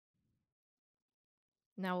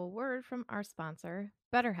Now a word from our sponsor,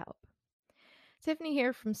 BetterHelp. Tiffany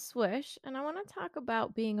here from Swish, and I want to talk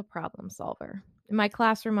about being a problem solver. In my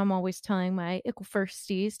classroom, I'm always telling my ickle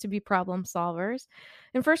firsties to be problem solvers.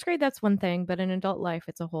 In first grade, that's one thing, but in adult life,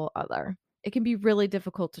 it's a whole other. It can be really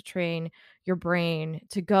difficult to train your brain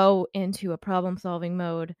to go into a problem-solving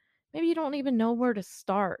mode. Maybe you don't even know where to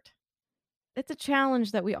start. It's a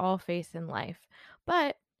challenge that we all face in life.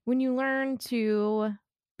 But when you learn to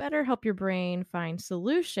better help your brain find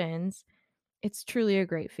solutions, it's truly a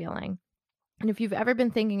great feeling. And if you've ever been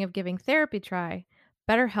thinking of giving therapy a try,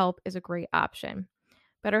 BetterHelp is a great option.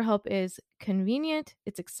 BetterHelp is convenient,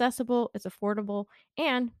 it's accessible, it's affordable,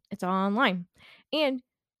 and it's all online. And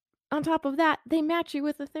on top of that, they match you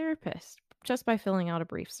with a therapist just by filling out a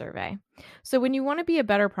brief survey. So when you want to be a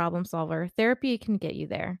better problem solver, therapy can get you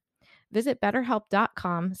there. Visit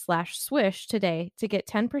betterhelp.com/swish today to get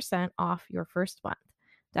 10% off your first month.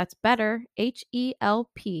 That's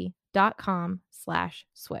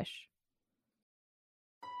betterhelp.com/swish.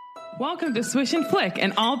 Welcome to Swish and Flick,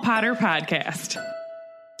 an all Potter podcast.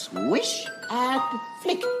 Swish and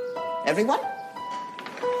flick. Everyone?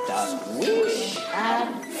 Swish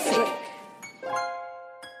and flick.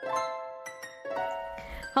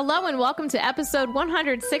 Hello and welcome to episode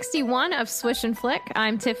 161 of Swish and Flick.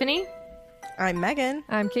 I'm Tiffany. I'm Megan.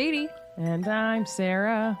 I'm Katie. And I'm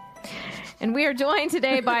Sarah. And we are joined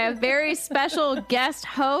today by a very special guest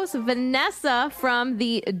host, Vanessa from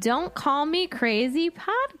the Don't Call Me Crazy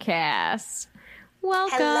podcast.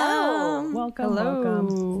 Welcome. Hello.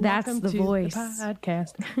 Welcome. That's welcome the to voice. The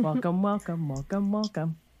podcast. Welcome.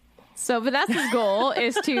 So Vanessa's goal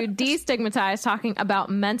is to destigmatize talking about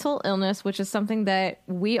mental illness, which is something that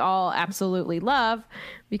we all absolutely love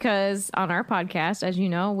because on our podcast, as you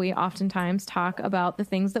know, we oftentimes talk about the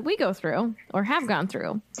things that we go through or have gone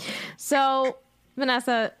through. So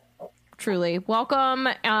Vanessa, truly welcome.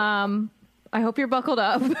 I hope you're buckled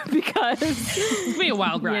up because It's be a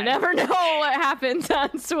wild ride. You never know what happens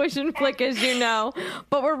on Swish and Flick, as you know,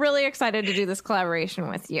 but we're really excited to do this collaboration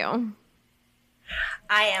with you.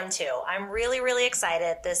 I am too. I'm really, really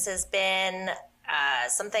excited. This has been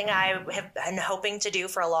something I have been hoping to do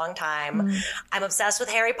for a long time. I'm obsessed with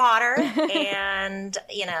Harry Potter, and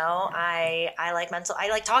I like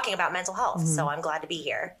talking about mental health. So I'm glad to be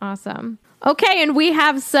here. Awesome. Okay, and we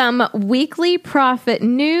have some weekly profit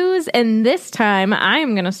news, and this time I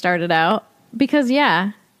am going to start it out because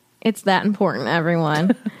it's that important,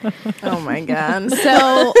 everyone. Oh my God.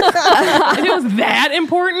 So If it was that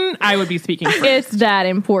important, I would be speaking first. it's that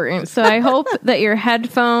important. So I hope that your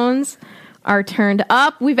headphones are turned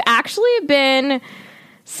up. We've actually been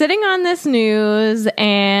sitting on this news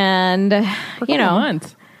and, For a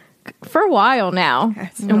month. for a while now.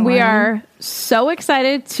 And we are so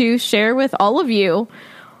excited to share with all of you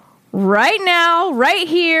right now, right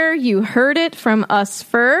here. You heard it from us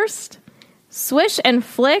first. Swish and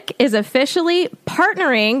Flick is officially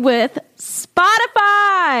partnering with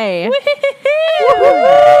Spotify.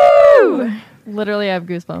 Woo-hoo! Literally, I have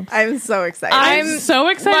goosebumps. I'm so excited. I'm so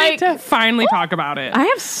excited to finally talk about it. I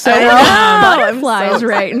have so I many know. I'm so butterflies excited.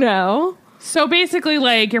 right now. So basically,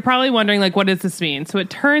 you're probably wondering, what does this mean? So it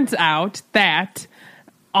turns out that,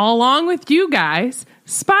 along with you guys,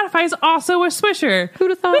 Spotify is also a Swisher. Who'd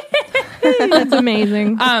have thought? That's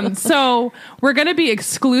amazing. So we're going to be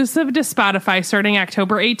exclusive to Spotify starting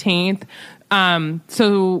October 18th.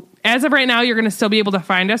 So as of right now, you're going to still be able to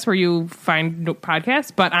find us where you find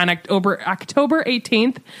podcasts, but on October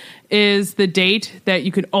 18th is the date that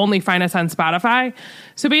you could only find us on Spotify.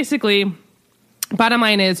 So basically, bottom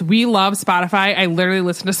line is we love Spotify. I literally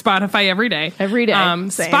listen to Spotify every day. Every day. Same.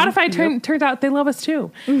 Spotify turns out they love us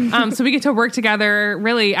too. So we get to work together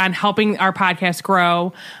really on helping our podcast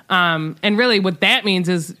grow. And really what that means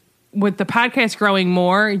is with the podcast growing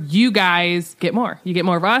more, you guys get more. You get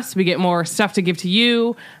more of us. We get more stuff to give to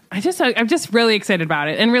you. I'm just really excited about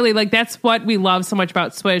it. And really, that's what we love so much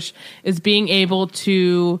about Swish is being able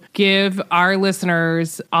to give our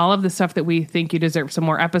listeners all of the stuff that we think you deserve. Some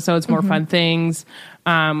more episodes, more fun things.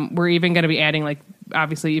 We're even going to be adding,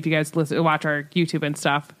 obviously, if you guys watch our YouTube and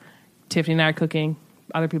stuff, Tiffany and I are cooking,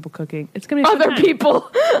 other people cooking. It's going to be a fun Other time.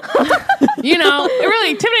 people.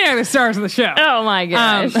 Really, Tiffany and I are the stars of the show. Oh my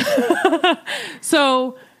gosh.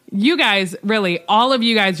 So you guys, really, all of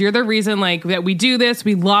you guys, you're the reason that we do this.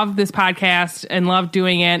 We love this podcast and love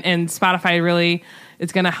doing it. And Spotify really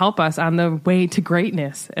is going to help us on the way to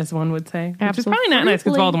greatness, as one would say. Which is probably not nice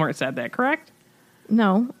because Absolutely. Voldemort said that, correct?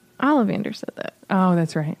 No, Ollivander said that. Oh,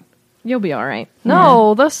 that's right. You'll be all right.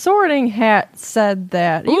 No, the Sorting Hat said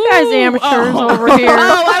that. You guys Ooh, amateurs over here.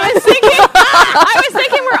 I was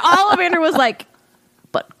thinking where Ollivander was like,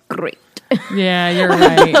 but great. Yeah, you're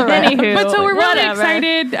right. Anywho, But so we're really whatever.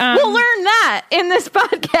 excited. We'll learn that in this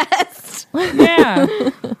podcast. Yeah.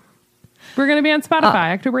 We're going to be on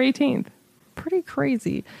Spotify October 18th. Pretty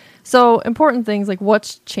crazy. So important things like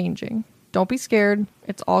what's changing. Don't be scared.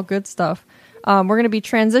 It's all good stuff. We're going to be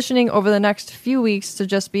transitioning over the next few weeks to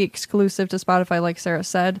just be exclusive to Spotify, like Sarah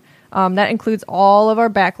said. That includes all of our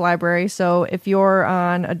back library. So if you're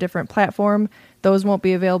on a different platform, those won't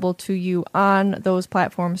be available to you on those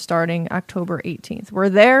platforms starting October 18th. We're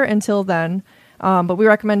there until then, but we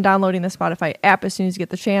recommend downloading the Spotify app as soon as you get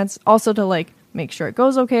the chance. Also to make sure it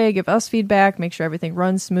goes okay, give us feedback, make sure everything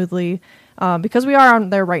runs smoothly. Because we are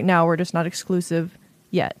on there right now, we're just not exclusive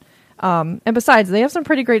yet. And besides, they have some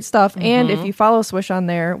pretty great stuff. And if you follow Swish on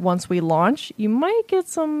there, once we launch, you might get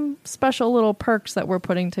some special little perks that we're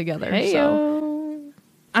putting together. So.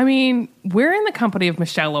 I mean, we're in the company of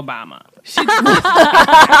Michelle Obama. She's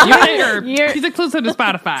exclusive to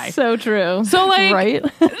Spotify. So true. So, Right?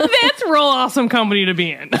 that's a real awesome company to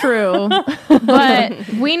be in. True. But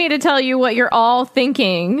we need to tell you what you're all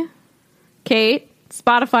thinking. Kate,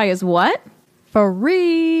 Spotify is what?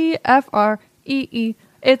 Free. Free.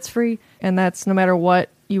 It's free. And that's no matter what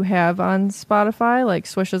you have on Spotify. Like,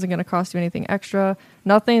 Swish isn't going to cost you anything extra.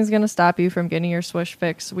 Nothing's going to stop you from getting your Swish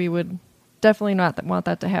fix. We would definitely not want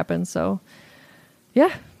that to happen. So,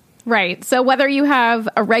 yeah. Right. So whether you have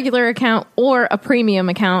a regular account or a premium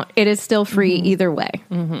account, it is still free either way.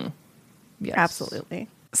 Yes. Absolutely.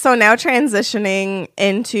 So now transitioning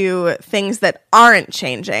into things that aren't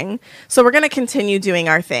changing. So we're going to continue doing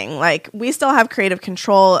our thing. Like, we still have creative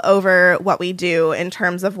control over what we do in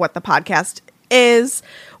terms of what the podcast is,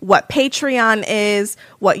 what Patreon is,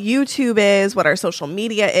 what YouTube is, what our social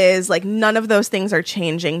media is. Like, none of those things are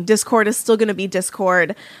changing. Discord is still going to be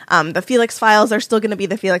Discord. The Felix Files are still going to be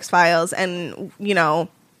the Felix Files. And, you know,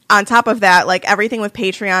 on top of that, like, everything with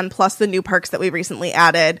Patreon plus the new perks that we recently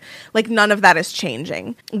added, like, none of that is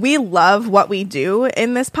changing. We love what we do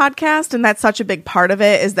in this podcast, and that's such a big part of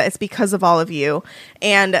it, is that it's because of all of you.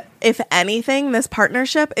 And if anything, this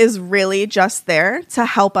partnership is really just there to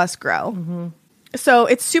help us grow. So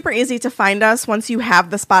it's super easy to find us once you have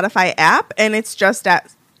the Spotify app, and it's just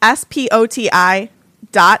at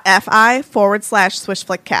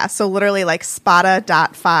spoti.fi/swishflickcast. So literally like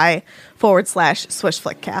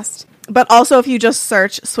spota.fi/swishflickcast. But also, if you just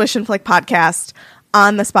search Swish and Flick Podcast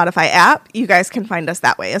on the Spotify app, you guys can find us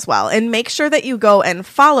that way as well. And make sure that you go and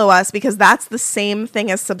follow us, because that's the same thing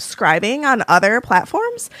as subscribing on other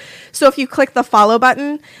platforms. So if you click the follow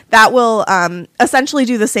button, that will essentially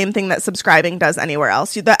do the same thing that subscribing does anywhere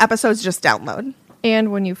else. The episodes just download.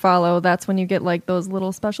 And when you follow, that's when you get like those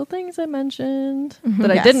little special things I mentioned that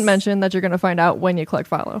I Yes. didn't mention that you're going to find out when you click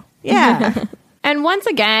follow. Yeah. And once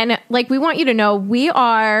again, like, we want you to know we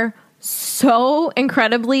are so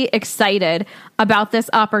incredibly excited about this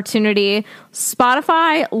opportunity.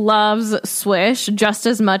 Spotify loves Swish just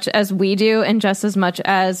as much as we do, and just as much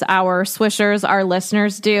as our Swishers, our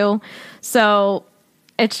listeners, do. So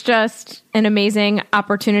it's just an amazing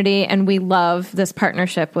opportunity, and we love this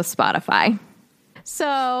partnership with Spotify.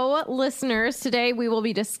 So, listeners, today we will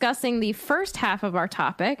be discussing the first half of our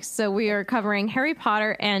topic. So we are covering Harry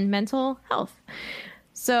Potter and mental health.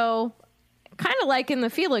 So, kind of like in the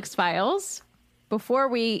Felix Files, before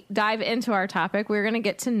we dive into our topic, we're going to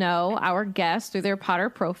get to know our guests through their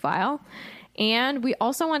Potter profile. And we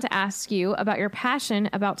also want to ask you about your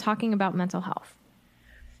passion about talking about mental health.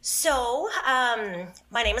 So,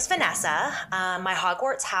 my name is Vanessa. My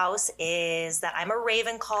Hogwarts house is that I'm a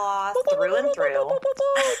Ravenclaw through and through.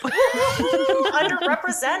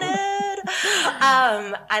 Underrepresented.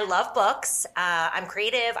 I love books. I'm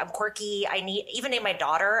creative. I'm quirky. I even named my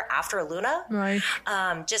daughter after Luna. Right.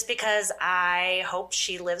 Just because I hope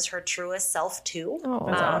she lives her truest self too.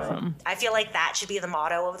 That's awesome. I feel like that should be the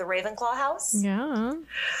motto of the Ravenclaw house. Yeah.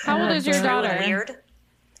 How old is your True daughter? and weird.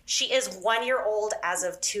 She is 1 year old as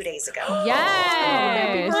of 2 days ago.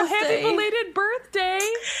 Yes. Well, happy belated birthday.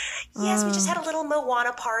 Yes, we just had a little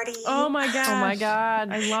Moana party. Oh my gosh. Oh my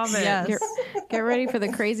God. I love it. Yes. Get ready for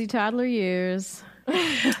the crazy toddler years.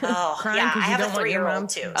 Oh, Crying yeah, 'cause I you have a don't want your mom 3-year-old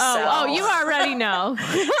too. Oh, so. you already know.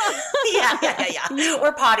 Yeah.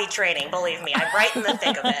 We're potty training, believe me. I'm right in the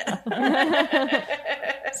thick of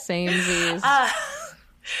it. Same Z's.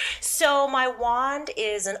 So my wand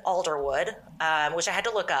is an alderwood, which I had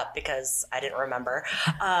to look up because I didn't remember.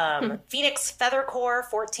 Phoenix feather core,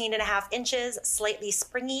 14.5 inches, slightly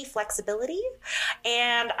springy flexibility.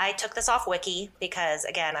 And I took this off Wiki because,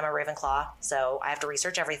 again, I'm a Ravenclaw, so I have to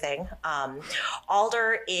research everything.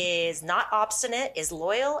 Alder is not obstinate, is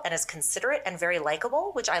loyal, and is considerate and very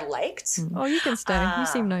likable, which I liked. Oh, you can stay. You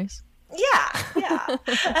seem nice. Yeah.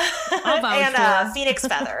 I'll vouch And for. Phoenix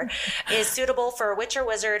Feather is suitable for a witch or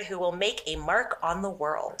wizard who will make a mark on the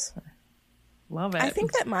world. Love it. I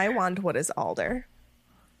think that my wandwood is alder.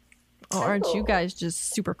 Oh, aren't you guys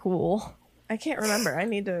just super cool? I can't remember. I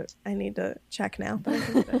need to check now. But I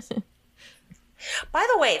think it is. By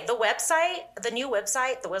the way, the new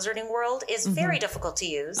website, The Wizarding World, is very difficult to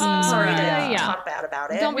use. I'm sorry to yeah. talk bad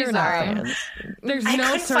about it. Don't be We're sorry. not fans. There's I no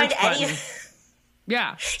couldn't search find button. any.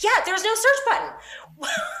 Yeah, Yeah, there's no search button.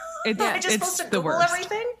 it's, Am I just it's supposed to the Google worst.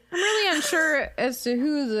 everything? I'm really unsure as to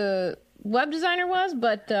who the web designer was,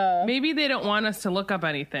 but Maybe they don't want us to look up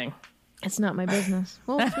anything. it's not my business.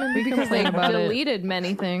 Well, it's maybe because they complain about it. deleted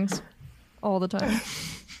many things. All the time.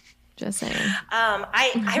 Just saying.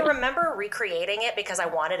 I remember recreating it because I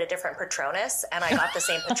wanted a different Patronus, and I got the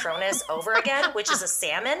same Patronus over again, which is a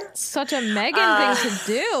salmon. Such a Megan thing to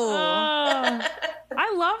do.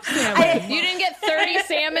 I love salmon. You didn't get 30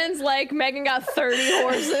 salmons like Megan got 30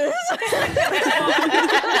 horses.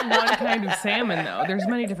 One kind of salmon, though. There's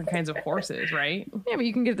many different kinds of horses, right? Yeah, but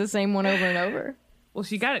you can get the same one over and over. Well,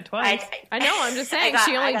 she got it twice. I know, I'm just saying. I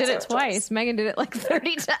She only got did it zero twice. choice. Megan did it like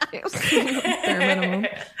 30 times. Bare minimum.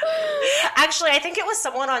 Actually, I think it was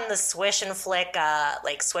someone on the Swish and Flick,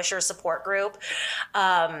 like Swisher support group,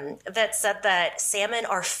 that said that salmon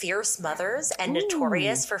are fierce mothers and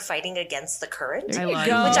notorious for fighting against the current, I love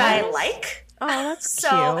go. which I like. Oh, that's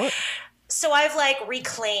So- cute. So I've like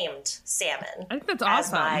reclaimed salmon I think that's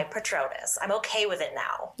as awesome. my Patronus. I'm okay with it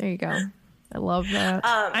now. There you go. I love that.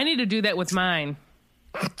 I need to do that with mine.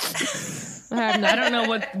 I have I no, don't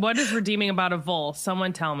know what is redeeming about a vole.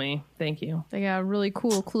 Someone tell me. Thank you. they got really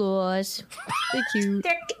cool claws. They're cute.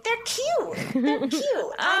 They're cute. They're cute.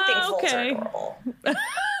 I think voles okay. are adorable.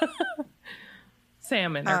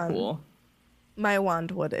 Salmon are cool. My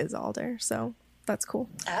wandwood is alder, so that's cool.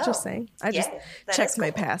 Oh, Just saying. I just yeah, that checked is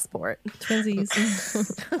my cool. passport. Twinsies.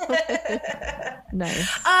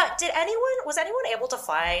 Nice. Was anyone able to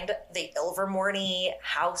find the Ilvermorny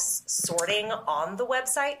house sorting on the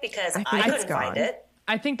website? Because I think it's couldn't find gone. it.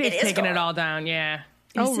 I think they've It is taken it gone. all down. Yeah.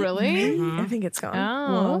 Oh, really? I think it's gone.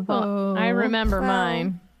 Oh, well, I remember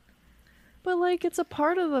mine. But like, it's a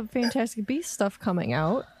part of the Fantastic Beasts stuff coming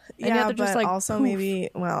out. And yet Yeah, they're but just like, also poof. maybe,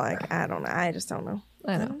 well, like, I don't know. I just don't know.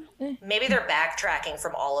 I know. Maybe they're backtracking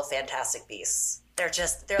from all of Fantastic Beasts. They're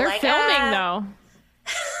They're like filming, though.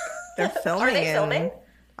 They're filming Are they in filming?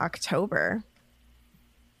 October.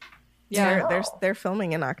 Yeah. They're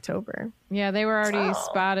filming in October. Yeah, they were already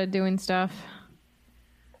spotted doing stuff.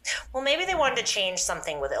 Well, maybe they wanted to change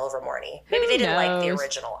something with Ilvermorny. Maybe they didn't like the knows?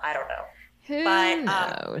 original. I don't know. Who But,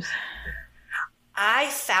 knows? I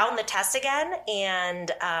found the test again,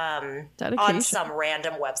 and on Dedication. some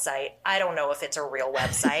random website. I don't know if it's a real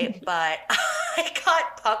website, but I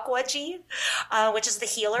got Pukwudgie, which is the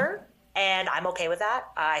healer, and I'm okay with that.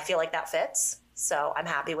 I feel like that fits, so I'm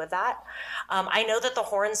happy with that. I know that the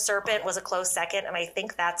Horned Serpent was a close second, and I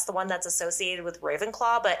think that's the one that's associated with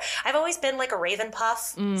Ravenclaw, but I've always been like a Raven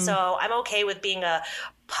puff, so I'm okay with being a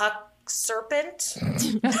Puck serpent. A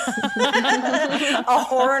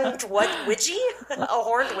horned widgie? A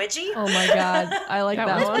horned widgie? Oh my god, I like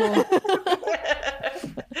that one.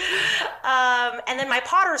 And then my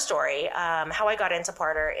Potter story, how I got into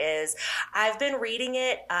Potter is I've been reading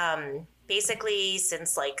it basically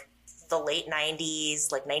since like the late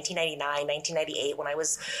 90s, like 1999, 1998, when I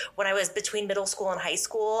was between middle school and high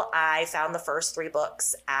school. I found the first 3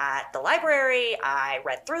 books at the library. I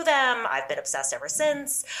read through them. I've been obsessed ever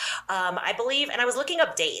since. I believe, and I was looking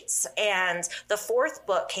up dates, and the 4th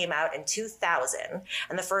book came out in 2000,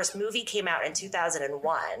 and the first movie came out in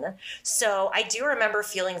 2001. So I do remember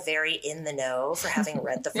feeling very in the know for having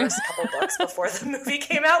read the first couple books before the movie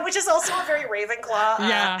came out, which is also a very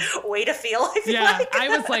Ravenclaw way to feel, I feel Yeah, like. I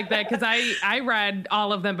was like that because I read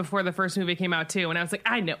all of them before the first movie came out too, and I was like,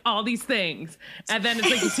 I know all these things, and then it's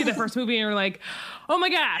like you see the first movie and you're like, oh my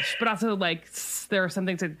gosh, but also like there are some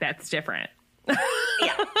things that's different.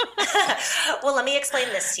 Yeah. Well, let me explain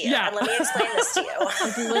this to you. Yeah. And let me explain this to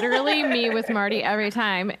you. Literally me with Marty every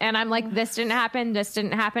time. And I'm like, this didn't happen.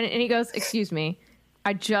 And he goes, excuse me,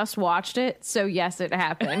 I just watched it. So yes, it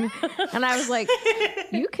happened. And I was like,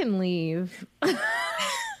 you can leave.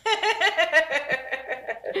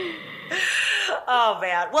 Oh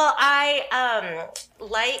man. Well, I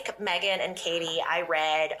like Megan and Katie, I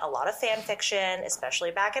read a lot of fan fiction,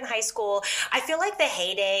 especially back in high school. I feel like the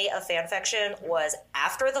heyday of fan fiction was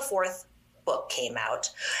after the 4th book came out.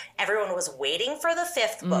 Everyone was waiting for the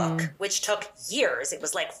fifth book, which took years. It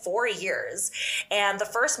was like 4 years. And the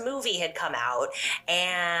first movie had come out,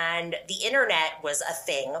 and the internet was a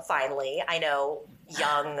thing finally. I know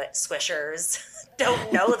young Swishers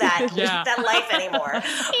don't know that that life anymore.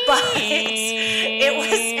 But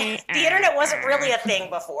the internet wasn't really a thing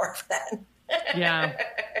before then. Yeah.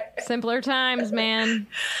 Simpler times, man.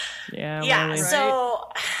 Yeah. Yeah. Really. So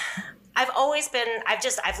I've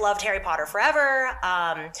loved Harry Potter forever.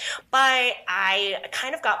 But I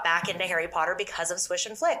kind of got back into Harry Potter because of Swish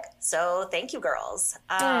and Flick. So thank you, girls.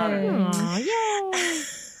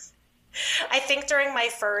 I think during my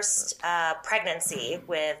first pregnancy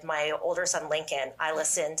with my older son, Lincoln, I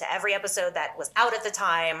listened to every episode that was out at the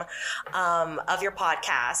time of your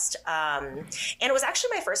podcast. And it was actually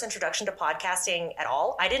my first introduction to podcasting at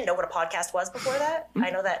all. I didn't know what a podcast was before that. I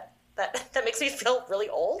know that makes me feel really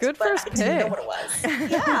old. Good but first I didn't know pick. what it was.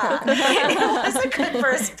 Yeah. It was a good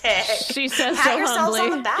first pick. She says Pat so yourselves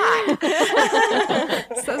humbly. on the back.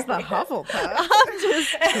 Says the Hufflepuff.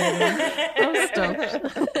 I'm stoked.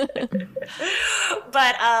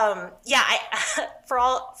 But for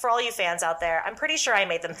all you fans out there, I'm pretty sure I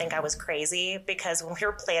made them think I was crazy because when we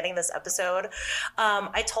were planning this episode,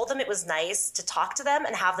 I told them it was nice to talk to them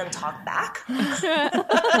and have them talk back. And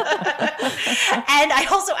I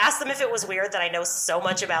also asked them if it was weird that I know so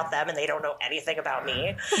much about them and they don't know anything about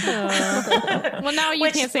me. Well, now you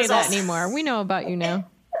Which can't say was that also- anymore. We know about you now.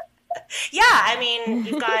 Yeah, I mean,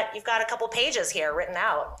 you've got a couple pages here written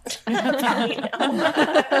out. about me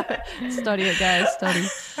now. Study it, guys. Study.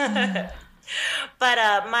 But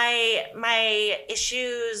my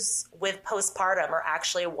issues with postpartum are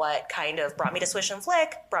actually what kind of brought me to Swish and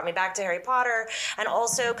Flick, brought me back to Harry Potter, and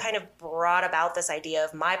also kind of brought about this idea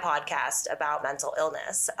of my podcast about mental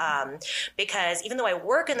illness. Because even though I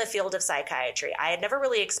work in the field of psychiatry, I had never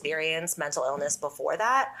really experienced mental illness before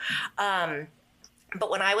that. But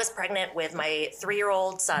when I was pregnant with my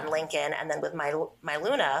 3-year-old son, Lincoln, and then with my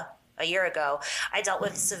Luna a year ago, I dealt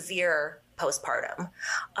with severe postpartum,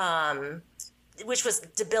 which was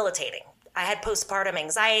debilitating. I had postpartum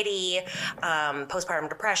anxiety, postpartum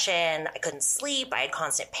depression. I couldn't sleep. I had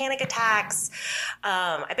constant panic attacks.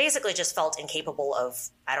 I basically just felt incapable of,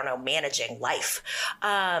 managing life.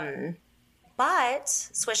 But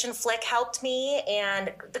Swish and Flick helped me,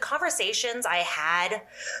 and the conversations I had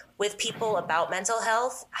with people about mental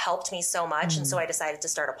health helped me so much. And so I decided to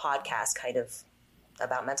start a podcast kind of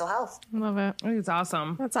about mental health. Love it. I think it's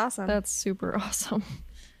awesome. That's awesome. That's super awesome.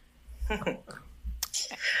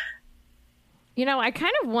 I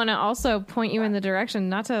kind of want to also point you in the direction,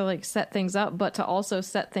 not to set things up, but to also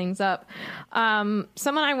set things up.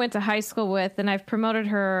 Someone I went to high school with, and I've promoted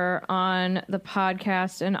her on the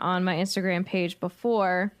podcast and on my Instagram page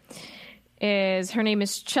before, her name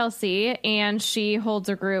is Chelsea, and she holds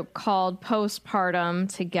a group called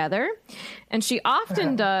Postpartum Together. And she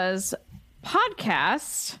often does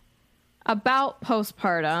podcasts about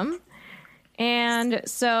postpartum. And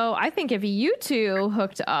so I think if you two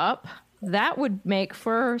hooked up, that would make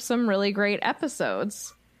for some really great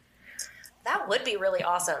episodes. That would be really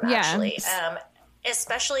awesome, Yeah. actually.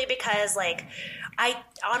 Especially because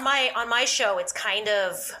on my show,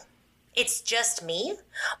 it's just me,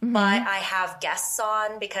 but I have guests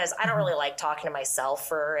on because I don't really like talking to myself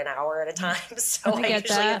for an hour at a time. So I get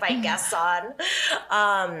usually that. invite guests on.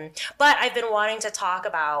 But I've been wanting to talk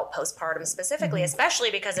about postpartum specifically,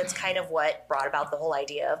 especially because it's kind of what brought about the whole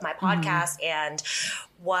idea of my podcast and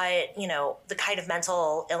what, the kind of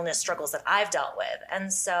mental illness struggles that I've dealt with.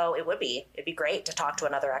 And so it'd be great to talk to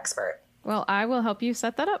another expert. Well, I will help you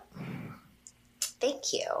set that up.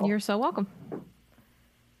 Thank you. You're so welcome.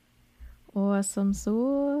 Awesome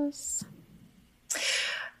sauce.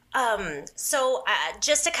 So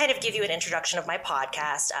just to kind of give you an introduction of my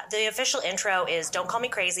podcast, the official intro is Don't Call Me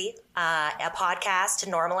Crazy, a podcast to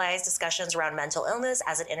normalize discussions around mental illness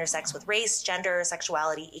as it intersects with race, gender,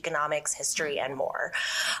 sexuality, economics, history, and more.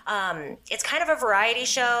 It's kind of a variety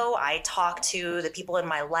show. I talk to the people in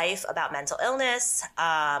my life about mental illness,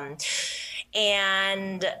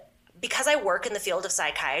 and because I work in the field of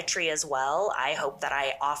psychiatry as well, I hope that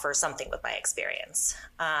I offer something with my experience.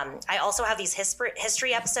 I also have these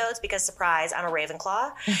history episodes because, surprise, I'm a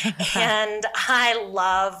Ravenclaw. And I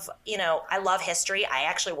love history. I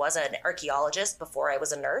actually was an archaeologist before I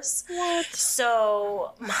was a nurse. What?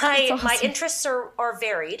 So my interests are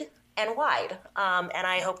varied and wide. And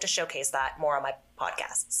I hope to showcase that more on my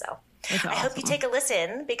podcast. So I hope you take a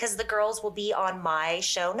listen because the girls will be on my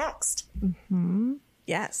show next.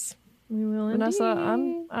 Yes. We will Vanessa,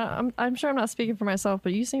 indeed. I'm sure I'm not speaking for myself,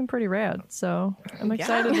 but you seem pretty rad. So I'm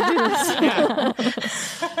excited to do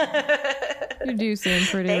this. You do seem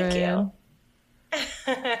pretty Thank rad. you.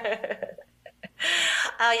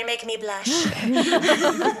 Oh, you're making me blush.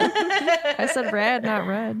 I said rad, not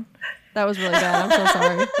red. That was really bad. I'm so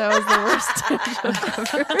sorry. That was the worst joke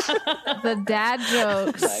ever. The dad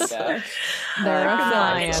jokes. Oh my gosh. They're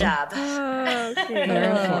flying. Good job.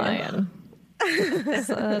 They're flying.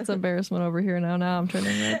 So that's embarrassment over here now. Now I'm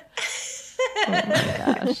turning red. Oh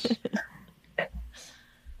my gosh.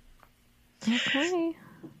 Okay.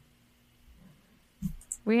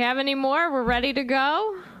 We have any more? We're ready to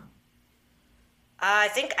go? I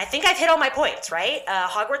think I've hit all my points, right?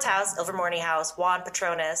 Hogwarts House, Ilvermorny House, Wand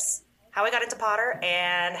Patronus, how I got into Potter,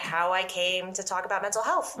 and how I came to talk about mental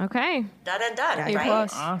health. Okay. Done and done, A right?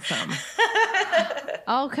 plus. Awesome.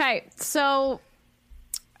 Okay. So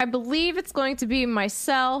I believe it's going to be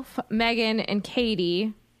myself, Megan, and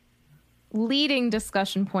Katie leading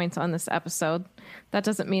discussion points on this episode. That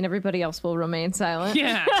doesn't mean everybody else will remain silent.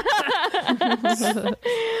 Yeah.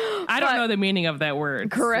 I don't know the meaning of that word.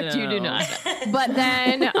 Correct, you do so- not. But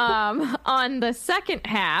then on the second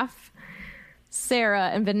half, Sarah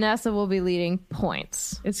and Vanessa will be leading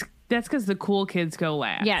points. That's because the cool kids go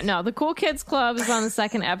last. Yeah, no, the Cool Kids Club is on the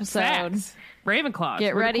second episode. Facts. Ravenclaws.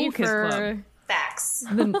 Get We're the ready cool kids club. for Facts.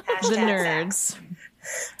 the Hashtag nerds. facts.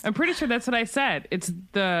 I'm pretty sure that's what I said.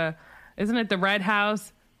 Isn't it the red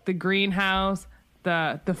house, the green house,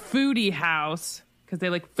 the foodie house, because they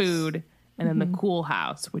like food, and then the cool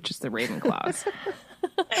house, which is the Ravenclaws.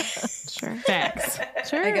 Sure. Facts.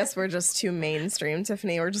 Sure. I guess we're just too mainstream,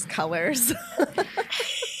 Tiffany. We're just colors.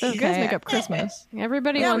 You guys make up Christmas.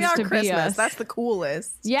 Everybody Yeah, we wants are to be Christmas. us. That's the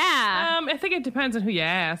coolest. Yeah. I think it depends on who you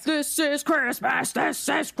ask. This is Christmas. This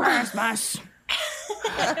is Christmas.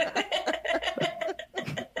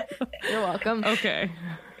 You're welcome. Okay.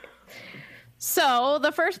 So,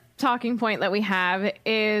 the first talking point that we have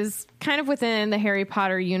is kind of within the Harry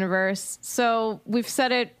Potter universe. So, we've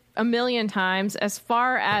said it a million times. As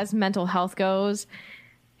far as mental health goes,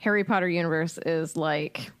 Harry Potter universe is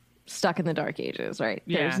like stuck in the dark ages, right?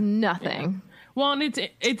 Yeah. There's nothing. Well, and it's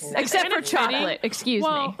Except and for it's fitting- chocolate. Excuse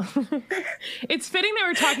me. It's fitting that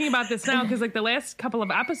we're talking about this now because, like, the last couple of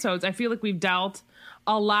episodes, I feel like we've dealt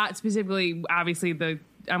a lot, specifically, obviously, I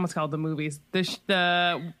almost called the movies, the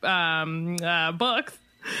books.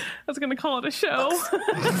 I was going to call it a show.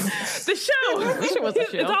 The show. it was a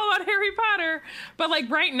show. It's all about Harry Potter. But, like,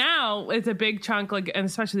 right now, it's a big chunk, like, and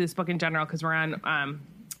especially this book in general, because we're on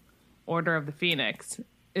Order of the Phoenix,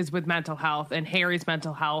 is with mental health and Harry's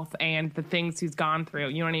mental health and the things he's gone through.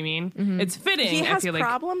 You know what I mean? Mm-hmm. It's fitting. He has I feel like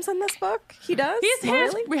problems in this book. He does. he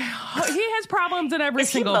Really? has problems in every Is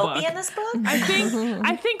he single mopey book. in this book?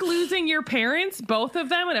 I think losing your parents, both of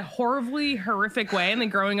them, in a horribly horrific way, and then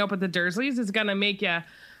growing up with the Dursleys is going to make you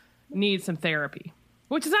need some therapy,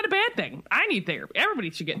 which is not a bad thing. I need therapy. Everybody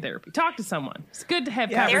should get therapy. Talk to someone. It's good to have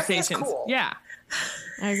Therapy is conversations. cool. Yeah.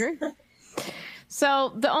 I agree.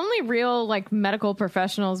 So the only real like medical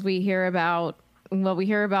professionals we hear about, well, we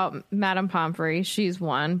hear about Madame Pomfrey, she's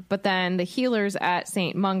one, but then the healers at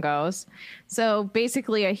St. Mungo's. So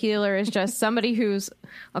basically a healer is just somebody who's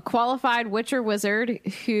a qualified witch or wizard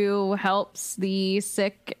who helps the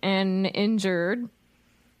sick and injured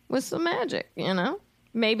with some magic, you know?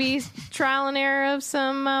 Maybe trial and error of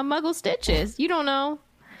some muggle stitches. You don't know.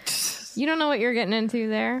 You don't know what you're getting into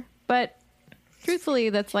there. But truthfully,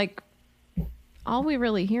 that's like all we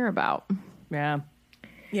really hear about. Yeah.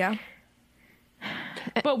 Yeah.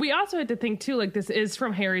 But we also had to think too, like, this is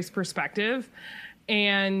from Harry's perspective.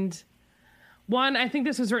 And one, I think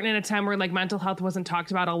this was written in a time where like mental health wasn't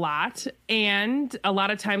talked about a lot. And a lot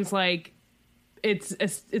of times, like, it's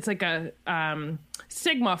like a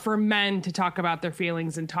stigma for men to talk about their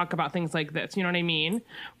feelings and talk about things like this. You know what I mean?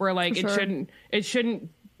 Where like For sure. it shouldn't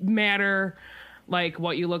matter like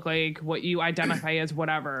what you look like, what you identify as,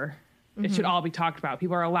 whatever. It should all be talked about.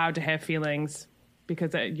 People are allowed to have feelings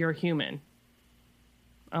because you're human.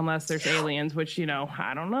 Unless there's aliens, which, you know,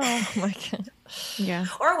 I don't know. Oh my God. Yeah.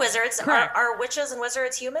 Or wizards? Correct. Are witches and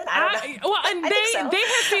wizards human? I don't know. Well, and I think so. they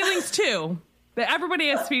have feelings too. That everybody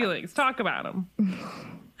has feelings. Talk about them.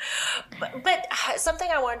 But something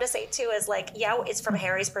I wanted to say too is like, yeah, it's from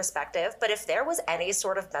Harry's perspective, but if there was any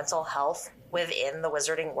sort of mental health within the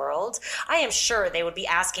wizarding world, I am sure they would be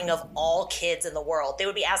asking of all kids in the world. They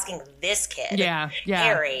would be asking this kid, Yeah.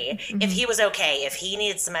 Harry, if he was okay, if he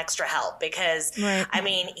needed some extra help, because Right. I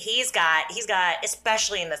mean, he's got,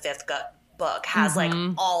 especially in the fifth book, has like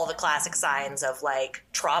all the classic signs of like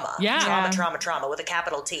trauma, Yeah. trauma with a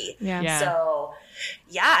capital T. Yeah. Yeah. So,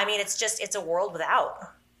 yeah, I mean, it's a world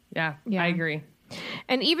without. Yeah, Yeah. I agree.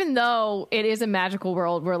 And even though it is a magical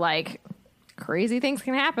world where like crazy things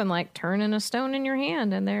can happen, like turning a stone in your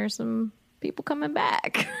hand and there's some people coming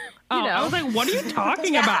back. Oh, I was like, what are you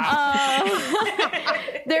talking about?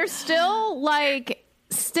 There's still like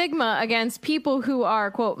stigma against people who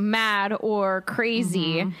are quote mad or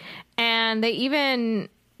crazy. And they even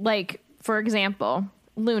like, for example,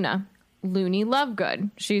 Looney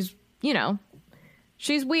Lovegood. She's, you know,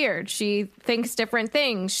 she's weird. She thinks different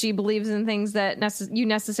things. She believes in things that you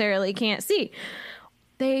necessarily can't see.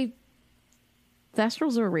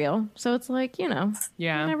 Thestrals are real. So it's like, you know,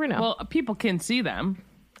 Yeah. you never know. Well, people can see them.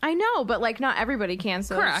 I know, but like not everybody can.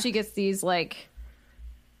 So Correct. she gets these like,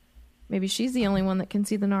 maybe she's the only one that can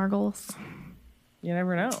see the Nargles. You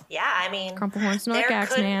never know. Yeah, I mean, Crumplehorn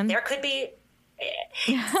Snorkax, man. there could be.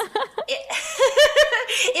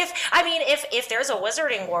 If there's a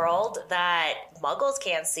wizarding world that Muggles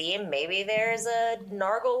can't see, maybe there's a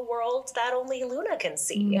Nargle world that only Luna can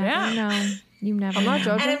see. Yeah. No, you never. I'm not know.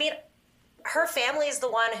 judging. And I mean, her family is the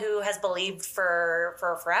one who has believed for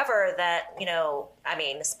forever that, you know, I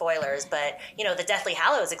mean, spoilers, but, you know, the Deathly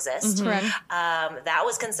Hallows exist. Correct. That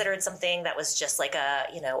was considered something that was just like a,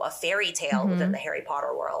 you know, a fairy tale within the Harry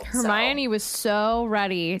Potter world. Hermione was so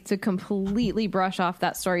ready to completely brush off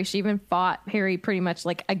that story. She even fought Harry pretty much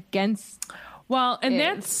like against. Well,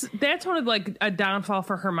 and is. that's one of like a downfall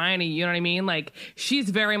for Hermione. You know what I mean? Like she's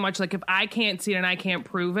very much like, if I can't see it and I can't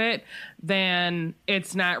prove it, then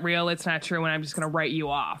it's not real. It's not true. And I'm just going to write you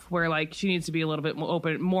off. Where like she needs to be a little bit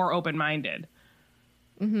more open minded.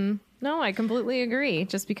 No, I completely agree.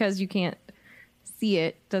 Just because you can't see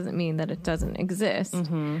it doesn't mean that it doesn't exist. So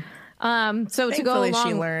to go Thankfully, along,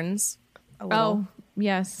 she learns a little. oh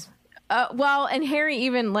yes, well, and Harry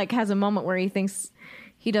even like has a moment where he thinks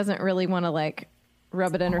he doesn't really want to like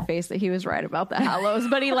rub it in her face that he was right about the Hallows,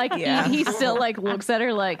 but he like Yeah. he still like looks at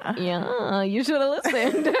her like, yeah, you should have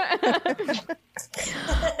listened.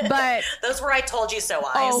 But those were I told you so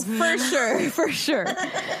eyes. oh, for sure.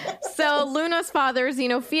 So Luna's father,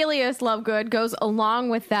 Xenophilius Lovegood, goes along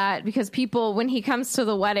with that because people, when he comes to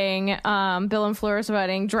the wedding, Bill and Fleur's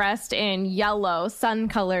wedding, dressed in yellow sun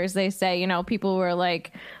colors, they say, you know, people were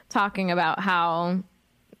like talking about how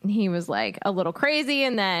he was like a little crazy,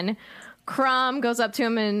 and then Crumb goes up to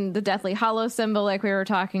him in the Deathly Hallow symbol, like we were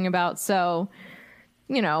talking about. So,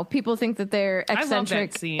 you know, people think that they're love that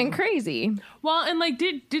eccentric scene. and crazy. Well, and like,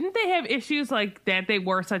 didn't they have issues like that? They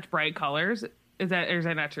wore such bright colors. Is that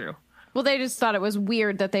not true? Well, they just thought it was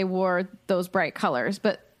weird that they wore those bright colors,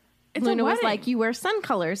 but It's a Luna was wedding. like, "You wear sun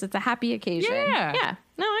colors. It's a happy occasion." Yeah. Yeah.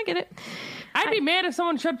 No, I get it. I'd be mad if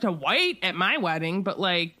someone showed up to white at my wedding, but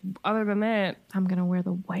like, other than that, I'm gonna wear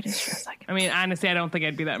the whitest dress I can. I mean, honestly, I don't think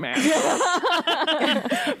I'd be that mad.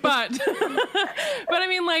 but I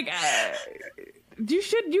mean, like, you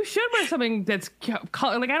should wear something that's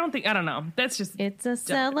color. Like, I don't know. That's just It's a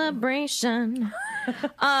celebration.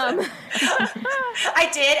 I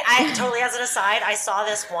totally, as an aside, I saw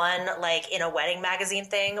this one like in a wedding magazine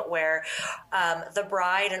thing where the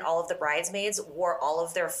bride and all of the bridesmaids wore all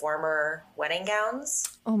of their former wedding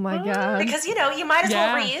gowns Oh my god. because, you know, you might as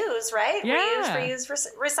well Yeah. reuse, right? Yeah. Reuse,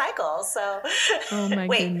 recycle. So Oh my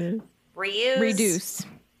wait, goodness. reuse, Reduce.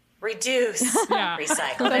 reduce, Yeah.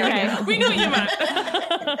 recycle. There we Okay. go. we knew what you meant.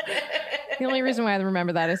 The only reason why I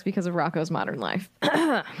remember that is because of Rocco's Modern Life.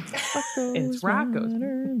 It's Rocco's.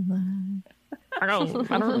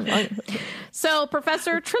 So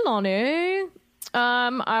Professor Trelawney,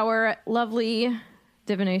 our lovely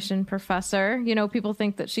divination professor, you know, people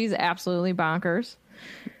think that she's absolutely bonkers.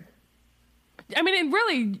 I mean, and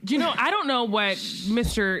really, you know, I don't know what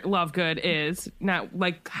Mr. Lovegood is, not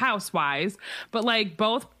like house wise, but like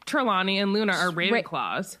both Trelawney and Luna are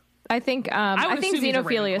Ravenclaws. I think would I think assume he's a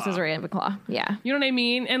Xenophilius is a Ravenclaw. Ravenclaw. Yeah. You know what I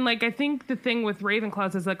mean? And like, I think the thing with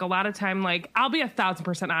Ravenclaws is like a lot of time, like, I'll be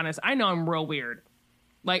 1,000% honest. I know I'm real weird.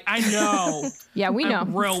 Like, I know. Yeah, we know.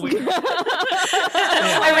 I'm real weird.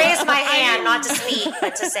 I raised my hand not to speak,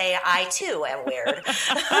 but to say I too am weird.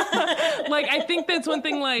 Like, I think that's one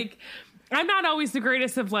thing, like, I'm not always the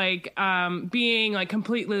greatest of like being like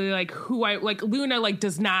completely like who I like. Luna like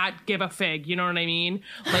does not give a fig. You know what I mean?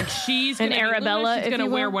 Like she's An gonna, Arabella, she's if gonna you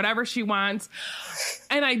wear will. whatever she wants,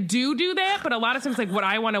 and I do that. But a lot of times, like what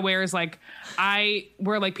I want to wear is like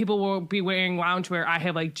where like people will be wearing loungewear. I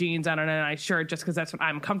have like jeans on and a nice shirt just because that's what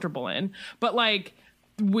I'm comfortable in. But like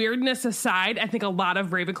weirdness aside, I think a lot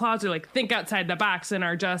of Ravenclaws are like think outside the box and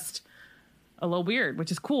are just a little weird,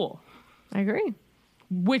 which is cool. I agree.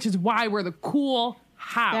 Which is why we're the cool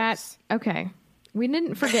house. That okay. We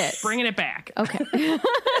didn't forget. Bringing it back. Okay.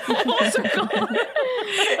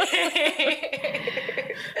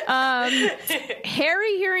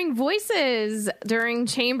 Harry hearing voices during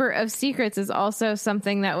Chamber of Secrets is also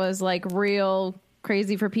something that was like real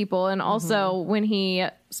crazy for people. And also when he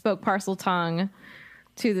spoke parcel tongue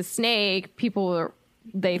to the snake,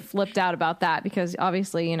 they flipped out about that because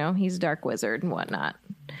obviously, he's a dark wizard and whatnot.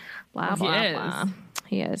 Blah, blah, blah.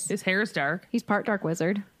 He is. His hair is dark. He's part dark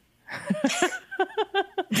wizard.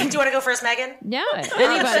 Do you want to go first, Megan? Yeah,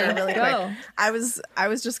 anybody. Really Go. quick. I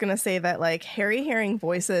was just gonna say that like Harry hearing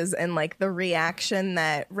voices and like the reaction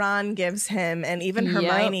that Ron gives him and even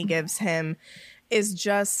Hermione gives him is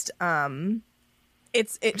just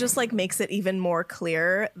it just like makes it even more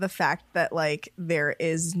clear the fact that like there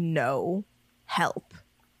is no help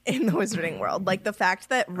in the wizarding world. Like the fact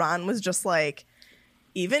that Ron was just like,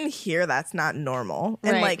 even here that's not normal.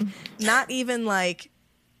 And Right. like not even like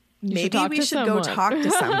maybe talk we to should go someone. talk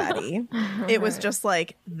to somebody. It was just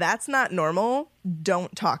like, that's not normal.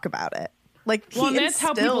 Don't talk about it. Like, Well, he and that's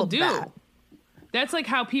how people instilled do. that. That's like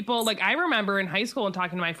how people, like, I remember in high school and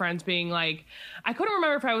talking to my friends being like, I couldn't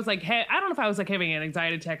remember if I was like, I don't know if I was like having an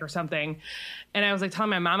anxiety attack or something. And I was like telling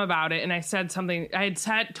my mom about it. And I said something,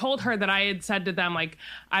 told her that I had said to them, like,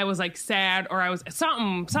 I was like sad or I was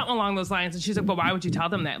something along those lines. And she's like, well, why would you tell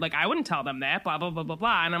them that? Like, I wouldn't tell them that, blah, blah, blah, blah,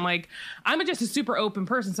 blah. And I'm like, I'm just a super open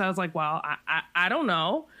person. So I was like, well, I don't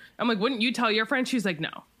know. I'm like, wouldn't you tell your friend? She's like, no.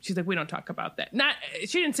 She's like, we don't talk about that.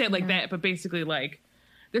 She didn't say it like that, but basically like,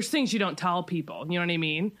 there's things you don't tell people. You know what I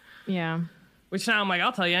mean? Yeah. Which now I'm like,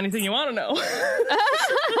 I'll tell you anything you want to know.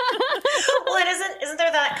 Well, it isn't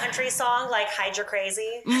there that country song like "Hide Your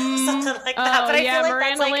Crazy," something like that? But I feel like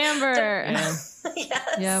Miranda that's like Lambert.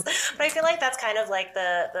 yes, Yep. but I feel like that's kind of like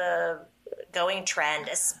the going trend,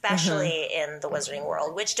 especially in the wizarding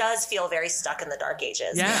world, which does feel very stuck in the Dark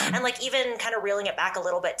Ages. Yeah. And like even kind of reeling it back a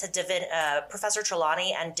little bit to Professor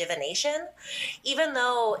Trelawney and divination, even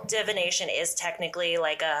though divination is technically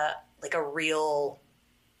like a real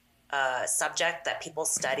subject that people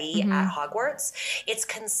study at Hogwarts, it's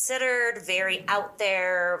considered very out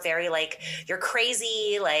there, very like you're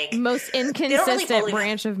crazy, like Most inconsistent believe-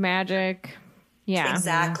 branch of magic. Yeah.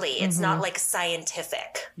 exactly. It's not like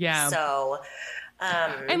scientific. Yeah. So,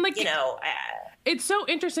 And like, I, it's so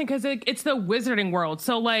interesting because it's the wizarding world.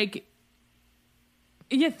 So like,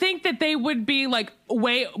 you think that they would be like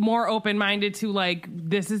way more open-minded to like,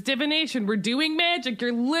 this is divination. We're doing magic.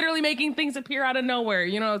 You're literally making things appear out of nowhere,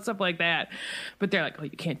 stuff like that. But they're like, oh, you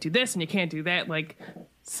can't do this and you can't do that. Like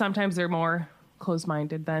sometimes they're more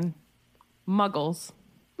closed-minded than muggles.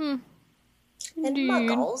 and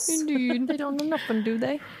muggles. Indeed. They don't know nothing, do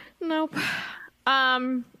they? Nope.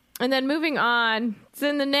 And then moving on, it's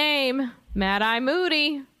in the name, Mad Eye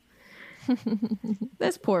Moody.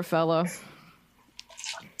 This poor fellow.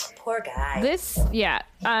 Poor guy.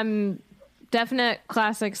 Definite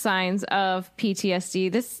classic signs of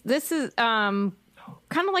PTSD. This is kind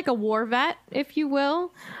of like a war vet, if you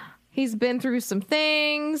will. He's been through some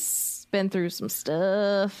things, been through some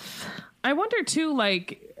stuff. I wonder too,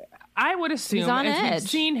 like, I would assume on as edge. we've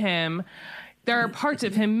seen him, there are parts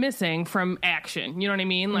of him missing from action. You know what I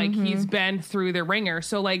mean? Like he's been through the ringer.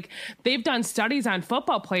 So like they've done studies on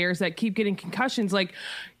football players that keep getting concussions. Like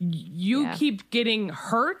you keep getting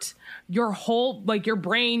hurt, your whole, like your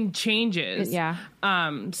brain changes. Yeah.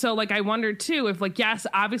 So like I wonder too if like, yes,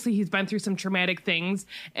 obviously he's been through some traumatic things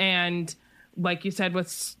and like you said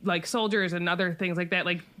with like soldiers and other things like that,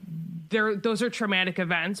 like those are traumatic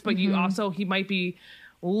events, but he might be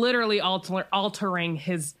literally altering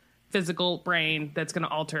his physical brain that's going to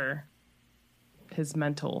alter his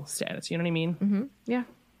mental status. You know what I mean? Mm-hmm. Yeah.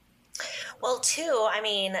 Well, too, I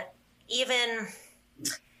mean, even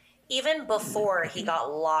before he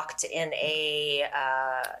got locked in a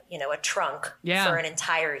trunk for an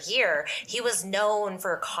entire year, he was known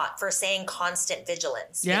for saying constant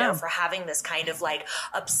vigilance. Yeah. For having this kind of like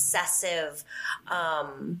obsessive,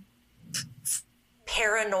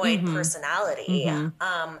 paranoid personality.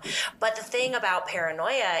 But the thing about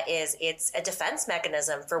paranoia is it's a defense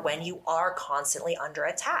mechanism for when you are constantly under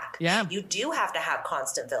attack. Yeah. You do have to have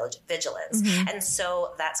constant vigilance. And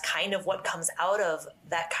so that's kind of what comes out of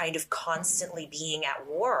that kind of constantly being at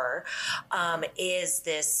war, is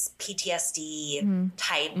this PTSD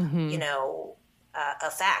type,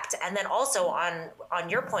 effect. And then also on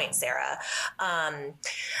your point, Sarah,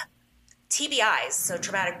 TBIs, so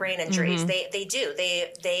traumatic brain injuries,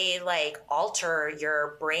 they like alter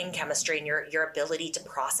your brain chemistry and your ability to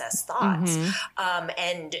process thoughts.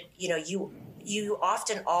 And you you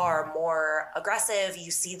often are more aggressive. You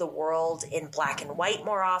see the world in black and white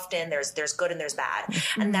more often. There's good and there's bad.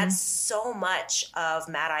 And that's so much of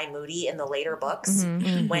Mad-Eye Moody in the later books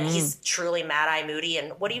when he's truly Mad-Eye Moody.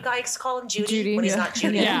 And what do you guys call him? Judy? When he's not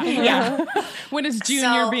Judy. Yeah. When it's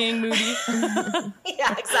Junior being moody.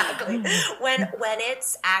 Yeah, exactly. When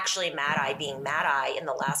it's actually Mad-Eye being Mad-Eye in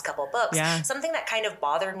the last couple of books, something that kind of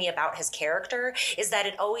bothered me about his character is that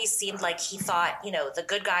it always seemed like he thought, you know, the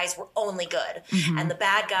good guys were only good and the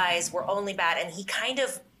bad guys were only bad. And he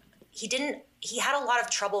had a lot of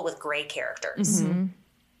trouble with gray characters.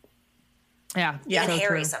 Yeah. Even so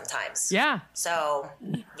Harry true. sometimes. Yeah. So,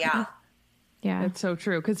 yeah. Yeah. It's so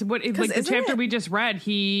true. Because like the chapter we just read,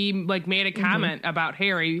 he like made a comment about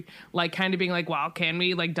Harry, like kind of being like, well, can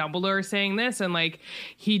we, like Dumbledore saying this? And like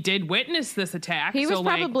he did witness this attack. He was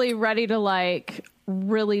probably ready to like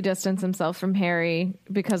really distance himself from Harry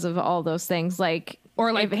because of all those things. Like,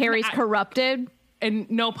 or like if Harry's corrupted. And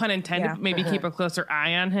no pun intended, maybe keep a closer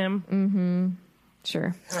eye on him.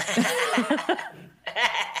 Sure.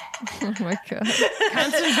 Oh my god.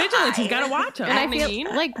 Constant vigilance. He's got to watch him. And I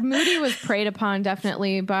feel like Moody was preyed upon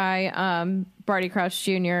definitely by Barty Crouch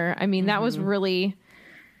Jr. I mean, that was really,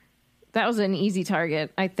 that was an easy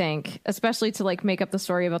target, I think, especially to like make up the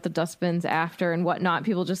story about the dustbins after and whatnot.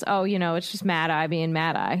 People just, oh, you know, it's just Mad-Eye being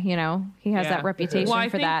Mad-Eye, you know? He has that reputation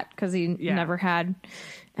for that because he never had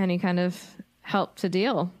any kind of help to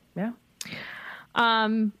deal. Yeah.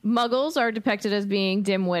 Muggles are depicted as being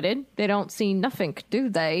dim-witted. They don't see nothing, do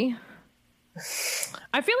they?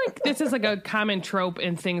 I feel like this is like a common trope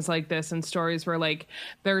in things like this in stories where like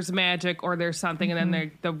there's magic or there's something and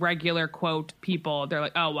then the regular quote people, they're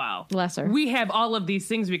like, oh wow, lesser, we have all of these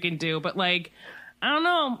things we can do, but like I don't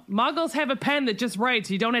know, Muggles have a pen that just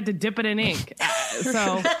writes, you don't have to dip it in ink.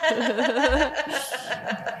 So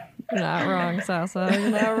You're not wrong, Sasa. You're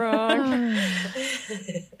not wrong.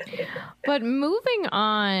 But moving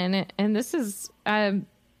on, and this is, I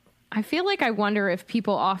feel like I wonder if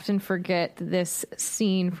people often forget this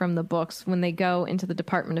scene from the books when they go into the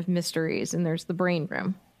Department of Mysteries and there's the brain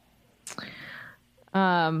room.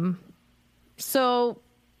 So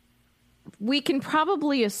we can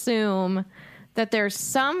probably assume that there's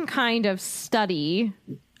some kind of study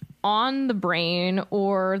on the brain,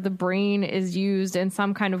 or the brain is used in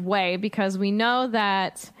some kind of way, because we know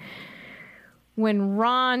that when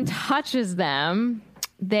Ron touches them,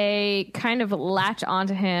 they kind of latch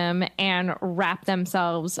onto him and wrap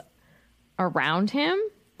themselves around him.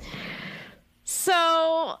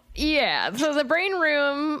 So, yeah. So the brain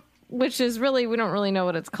room, which is really, we don't really know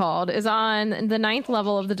what it's called, is on the 9th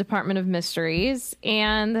level of the Department of Mysteries.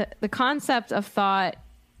 And the concept of thought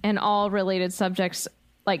and all related subjects,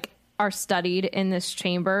 like, are studied in this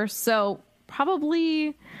chamber. So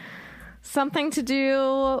probably something to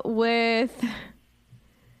do with,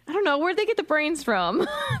 I don't know, where'd they get the brains from?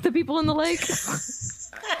 The people in the lake?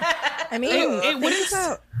 I mean,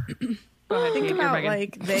 think about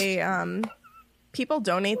like they people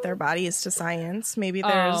donate their bodies to science. Maybe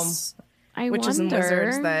there's witches and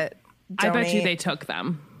wizards that donate. I bet you they took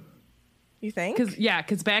them. You think?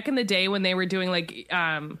 Because back in the day when they were doing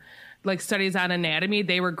like studies on anatomy,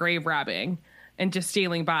 they were grave robbing and just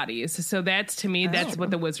stealing bodies. So that's, to me, that's what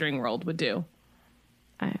the Wizarding World would do.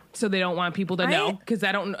 So they don't want people to know, because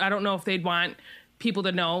I don't know if they'd want people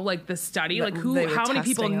to know, like the study, like how many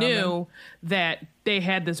people knew that they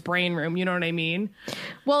had this brain room. You know what I mean?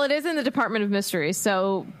 Well, it is in the Department of Mysteries,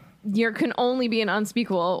 so you can only be an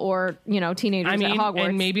unspeakable or, you know, teenagers at Hogwarts.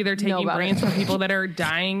 And maybe they're taking brains from people that are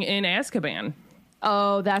dying in Azkaban.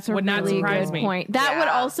 Oh, that's a really good point. That would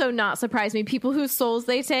also not surprise me. People whose souls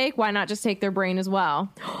they take, why not just take their brain as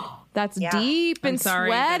well? That's deep and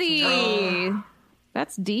sweaty.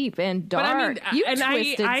 That's deep and dark. But I mean, you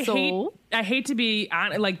twisted soul. I hate to be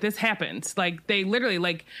honest, like this happens. Like they literally,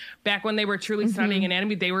 like back when they were truly studying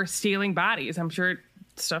anatomy, they were stealing bodies. I'm sure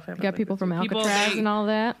stuff happens. You got people from Alcatraz and all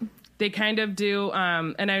that. They kind of do,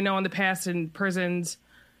 and I know in the past in prisons,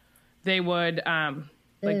 they would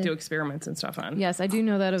like do experiments and stuff on. Yes, I do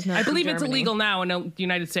know that of. I believe it's illegal now in the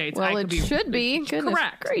United States. Well, it should be. Goodness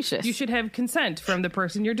correct. Gracious. You should have consent from the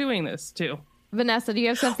person you're doing this to. Vanessa, do you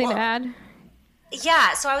have something to add?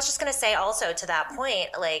 Yeah, so I was just going to say also to that point,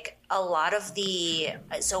 like a lot of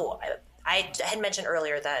so I had mentioned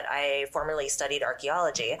earlier that I formerly studied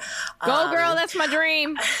archaeology. Go girl, that's my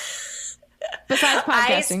dream. Besides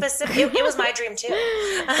podcasting. It was my dream too,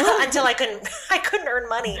 until I couldn't earn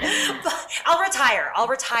money. But I'll retire. I'll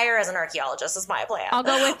retire as an archaeologist is my plan. I'll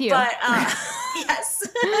go with you. But yes,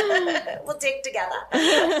 we'll dig together.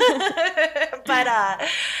 But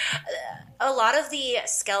a lot of the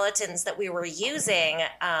skeletons that we were using,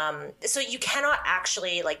 so you cannot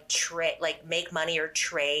actually make money or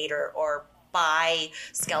trade or buy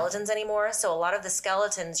skeletons anymore. So a lot of the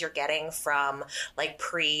skeletons you're getting from like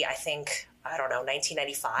I think, I don't know,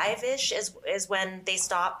 1995-ish is when they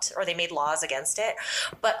stopped or they made laws against it.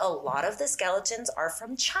 But a lot of the skeletons are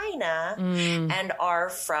from China and are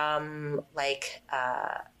from like,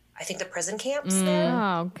 I think the prison camps there.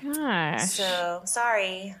 Oh, gosh. So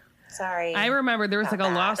sorry. I remember there was like a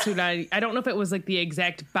that. lawsuit. I don't know if it was like the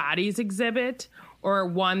exact bodies exhibit or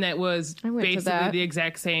one that was basically that. the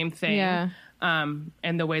exact same thing. Yeah. And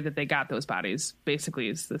the way that they got those bodies basically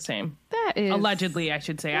is the same. That is... Allegedly, I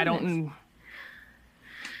should say. I don't...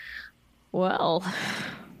 Well...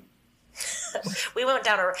 We went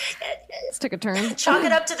down Let's take a turn. chalk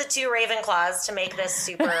it up to the 2 Ravenclaws to make this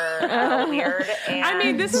super weird. And, I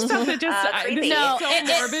mean, this is stuff that just creepy. this No, is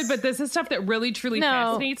so morbid, but this is stuff that really truly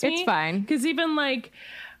fascinates me. it's fine. Because even like,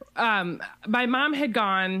 my mom had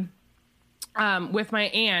gone with my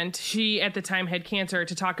aunt. She at the time had cancer,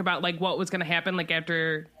 to talk about like what was going to happen like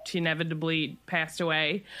after she inevitably passed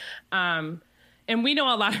away. And we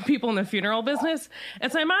know a lot of people in the funeral business.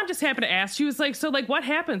 And so my mom just happened to ask, she was like, so like what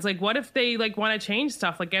happens? Like what if they like want to change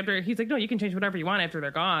stuff? Like after, he's like, no, you can change whatever you want after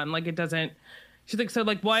they're gone. Like it doesn't, she's like, so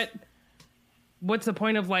like what's the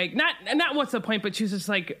point of like, not what's the point, but she was just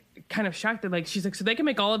like kind of shocked that like, she's like, so they can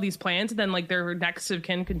make all of these plans and then like their next of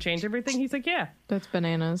kin can change everything. He's like, yeah. That's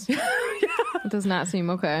bananas. It does not seem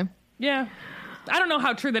okay. Yeah. I don't know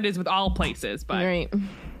how true that is with all places, but Right.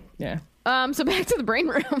 yeah. So back to the brain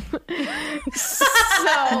room. So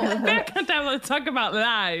Back on time, let's talk about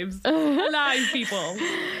lives. Live people.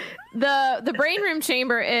 the brain room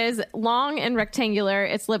chamber is long and rectangular.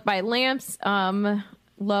 It's lit by lamps,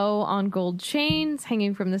 low on gold chains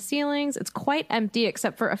hanging from the ceilings. It's quite empty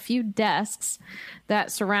except for a few desks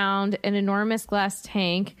that surround an enormous glass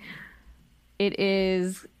tank. It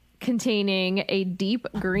is containing a deep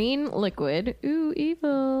green liquid. Ooh,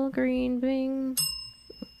 evil green bing.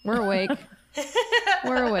 We're awake.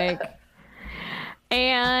 We're awake.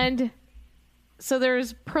 And so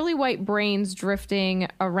there's pearly white brains drifting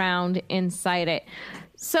around inside it.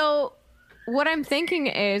 So what I'm thinking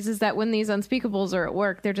is that when these unspeakables are at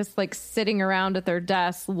work, they're just like sitting around at their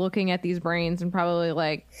desks looking at these brains and probably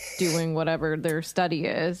like doing whatever their study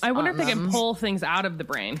is. I wonder on if they them. can pull things out of the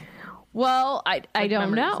brain. Well, I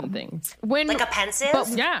don't memories know. and things. When like a pensive? but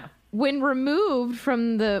Yeah. when removed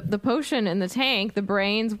from the potion in the tank, the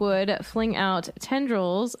brains would fling out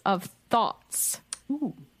tendrils of thoughts,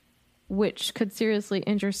 which could seriously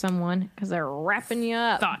injure someone because they're wrapping you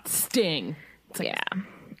up. Thoughts sting. It's like, Yeah.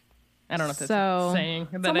 I don't know if that's So- a saying.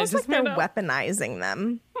 It's that I almost just like they're made up. weaponizing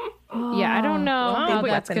them. Yeah, I don't know Well, how but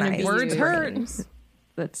that's going to be weaponized words used. hurt. brains.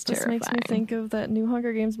 That's This terrifying. makes me think of that new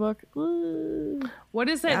Hunger Games book. Ooh. What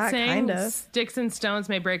is that Yeah, saying? kind of. Sticks and stones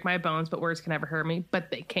may break my bones, but words can never hurt me.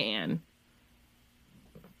 But they can.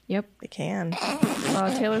 Yep. They can.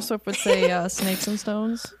 Taylor Swift would say snakes and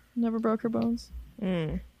stones never broke her bones.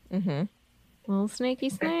 Little snaky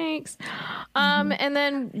snakes. And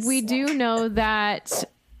then we do know that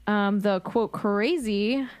the quote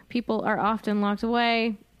crazy people are often locked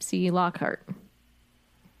away. See Lockhart.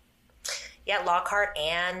 Yeah, Lockhart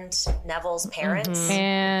and Neville's parents.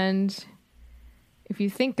 And if you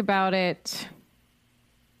think about it,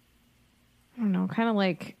 I don't know, kind of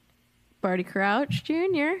like Barty Crouch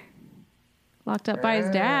Jr. locked up by his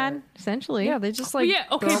dad, essentially. Yeah, they just like Yeah,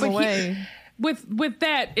 okay, throw 'em but away. with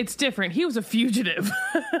that, it's different. He was a fugitive.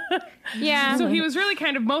 Yeah. So he was really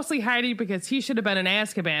kind of mostly hiding because he should have been in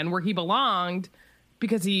Azkaban where he belonged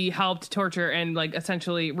because he helped torture and like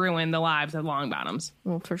essentially ruin the lives of Longbottoms.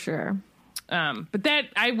 Well, for sure. But that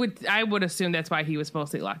I would assume that's why he was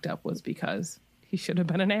mostly locked up was because he should have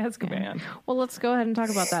been in Azkaban. Well, let's go ahead and talk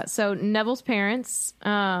about that. So Neville's parents,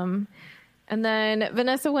 and then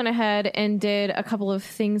Vanessa went ahead and did a couple of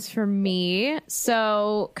things for me.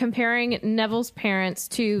 So comparing Neville's parents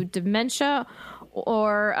to dementia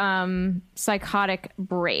or psychotic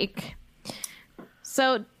break.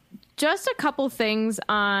 So just a couple things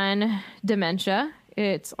on dementia.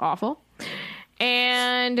 It's awful.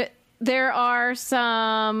 And there are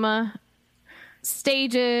some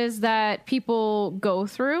stages that people go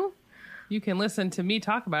through. You can listen to me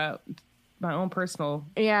talk about my own personal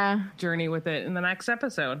Yeah. journey with it in the next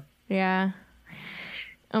episode. Yeah.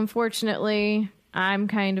 Unfortunately, I'm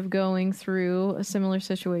kind of going through a similar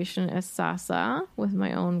situation as Sasa with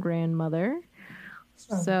my own grandmother.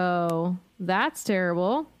 So that's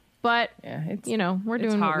terrible. But, we're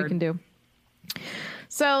doing what we can do.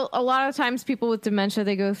 So a lot of times people with dementia,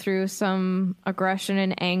 they go through some aggression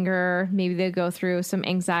and anger. Maybe they go through some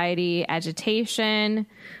anxiety, agitation.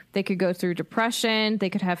 They could go through depression. They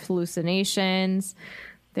could have hallucinations.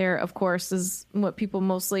 There, of course, is what people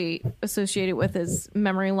mostly associate it with is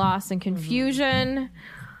memory loss and confusion.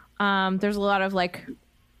 There's a lot of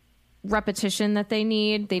repetition that they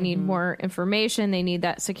need. They need more information. They need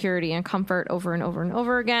that security and comfort over and over and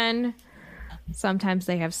over again. Sometimes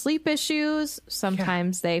they have sleep issues.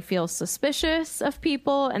 Sometimes they feel suspicious of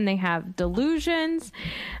people and they have delusions.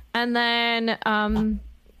 And then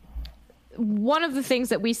one of the things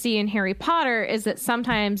that we see in Harry Potter is that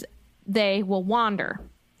sometimes they will wander.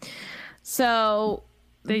 So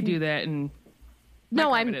they do that, and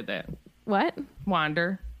did that. What?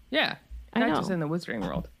 Wander? Yeah, I know. Not just in the Wizarding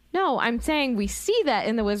World. No, I'm saying we see that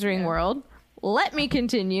in the Wizarding World. Let me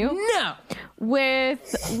continue. No,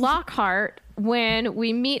 with Lockhart, when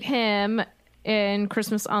we meet him in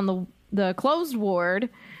Christmas on the closed ward,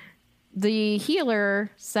 the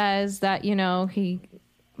healer says that he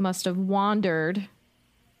must have wandered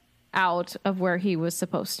out of where he was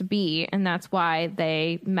supposed to be, and that's why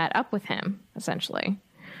they met up with him, essentially.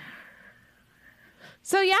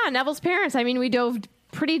 So yeah, Neville's parents, we dove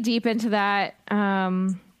pretty deep into that.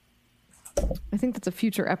 I think that's a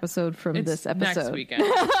future episode from this episode. Next weekend.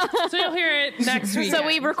 So you'll hear it next weekend. So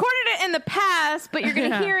we recorded it in the past, but you're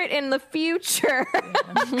going to hear it in the future.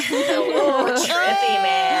 Trippy,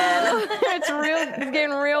 man. It's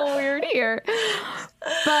getting real weird here.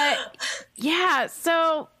 But yeah,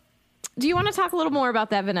 so do you want to talk a little more about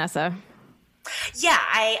that, Vanessa? Yeah,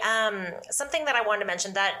 something that I wanted to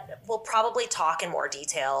mention that we'll probably talk in more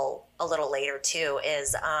detail a little later too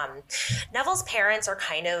is Neville's parents are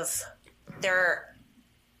kind of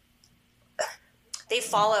they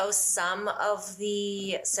follow some of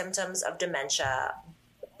the symptoms of dementia,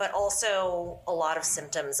 but also a lot of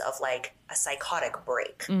symptoms of a psychotic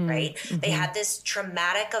break, right? Mm-hmm. They had this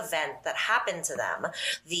traumatic event that happened to them,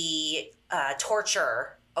 the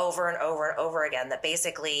torture over and over and over again that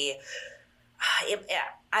basically,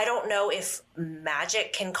 I don't know if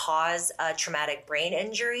magic can cause a traumatic brain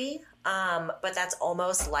injury, but that's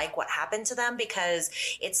almost like what happened to them because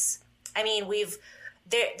we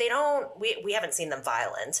haven't seen them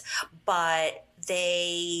violent, but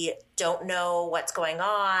they don't know what's going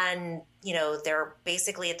on. They're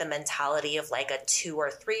basically at the mentality of a 2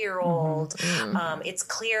 or 3 year old. Mm-hmm. It's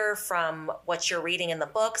clear from what you're reading in the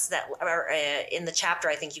books or in the chapter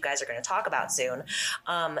I think you guys are going to talk about soon,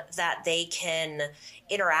 that they can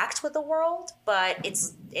interact with the world, but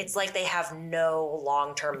it's like they have no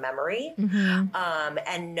long-term memory,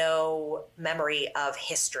 and no memory of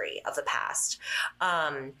history of the past,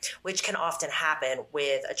 which can often happen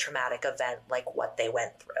with a traumatic event like what they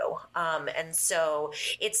went through. And so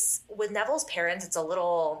it's with Neville's parents, it's a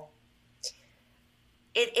little,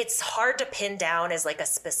 it's hard to pin down as a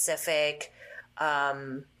specific,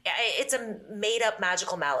 it's a made up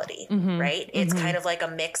magical malady, right? It's kind of like a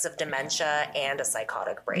mix of dementia and a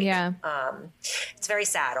psychotic break. Yeah. It's very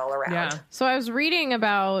sad all around. Yeah. So I was reading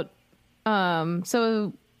about,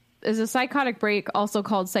 so is a psychotic break also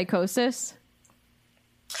called psychosis?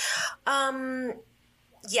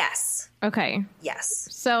 Yes. Okay. Yes.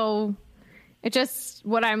 So it just,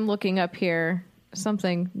 what I'm looking up here,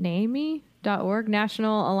 something NAMI.org,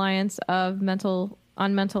 National Alliance of Mental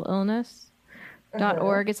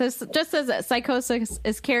Illness.org. It says that psychosis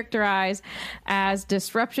is characterized as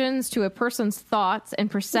disruptions to a person's thoughts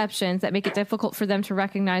and perceptions that make it difficult for them to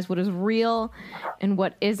recognize what is real and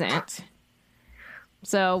what isn't.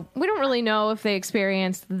 So we don't really know if they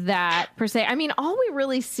experienced that per se. All we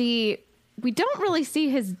really see, we don't really see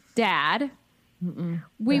his dad.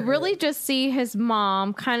 We really just see his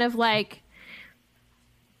mom kind of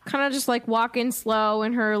just walking slow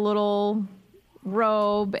in her little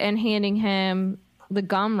robe and handing him the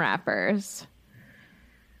gum wrappers.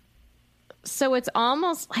 So it's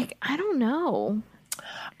almost I don't know.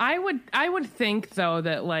 I would think though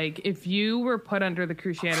that if you were put under the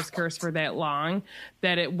Cruciatus Curse for that long,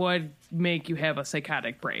 that it would make you have a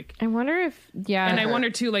psychotic break. I wonder if and I wonder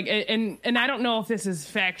too and I don't know if this is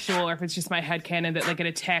factual or if it's just my headcanon that it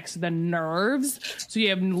attacks the nerves. So you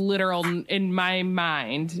have literal, in my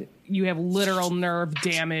mind, you have literal nerve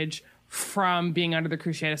damage from being under the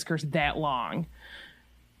Cruciatus Curse that long.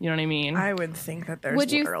 You know what I mean? I would think that there's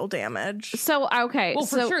literal damage. So, okay. Well,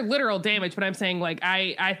 for sure, literal damage, but I'm saying,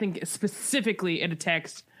 I think specifically it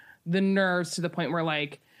attacks the nerves to the point where,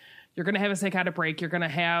 you're going to have a psychotic break. You're going to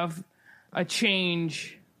have a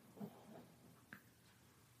change,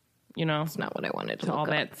 you know, That's not what I wanted to to all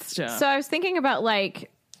look up. that stuff. So I was thinking about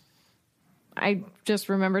like, I just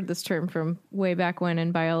remembered this term from way back when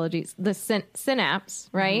in biology, the synapse,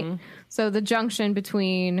 right? So the junction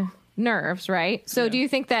between nerves, right? So do you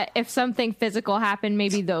think that if something physical happened,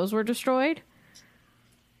 maybe those were destroyed?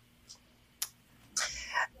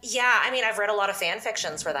 Yeah, I mean, I've read a lot of fan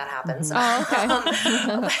fictions where that happens.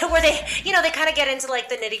 Oh, okay. Where they, you know, they kind of get into like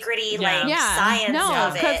the nitty gritty, like Yeah. science No,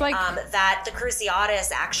 of 'cause, it. like- That the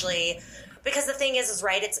Cruciatus actually, because the thing is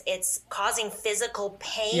right, it's causing physical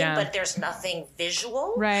pain, Yeah. but there's nothing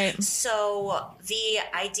visual. Right. So the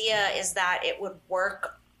idea is that it would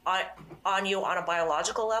work on you on a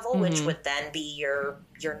biological level, which would then be your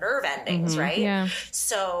nerve endings, right? Yeah.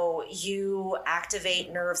 So you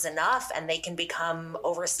activate nerves enough and they can become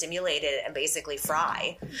overstimulated and basically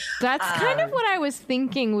fry. That's kind of what I was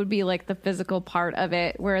thinking would be like the physical part of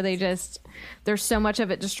it, where there's so much of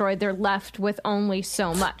it destroyed, they're left with only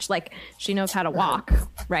so much. Like she knows how to walk,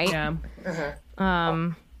 right?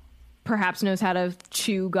 Yeah. Perhaps knows how to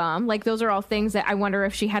chew gum. Like those are all things that I wonder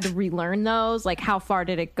if she had to relearn those. Like how far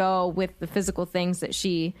did it go with the physical things that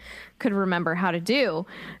she could remember how to do?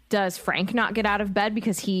 Does Frank not get out of bed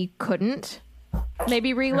because he couldn't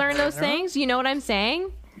maybe relearn those things? You know what I'm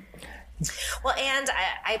saying? Well, and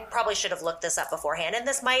I probably should have looked this up beforehand, and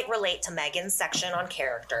this might relate to Megan's section on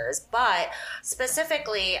characters, but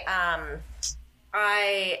specifically,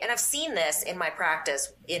 I've seen this in my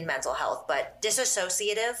practice in mental health, but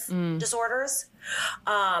dissociative disorders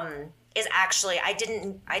is actually, I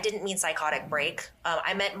didn't mean psychotic break.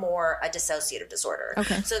 I meant more a dissociative disorder.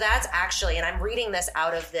 Okay. So that's actually, and I'm reading this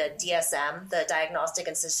out of the DSM, the Diagnostic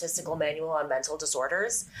and Statistical Manual on Mental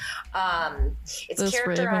Disorders. It's This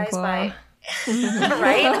characterized Ravenclaw. by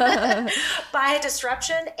right? By a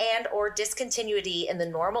disruption and or discontinuity in the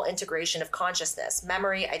normal integration of consciousness,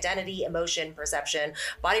 memory, identity, emotion, perception,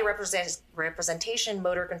 body representation,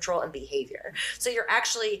 motor control, and behavior. So you're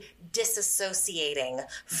actually disassociating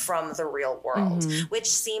from the real world, which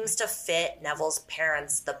seems to fit Neville's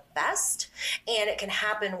parents the best. And it can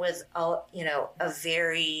happen with a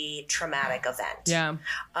very traumatic event. Yeah.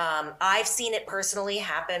 I've seen it personally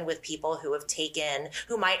happen with people who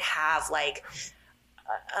might have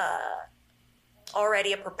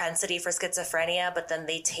already a propensity for schizophrenia, but then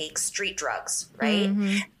they take street drugs, right?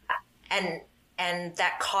 And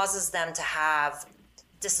that causes them to have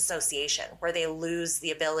disassociation where they lose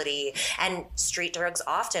the ability, and street drugs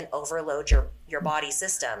often overload your body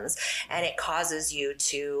systems, and it causes you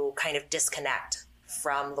to kind of disconnect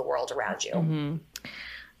from the world around you.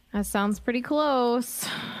 That sounds pretty close.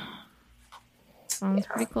 Sounds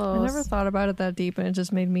pretty I close. never thought about it that deep, and it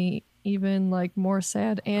just made me even like more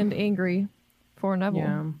sad and angry for Neville.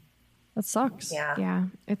 Yeah. That sucks. Yeah. Yeah,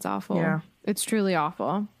 it's awful. Yeah. It's truly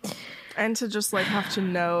awful. And to just like have to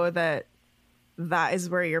know that is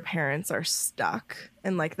where your parents are stuck,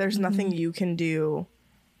 and like there's nothing you can do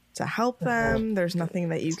to help them. There's nothing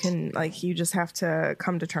that you can, like, you just have to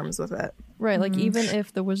come to terms with it. Right. Like even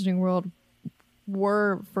if the Wizarding World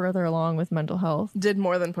were further along with mental health, Did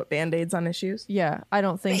more than put band-aids on issues. yeah, I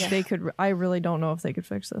don't think they could. I really don't know if they could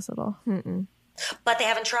fix this at all. But they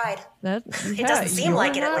haven't tried. That It doesn't seem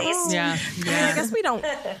like it, at least. Yeah. I mean, I guess we don't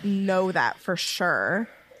know that for sure,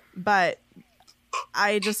 but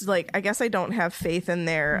I just I guess I don't have faith in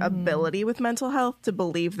their ability with mental health to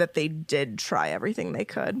believe that they did try everything they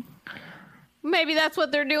could. Maybe that's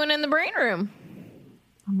what they're doing in the brain room.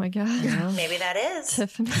 Oh my god, Maybe that is.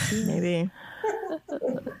 Tiffany. Maybe.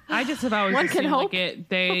 I just have always One can assumed, hope.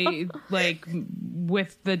 they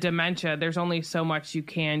with the dementia, there's only so much you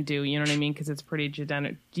can do. You know what I mean? Because it's pretty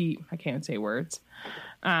deep. I can't say words.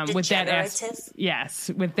 With that Degenerative?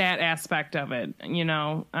 yes, with that aspect of it,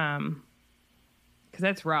 because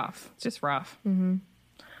that's rough. It's just rough. I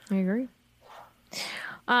agree.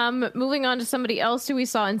 Moving on to somebody else who we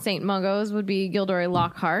saw in St. Mungo's would be Gilderoy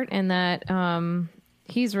Lockhart, and that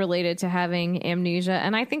he's related to having amnesia.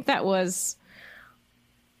 And I think that was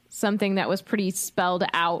something that was pretty spelled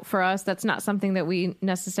out for us. That's not something that we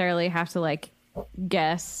necessarily have to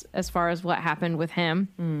guess as far as what happened with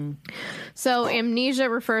him. So amnesia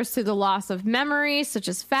refers to the loss of memory, such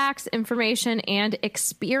as facts, information, and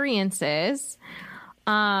experiences.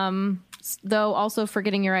 Though also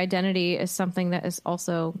forgetting your identity is something that is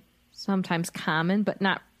also sometimes common, but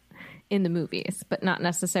not in the movies, but not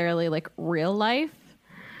necessarily real life.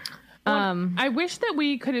 I wish that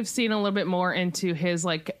we could have seen a little bit more into his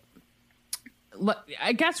I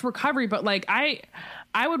guess recovery, but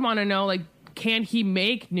I would want to know can he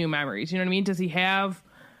make new memories? You know what I mean? Does he have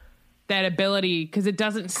that ability, because it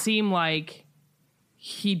doesn't seem like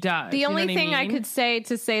he does. The only what thing I mean? could say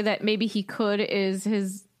to say that maybe he could is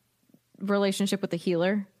his relationship with the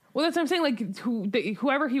healer. Well, that's what I'm saying. Like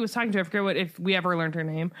whoever he was talking to, I forget if we ever learned her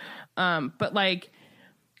name. But like,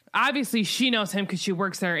 obviously she knows him because she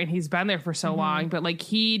works there and he's been there for so long. But like,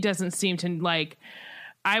 he doesn't seem to like.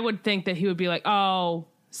 I would think that he would be like, oh,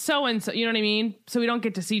 so and so. You know what I mean? So we don't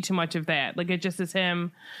get to see too much of that. Like, it just is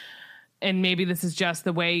him. And maybe this is just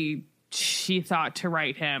the way she thought to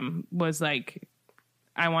write him, was like,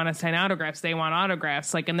 I want to sign autographs. They want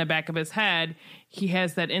autographs. Like, in the back of his head, he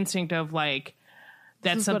has that instinct of like,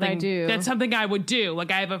 that's something what I do. That's something I would do.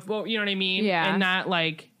 Like, I have a, you know what I mean? Yeah. And not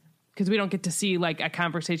like, because we don't get to see like a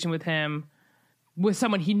conversation with him with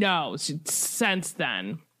someone he knows since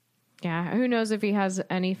then. Yeah, who knows if he has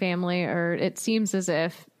any family, or it seems as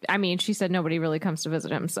if, I mean, she said nobody really comes to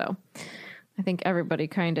visit him, so I think everybody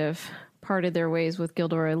kind of parted their ways with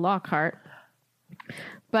Gilderoy Lockhart.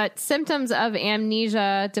 But symptoms of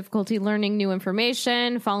amnesia: difficulty learning new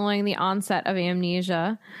information following the onset of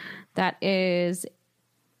amnesia. That is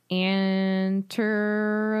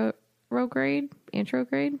anterograde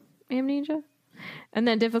amnesia. And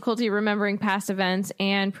then difficulty remembering past events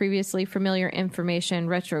and previously familiar information,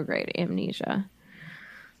 retrograde amnesia.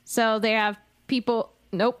 So they have people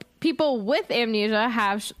with amnesia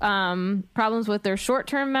have problems with their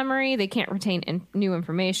short-term memory. They can't retain new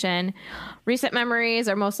information. Recent memories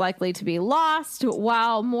are most likely to be lost,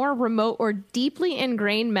 while more remote or deeply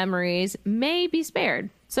ingrained memories may be spared.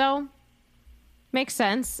 So, makes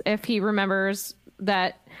sense if he remembers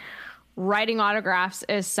that writing autographs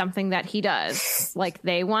is something that he does. Like,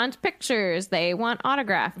 they want pictures, they want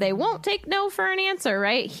autograph. They won't take no for an answer,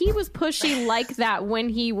 right? He was pushy like that when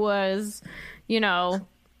he was, not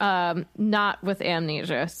with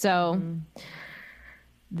amnesia. So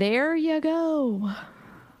there you go.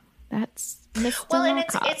 That's Mr. Well, and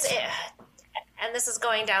Lockhart. and this is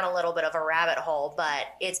going down a little bit of a rabbit hole, but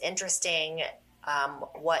it's interesting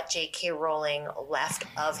what J.K. Rowling left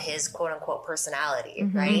of his quote unquote personality,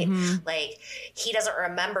 right? Like, he doesn't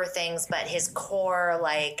remember things, but his core,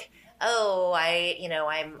 like, oh,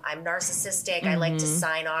 I'm narcissistic, I like to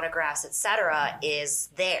sign autographs, etc., is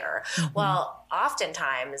there. Well,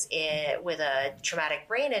 oftentimes with a traumatic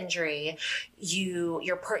brain injury,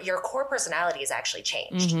 your core personality is actually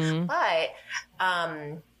changed. But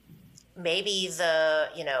maybe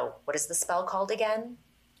what is the spell called again?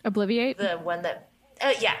 Obliviate? The one that,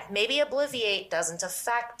 maybe Obliviate doesn't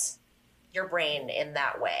affect your brain in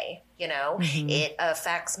that way. It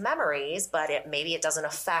affects memories, but maybe it doesn't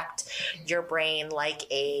affect your brain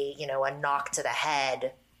like a knock to the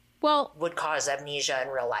head would cause amnesia in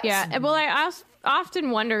real life. Yeah. Well, I often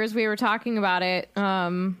wonder, as we were talking about it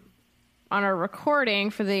on our recording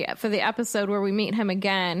for the episode where we meet him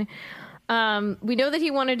again, we know that he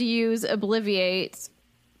wanted to use Obliviate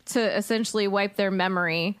to essentially wipe their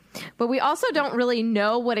memory, but we also don't really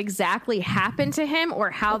know what exactly happened to him or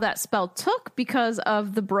how that spell took because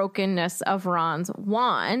of the brokenness of Ron's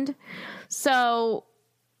wand. So,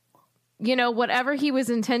 whatever he was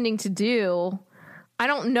intending to do, I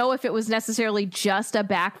don't know if it was necessarily just a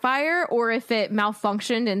backfire or if it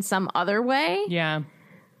malfunctioned in some other way. Yeah.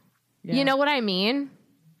 You know what I mean?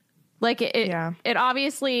 Like, it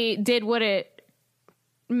obviously did what it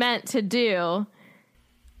meant to do,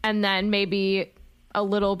 and then maybe a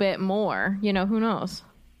little bit more, who knows?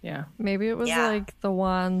 Yeah. Maybe it was like the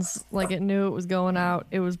wands, like it knew it was going out.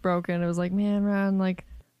 It was broken. It was like, man, Ron, like,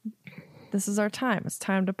 this is our time. It's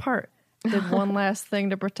time to part. Did one last thing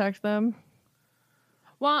to protect them.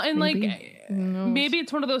 Well, and maybe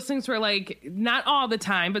it's one of those things where, like, not all the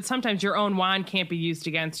time, but sometimes your own wand can't be used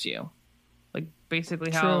against you. Like, basically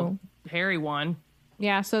how Harry won.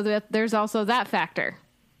 Yeah, so there's also that factor.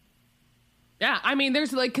 Yeah, I mean,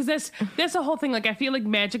 there's like, because that's the whole thing. Like, I feel like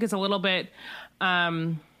magic is a little bit.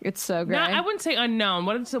 It's so great. I wouldn't say unknown.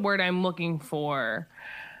 What is the word I'm looking for?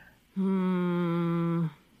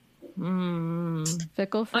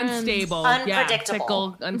 Fickle friends. Unstable. Unpredictable. Yeah,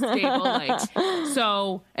 fickle, unstable. Like,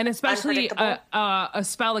 so, and especially a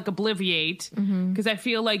spell like Obliviate, because I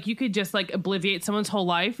feel like you could just like Obliviate someone's whole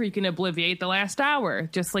life, or you can Obliviate the last hour,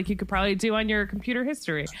 just like you could probably do on your computer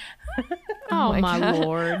history. Oh my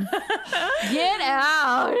Lord. Get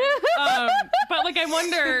out. But like, I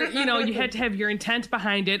wonder, you had to have your intent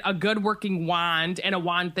behind it, a good working wand, and a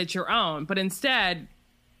wand that's your own. But instead,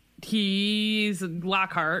 he's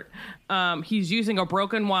Lockhart. He's using a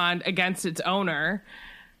broken wand against its owner.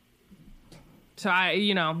 So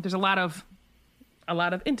there's a lot of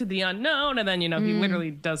into the unknown, and then he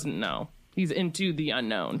literally doesn't know. He's into the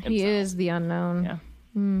unknown himself. He is the unknown. Yeah.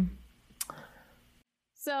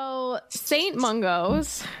 So Saint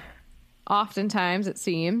Mungo's, oftentimes it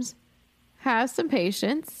seems, has some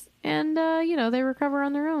patience, and they recover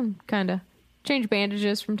on their own. Kind of change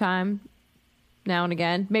bandages from time now and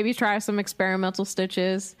again. Maybe try some experimental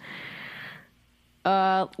stitches. We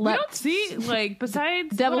don't see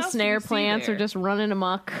besides Devil what else do we snare see plants there? are just running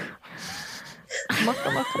amok.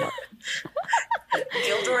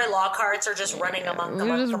 Gilderoy Lockharts are just running amok.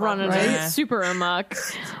 They're just running right? super amok.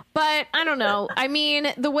 But I don't know. I mean,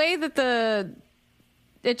 the way that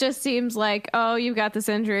it just seems like, oh, you've got this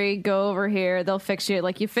injury, go over here, they'll fix you.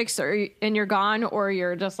 Like you fix it and you're gone, or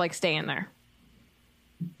you're just like staying there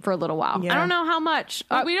for a little while. Yeah. I don't know how much.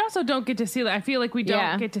 But we also don't get to see. I feel like we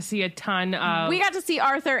don't get to see a ton of. We got to see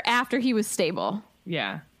Arthur after he was stable.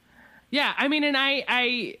 Yeah. I mean, and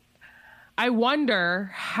I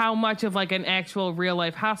wonder how much of like an actual real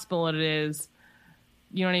life hospital it is.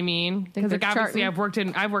 You know what I mean? Because they're like obviously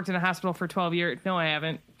charting? I've worked in a hospital for 12 years. No, I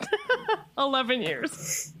haven't. 11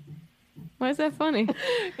 years. Why is that funny?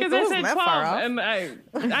 Because I said that 12, far off.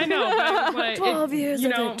 and I know, but 12 years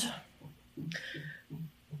of it.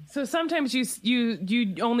 So sometimes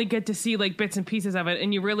you only get to see like bits and pieces of it,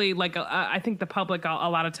 and you really like. I think the public a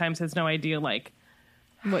lot of times has no idea like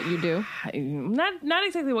What you do. not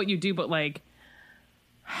exactly what you do, but like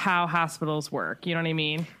how hospitals work. You know what I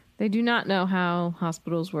mean? They do not know how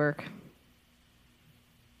hospitals work.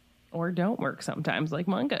 Or don't work sometimes, like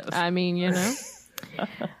Mungo's. I mean,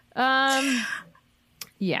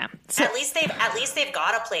 yeah. At least they've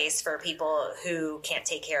got a place for people who can't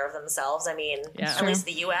take care of themselves. I mean, Yeah. at least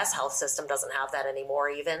the U.S. health system doesn't have that anymore,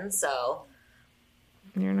 even. So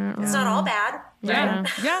You're not it's wrong. not all bad. Yeah.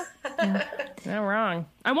 Not wrong.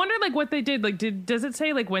 I wonder like what they did. Like, does it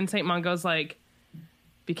say like when St. Mungo's like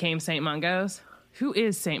became St. Mungo's? Who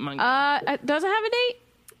is St. Mungo? Does it have a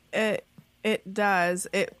date? It does.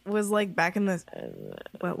 It was like back in the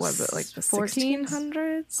what was it, like the 14s?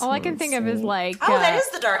 1600s? All I can think of is like Oh, that is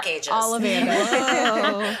the Dark Ages. Ollivander.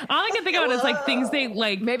 All I can think about is like things they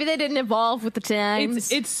like. Maybe they didn't evolve with the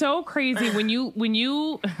times. It's so crazy when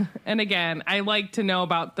you and again I like to know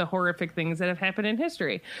about the horrific things that have happened in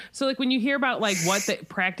history. So like when you hear about like what the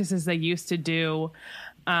practices they used to do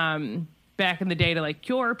back in the day to like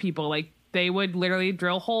cure people, like they would literally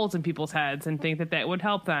drill holes in people's heads and think that would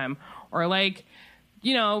help them, or like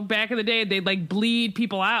back in the day they'd like bleed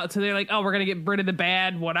people out, so they're like, oh, we're gonna get rid of the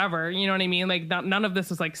bad whatever, you know what I mean? Like none of this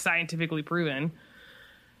was like scientifically proven.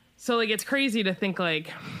 So like it's crazy to think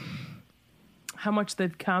like how much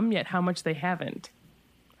they've come, yet how much they haven't.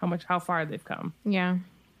 How far they've come. yeah.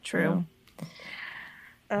 True.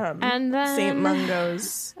 And then St.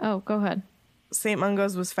 Mungo's. Oh, go ahead. St.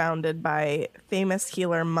 Mungo's was founded by famous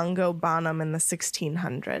healer Mungo Bonham in the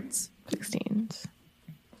 1600s. 16s.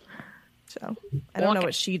 So I don't know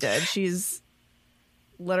what she did. She's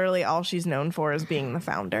literally all she's known for is being the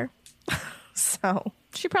founder. So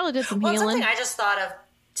She probably did some Well, healing. something I just thought of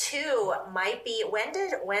too might be when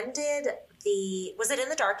did was it in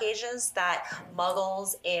the Dark Ages that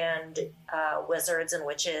Muggles and wizards and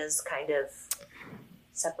witches kind of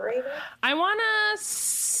separated? I want to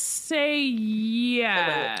say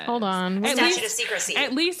yeah. Hold on. At Statute least- of Secrecy.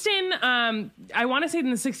 At least in I want to say in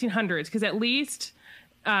the 1600s, because at least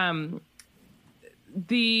at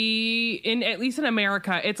least in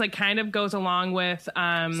America, it's like kind of goes along with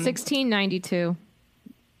 1692.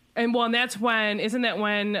 and that's when, isn't that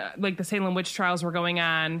when like the Salem witch trials were going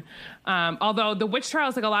on? Although the witch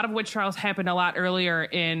trials, like a lot of witch trials happened a lot earlier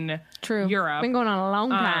in True. Europe. Been going on a long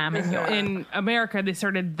time in Europe. In America, they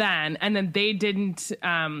started then, and then they didn't.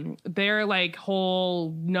 Their like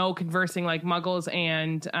whole no conversing like Muggles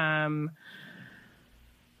and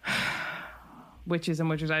witches and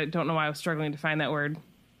witches. I don't know why I was struggling to find that word.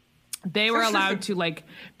 They were allowed to like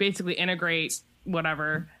basically integrate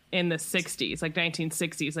whatever in the 60s, like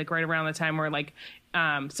 1960s, like right around the time where like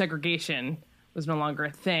segregation was no longer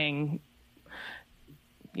a thing,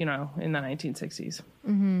 in the 1960s.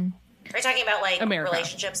 Are you talking about like America.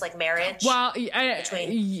 relationships, like marriage? Well,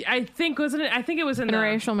 Between- I think wasn't it? I think it was in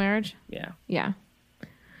Interracial marriage. Yeah. Yeah.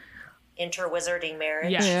 Interwizarding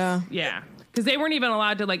marriage? Yeah. Because they weren't even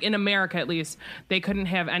allowed to, like, in America at least, they couldn't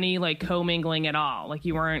have any, like, commingling at all. Like,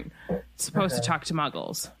 you weren't supposed to talk to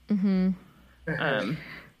Muggles.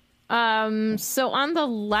 So on the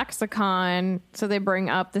lexicon, so they bring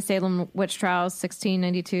up the Salem witch trials,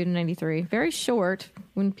 1692 to 93. Very short.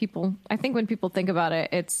 When people think about it,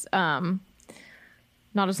 it's not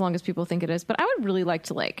as long as people think it is. But I would really like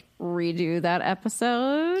to like redo that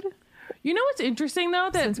episode. You know what's interesting, though?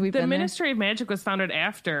 That Since we've the been there. Ministry of Magic was founded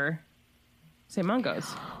after St.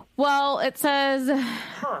 Mungo's. Well, it says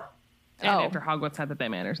Huh. And Oh. after Hogwarts, not that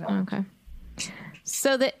that matters. okay.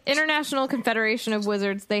 So the International Confederation of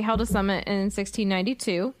Wizards, they held a summit in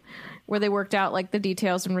 1692 where they worked out like the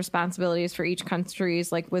details and responsibilities for each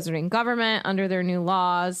country's like wizarding government under their new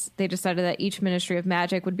laws. They decided that each Ministry of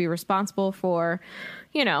Magic would be responsible for,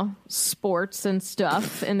 you know, sports and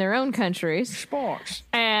stuff in their own countries. Sports.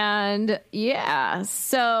 And yeah,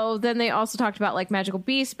 so then they also talked about like magical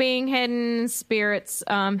beasts being hidden, spirits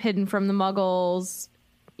hidden from the muggles,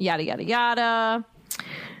 yada, yada, yada.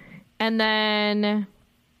 And then,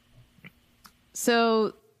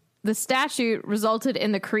 so the statute resulted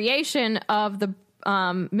in the creation of the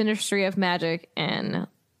Ministry of Magic in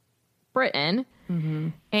Britain. Mm-hmm.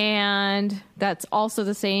 And that's also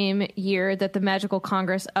the same year that the Magical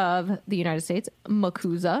Congress of the United States,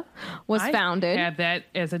 MACUSA, was founded. I had that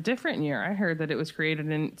as a different year. I heard that it was created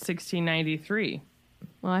in 1693.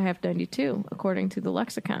 Well, I have 92, according to the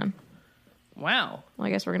lexicon. Wow. Well,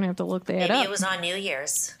 I guess we're going to have to look that Maybe up. it was on New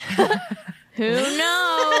Year's. Who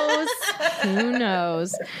knows? Who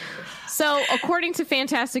knows? So, according to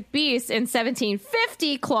Fantastic Beasts, in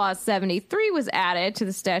 1750, Clause 73 was added to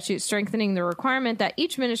the statute, strengthening the requirement that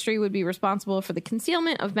each ministry would be responsible for the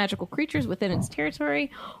concealment of magical creatures within its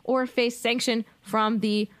territory or face sanction from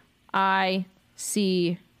the ICW.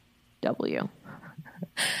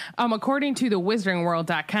 According to the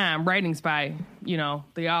WizardingWorld.com, writings by, you know,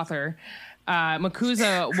 the author,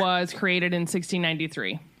 MACUSA was created in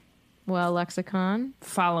 1693. Well, lexicon.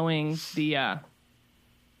 Following the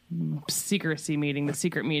secrecy meeting, the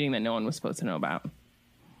secret meeting that no one was supposed to know about.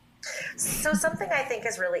 So something I think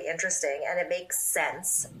is really interesting, and it makes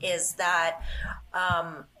sense, is that,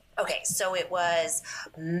 okay, so it was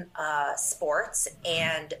sports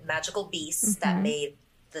and magical beasts that made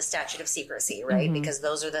the statute of secrecy, right? Because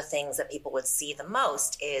those are the things that people would see the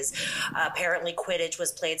most. Is apparently Quidditch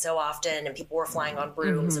was played so often and people were flying on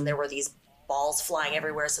brooms and there were these balls flying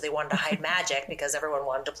everywhere, so they wanted to hide magic because everyone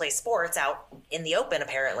wanted to play sports out in the open,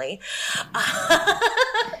 apparently.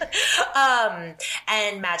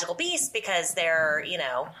 And magical beasts because they're, you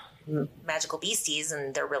know, magical beasties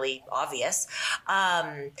and they're really obvious.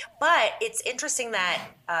 But it's interesting that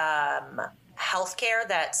healthcare,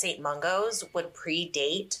 that St. Mungo's would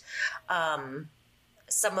predate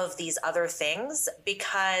some of these other things,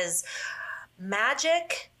 because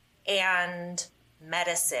magic and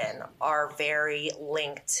medicine are very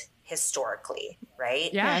linked historically,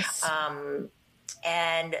 right? Yes.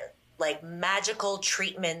 And like magical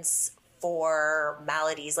treatments for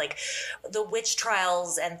maladies, like the witch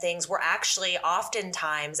trials and things were actually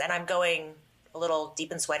oftentimes, and I'm going a little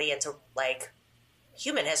deep and sweaty into like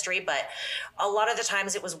human history, but a lot of the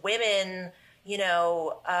times it was women, you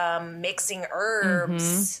know, mixing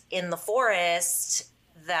herbs in the forest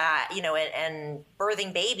that, you know, and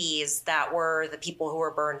birthing babies that were the people who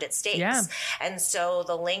were burned at stakes. Yeah. And so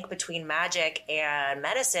the link between magic and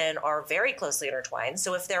medicine are very closely intertwined.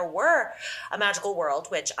 So if there were a magical world,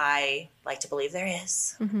 which I like to believe there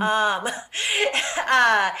is,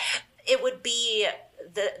 it would be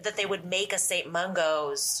that they would make a St.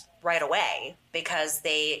 Mungo's right away, because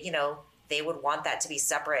they, you know, they would want that to be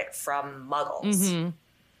separate from muggles.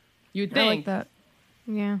 You'd I think. like that.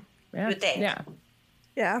 Yeah. Yeah. You'd think. Yeah.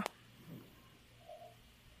 Yeah.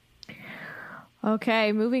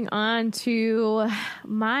 Okay, moving on to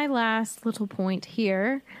my last little point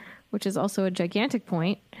here, which is also a gigantic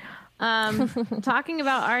point. Talking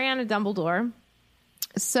about Ariana Dumbledore.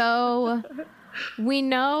 So we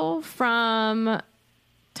know from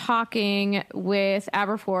talking with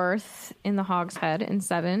Aberforth in the Hog's Head in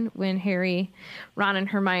 7, when Harry, Ron, and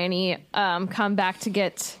Hermione come back to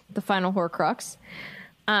get the final Horcrux.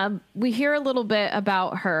 We hear a little bit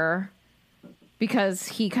about her because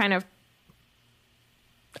he kind of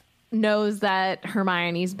knows that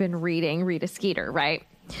Hermione's been reading Rita Skeeter, right?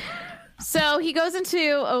 So he goes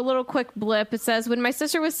into a little quick blip. It says, when my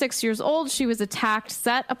sister was 6 years old, she was attacked,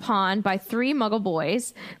 set upon by 3 muggle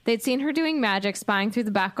boys. They'd seen her doing magic, spying through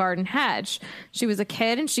the back garden hedge. She was a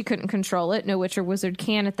kid and she couldn't control it. No witch or wizard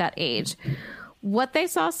can at that age. What they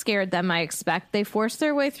saw scared them, I expect. They forced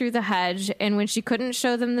their way through the hedge, and when she couldn't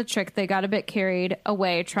show them the trick, they got a bit carried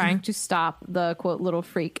away trying to stop the, quote, little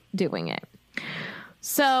freak doing it.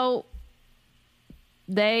 So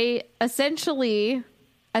they essentially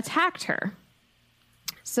attacked her.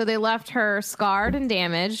 So they left her scarred and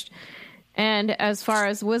damaged. And as far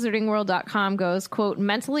as wizardingworld.com goes, quote,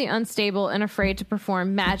 mentally unstable and afraid to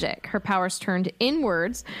perform magic. Her powers turned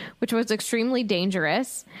inwards, which was extremely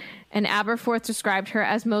dangerous. And Aberforth described her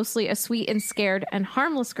as mostly a sweet and scared and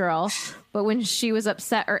harmless girl. But when she was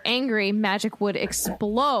upset or angry, magic would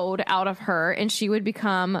explode out of her and she would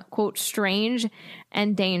become, quote, strange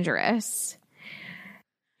and dangerous.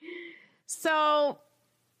 So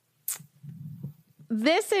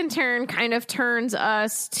this in turn kind of turns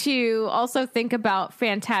us to also think about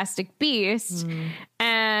Fantastic Beasts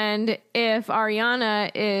and if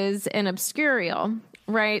Ariana is an obscurial,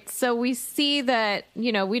 right? So we see that,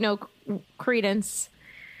 we know Credence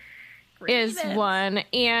is one.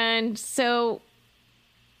 And so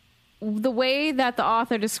the way that the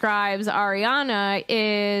author describes Ariana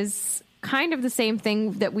is kind of the same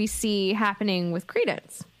thing that we see happening with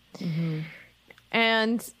Credence.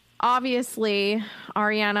 And obviously,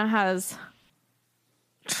 Ariana has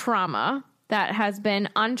trauma that has been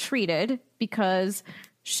untreated because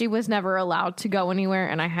she was never allowed to go anywhere.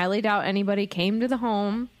 And I highly doubt anybody came to the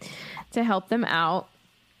home to help them out.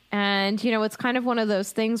 And, it's kind of one of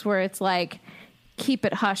those things where it's like, keep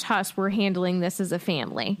it hush hush. We're handling this as a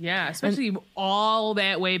family. Yeah, especially all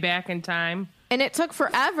that way back in time. And it took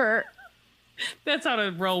forever. That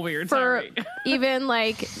sounded real weird. For Sorry. even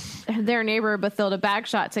like their neighbor Bathilda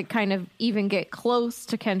Bagshot to kind of even get close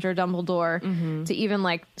to Kendra Dumbledore to even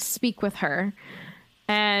like speak with her.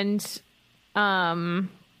 And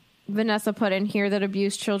Vanessa put in here that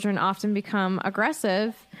abused children often become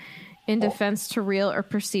aggressive in defense to real or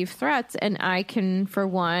perceived threats. And I can, for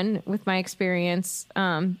one, with my experience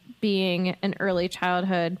being an early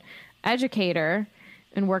childhood educator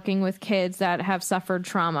and working with kids that have suffered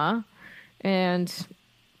trauma and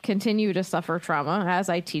continue to suffer trauma as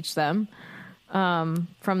I teach them from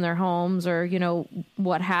their homes or,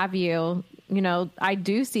 what have you, I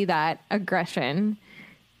do see that aggression.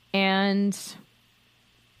 And,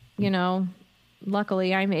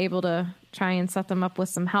 luckily I'm able to try and set them up with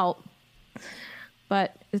some help.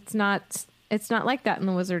 But it's not like that in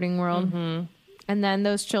the wizarding world. And then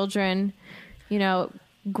those children,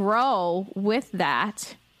 grow with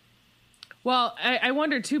that. Well, I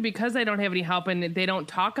wonder too, because they don't have any help and they don't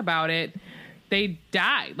talk about it, they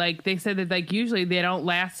die. Like they said that like usually they don't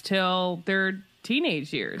last till their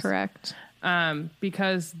teenage years. Correct.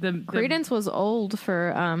 Because the Credence was old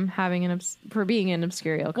for having for being an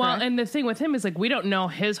obscurial. Correct? Well, and the thing with him is like we don't know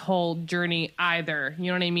his whole journey either. You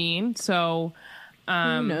know what I mean? So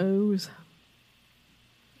who knows?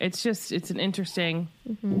 It's an interesting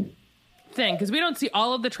thing because we don't see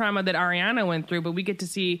all of the trauma that Ariana went through, but we get to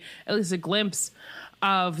see at least a glimpse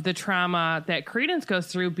of the trauma that Credence goes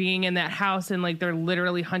through being in that house and like they're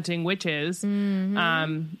literally hunting witches,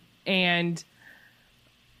 and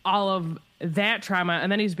all of that trauma, and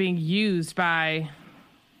then he's being used by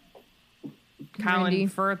Colin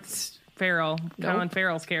Farrell's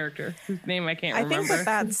character, whose name I can't remember. I think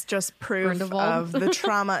that's just proof of the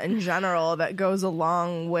trauma in general that goes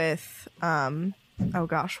along with, oh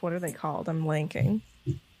gosh, what are they called? I'm blanking.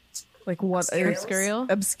 Like what? Obscurial?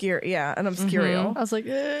 Obscure, yeah, an obscurial. I was like,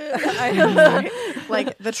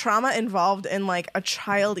 like the trauma involved in like a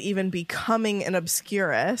child even becoming an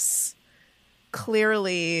obscurus.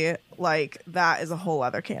 Clearly, like that is a whole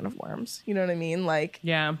other can of worms. You know what I mean? Like,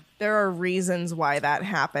 yeah, there are reasons why that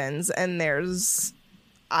happens, and there's,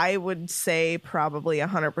 I would say, probably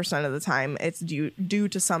 100% of the time, it's due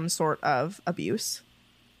to some sort of abuse.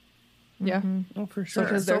 Yeah, oh, for sure.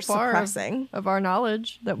 Because they're suppressing of our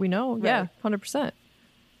knowledge that we know. Right. Yeah, 100%.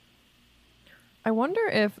 I wonder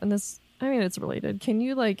if, and this, I mean, it's related. Can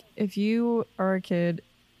you like, if you are a kid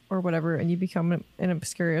or whatever, and you become an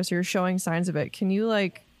obscurious, you're showing signs of it, can you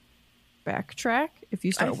like backtrack if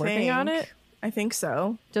you start working on it? I think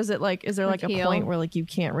so. Does it like, is there like a point where like you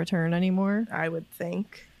can't return anymore? I would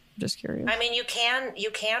think. Just curious. I mean, you can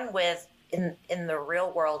with in the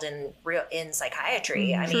real world in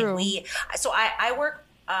psychiatry. I mean, I work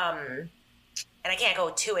and I can't go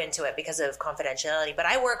too into it because of confidentiality, but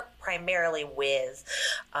I work primarily with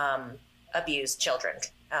abused children.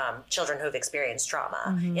 Children who've experienced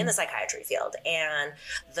trauma in the psychiatry field. And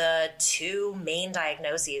the two main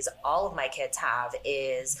diagnoses all of my kids have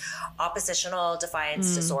is oppositional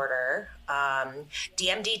defiance disorder,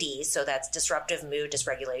 DMDD, so that's disruptive mood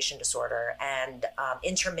dysregulation disorder, and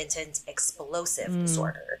intermittent explosive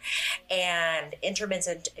disorder. And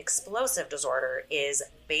intermittent explosive disorder is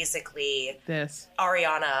basically this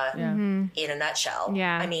Ariana in a nutshell.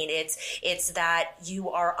 Yeah. I mean, it's that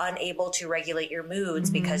you are unable to regulate your moods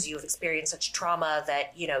because you've experienced such trauma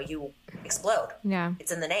that, you explode. Yeah.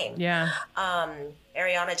 It's in the name. Yeah.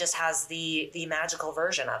 Ariana just has the magical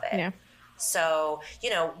version of it. Yeah. So,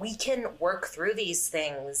 we can work through these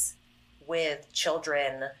things with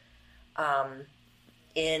children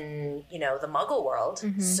in, you know, the Muggle world.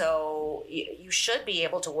 So you should be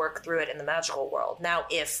able to work through it in the magical world. Now,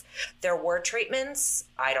 if there were treatments,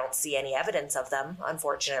 I don't see any evidence of them,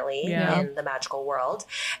 unfortunately, in the magical world.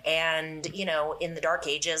 And, you know, in the Dark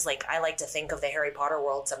Ages, like, I like to think of the Harry Potter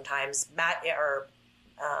world sometimes,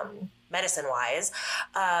 medicine-wise,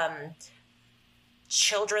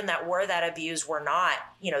 children that were that abused were not,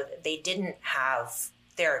 you know, they didn't have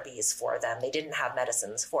therapies for them. They didn't have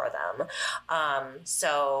medicines for them.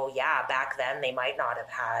 So yeah, back then they might not have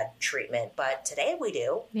had treatment, but today we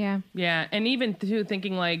do. Yeah. Yeah. And even too,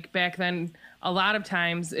 thinking like back then, a lot of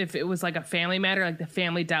times if it was like a family matter, like the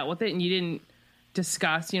family dealt with it and you didn't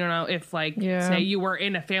discuss, you know, if like, say you were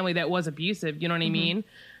in a family that was abusive, you know what I mean?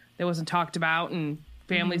 That wasn't talked about, and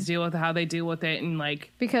families deal with how they deal with it. And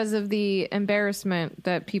like, Because of the embarrassment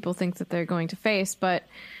that people think that they're going to face. But,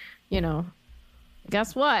 you know,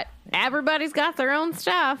 guess what? Everybody's got their own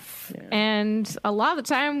stuff. Yeah. And a lot of the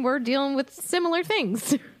time we're dealing with similar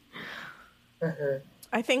things.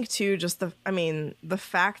 I think too, just the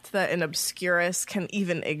fact that an Obscurus can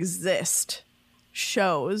even exist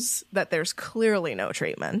shows that there's clearly no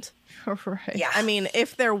treatment. Right. Yeah. I mean,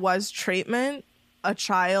 if there was treatment, a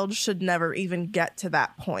child should never even get to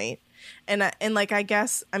that point. And like, I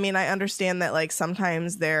guess, I mean, I understand that like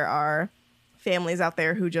sometimes there are families out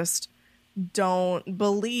there who just don't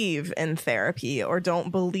believe in therapy or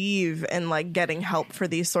don't believe in like getting help for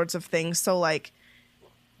these sorts of things. So like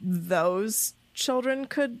those children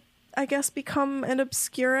could, I guess, become an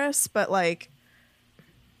Obscurus, but like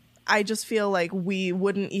I just feel like we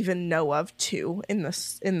wouldn't even know of two in the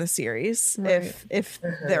series if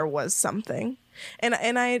there was something. And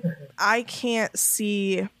I can't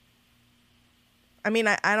see. I mean,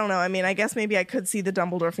 I don't know. I mean, I guess maybe I could see the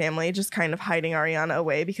Dumbledore family just kind of hiding Ariana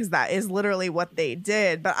away because that is literally what they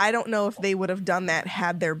did. But I don't know if they would have done that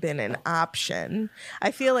had there been an option.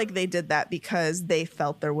 I feel like they did that because they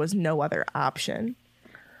felt there was no other option.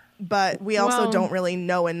 But we also don't really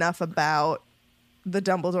know enough about the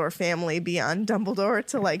Dumbledore family beyond Dumbledore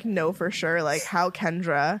to like know for sure like how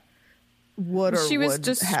Kendra would or She was would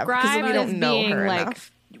described have, because we don't as know being her like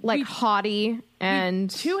enough. haughty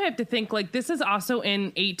and you have to think like this is also in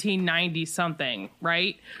 1890 something,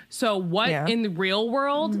 right? So what in the real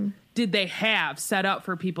world did they have set up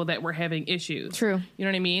for people that were having issues? True. You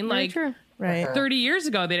know what I mean? Very Like true. Right. 30 years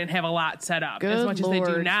ago, they didn't have a lot set up as Good much as they do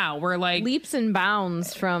Lord. now. We're like leaps and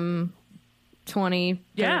bounds from 20,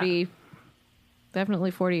 30, definitely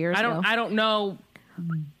 40 years ago. I don't know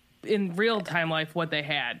in real time life what they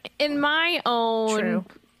had. In my own True.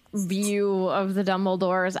 view of the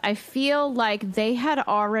Dumbledores, I feel like they had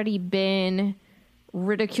already been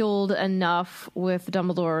ridiculed enough with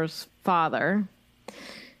Dumbledore's father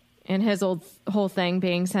and his whole thing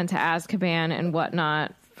being sent to Azkaban and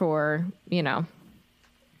whatnot for, you know,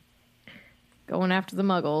 going after the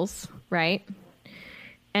Muggles, right?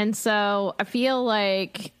 And so I feel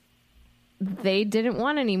like they didn't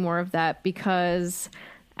want any more of that because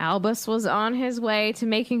Albus was on his way to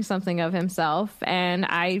making something of himself, and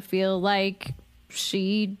I feel like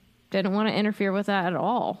she didn't want to interfere with that at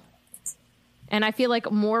all. And I feel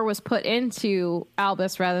like more was put into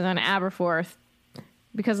Albus rather than Aberforth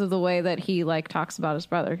because of the way that he like talks about his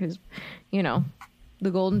brother, because, you know, the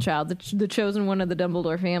golden child, the chosen one of the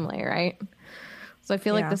Dumbledore family, right? So I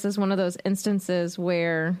feel like this is one of those instances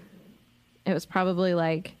where it was probably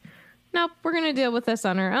like, nope, we're going to deal with this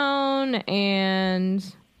on our own. And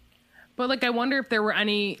But like, I wonder if there were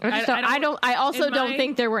any. I also don't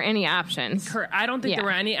think there were any options. I don't think Yeah. there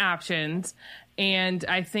were any options, and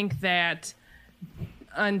I think that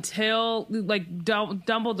until like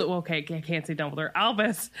Dumbledore, okay, I can't say Dumbledore,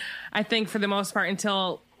 Albus, I think for the most part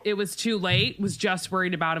until it was too late, was just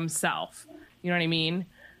worried about himself. You know what I mean?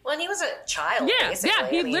 Well, and he was a child. Yeah, basically. yeah.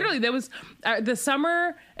 He I mean, literally, that was the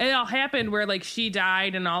summer it all happened where like she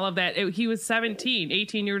died and all of that. He was 17,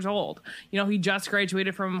 18 years old. You know, he just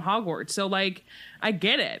graduated from Hogwarts. So like, I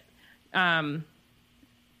get it.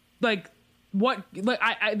 Like what, like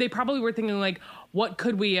they probably were thinking like, what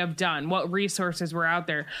could we have done? What resources were out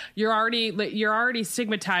there? You're already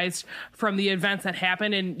stigmatized from the events that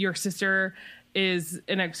happened, and your sister is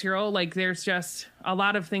an ex-hero. Like there's just a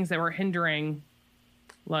lot of things that were hindering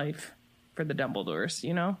life for the Dumbledores,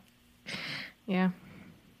 you know? Yeah.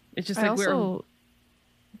 It's just I like also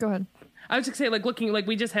go ahead. I was just say like looking like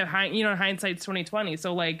we just have hindsight's 2020.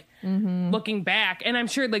 So like looking back, and I'm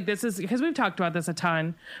sure like this is because we've talked about this a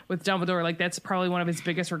ton with Dumbledore. Like that's probably one of his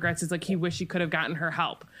biggest regrets is like he wished he could have gotten her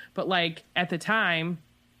help, but like at the time,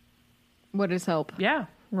 What is help? yeah,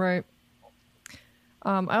 Right.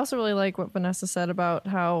 I also really like what Vanessa said about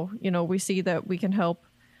how, you know, we see that we can help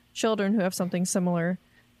children who have something similar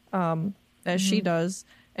as she does.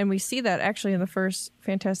 And we see that actually in the first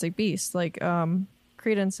Fantastic Beasts. Like,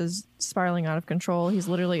 Credence is spiraling out of control. He's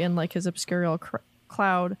literally in like his obscurial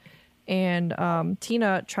cloud, and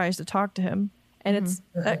Tina tries to talk to him, and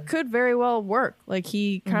that could very well work. Like,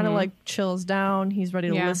 he kind of like chills down. He's ready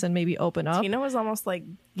to listen, maybe open up. Tina was almost like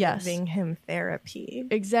giving him therapy.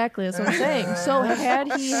 Exactly, that's what I'm saying. So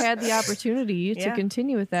had he had the opportunity to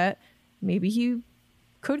continue with that, maybe he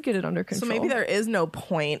could get it under control. So maybe there is no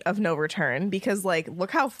point of no return, because like,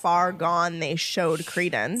 look how far gone they showed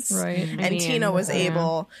Credence. Right. And Tina was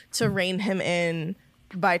able to rein him in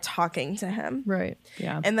by talking to him. Right.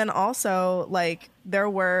 Yeah. And then also, like, there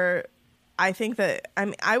were, I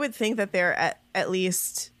would think that there at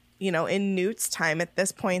least, you know, in Newt's time at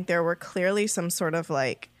this point, there were clearly some sort of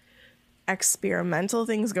like experimental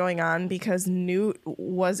things going on, because Newt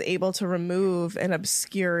was able to remove an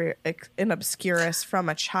obscurus from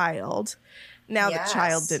a child. Now the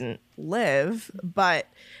child didn't live, but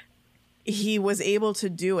he was able to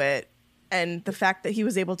do it, and the fact that he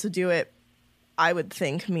was able to do it, I would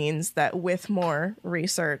think, means that with more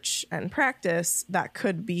research and practice, that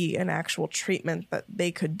could be an actual treatment that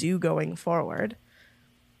they could do going forward.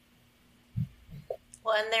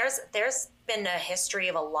 Well, and there's been a history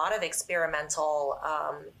of a lot of experimental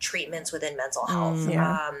treatments within mental health.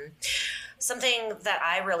 Something that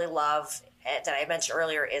I really love that I mentioned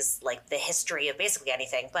earlier is like the history of basically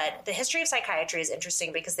anything, but the history of psychiatry is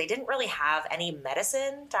interesting because they didn't really have any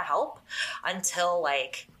medicine to help until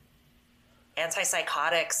like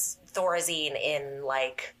antipsychotics, Thorazine in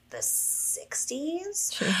like the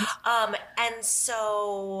 60s. And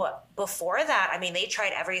so before that, I mean, they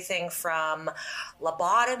tried everything from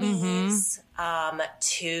lobotomies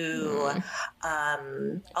to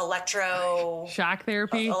shock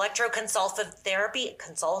therapy, electroconvulsive therapy,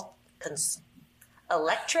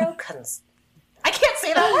 I can't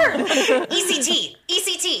say that word. ECT,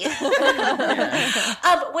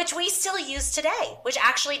 which we still use today, which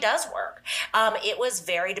actually does work. It was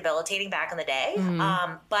very debilitating back in the day.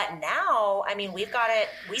 But now, I mean, we've got it.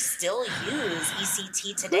 We still use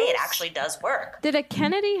ECT today. It actually does work. Did a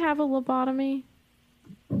Kennedy have a lobotomy?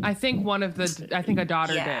 I think a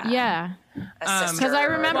daughter did. Yeah. Because I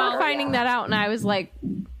remember finding that out, and I was like,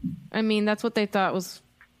 I mean, that's what they thought was.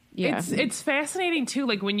 Yeah. It's fascinating too,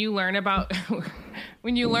 like when you learn about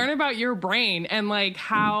your brain and like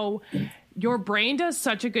how your brain does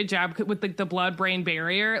such a good job with like the blood-brain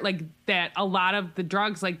barrier, like that a lot of the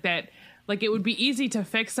drugs like that, like it would be easy to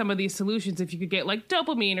fix some of these solutions if you could get like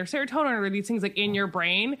dopamine or serotonin or these things like in your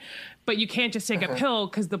brain, but you can't just take a pill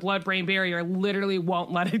because the blood-brain barrier literally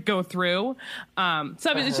won't let it go through. So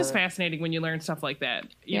it's just fascinating when you learn stuff like that,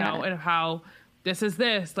 you know, and how this is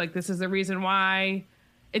the reason why.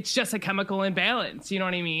 It's just a chemical imbalance. You know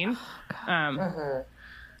what I mean?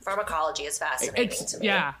 Pharmacology is fascinating to me.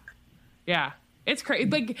 Yeah. It's crazy.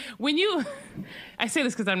 Like when I say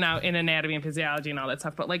this because I'm now in anatomy and physiology and all that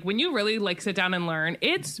stuff, but like when you really like sit down and learn,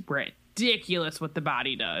 it's ridiculous what the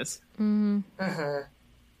body does.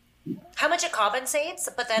 How much it compensates,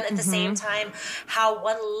 but then at the same time, how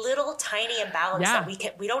one little tiny imbalance that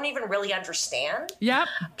we don't even really understand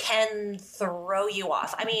can throw you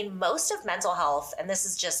off. I mean, most of mental health, and this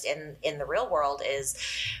is just in the real world, is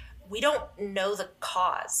we don't know the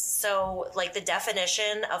cause. So like the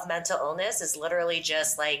definition of mental illness is literally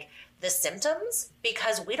just like the symptoms,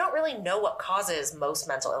 because we don't really know what causes most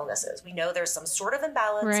mental illnesses. We know there's some sort of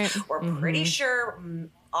imbalance. Right. We're pretty sure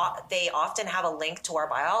they often have a link to our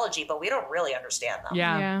biology, but we don't really understand them.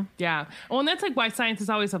 Yeah. Well, and that's like why science is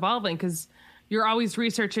always evolving, because you're always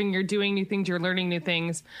researching, you're doing new things, you're learning new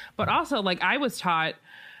things. But also, like I was taught,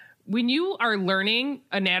 when you are learning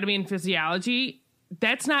anatomy and physiology,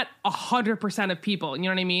 that's not 100% of people. You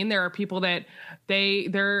know what I mean? There are people that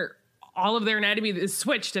they're all of their anatomy is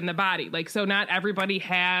switched in the body. Like, so not everybody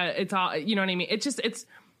it's all, you know what I mean? It's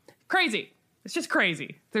crazy. It's just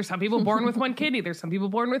crazy. There's some people born with one kidney. There's some people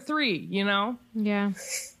born with 3, you know? Yeah.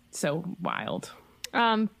 So wild.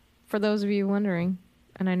 For those of you wondering,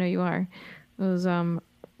 and I know you are, it was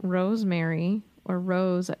Rosemary or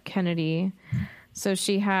Rose Kennedy. So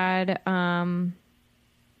she had some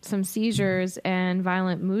seizures and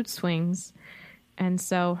violent mood swings. And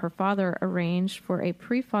so her father arranged for a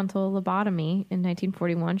prefrontal lobotomy in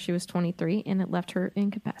 1941. She was 23, and it left her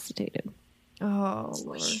incapacitated. Oh,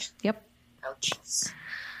 Lord. Yep. Ouch.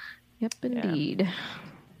 Yep, indeed.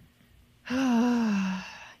 Yeah.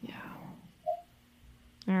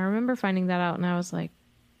 I remember finding that out, and I was like,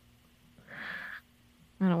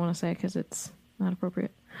 I don't want to say it because it's not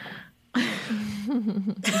appropriate.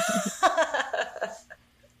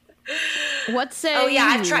 What say Oh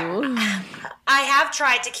yeah, you? I have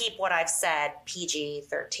tried to keep what I've said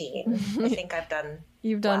PG-13. I think I've done.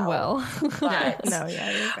 You've done well. But No,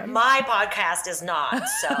 yeah, you're good. my podcast is not.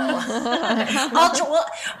 So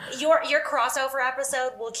your crossover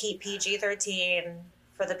episode will keep PG-13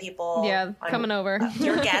 for the people. Yeah, coming over.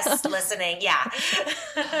 Your guests listening. Yeah.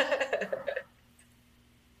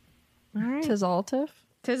 All right. Tis all, Tiff.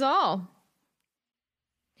 Tis all.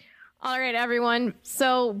 All right, everyone.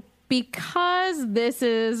 So, because this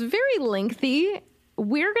is very lengthy,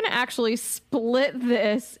 we're going to actually split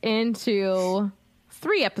this into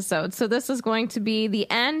 3 episodes. So, this is going to be the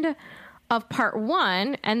end of part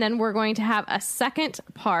 1, and then we're going to have a second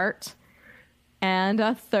part and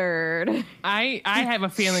a third. I have a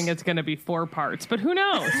feeling it's going to be 4 parts, but who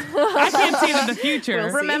knows? I can't see into the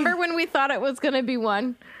future. Remember when we thought it was going to be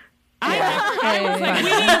 1? I was like, we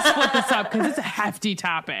need to split this up because it's a hefty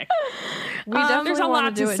topic. We definitely there's a want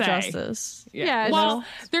lot to do to it say. justice. Yeah, Well, no,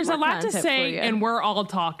 there's a more lot to content for say, you. and we're all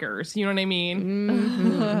talkers. You know what I mean?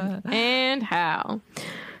 And how.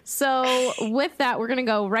 So with that, we're going to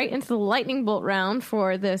go right into the lightning bolt round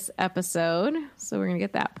for this episode. So we're going to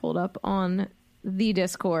get that pulled up on the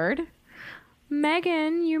Discord.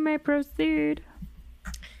 Megan, you may proceed.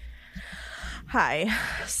 Hi.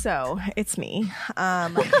 So it's me.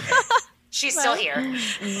 She's still here.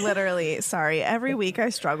 Literally, sorry. Every week I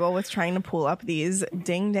struggle with trying to pull up these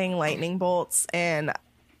ding dang lightning bolts, and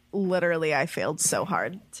literally I failed so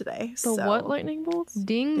hard today. The what lightning bolts?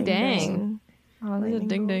 Ding, dang. Oh, they did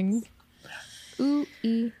ding ding. Ooh,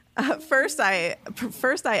 ee. First I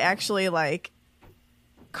actually like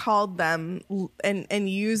called them and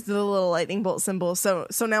used the little lightning bolt symbol. So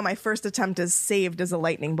now my first attempt is saved as a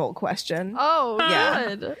lightning bolt question. Oh,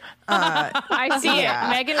 Yeah. good. I see Yeah.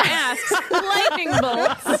 it. Megan asks, lightning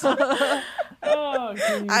bolts. Oh,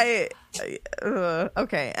 geez.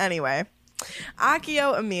 Okay, anyway.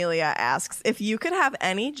 Akio Amelia asks, if you could have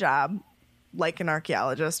any job, like an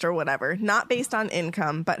archaeologist or whatever, not based on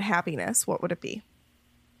income, but happiness, what would it be?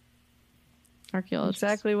 Archaeologist.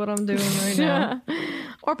 Exactly what I'm doing right now.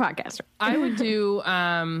 Or podcaster. I would do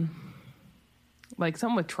like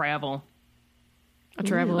something with travel. A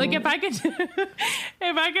travel. Like if I could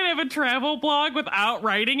have a travel blog without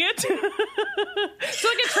writing it. So like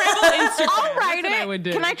a travel Instagram. I'll write That's what it. I would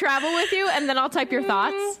do. Can I travel with you and then I'll type your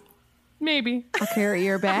thoughts? Maybe. I'll carry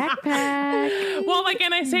your backpack. Well, like,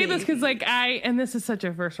 and I say this because, like, and this is such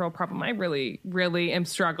a first world problem. I really, really am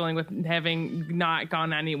struggling with having not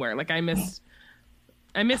gone anywhere. Like, I miss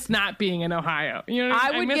not being in Ohio. You know,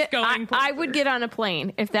 I miss going. I would get on a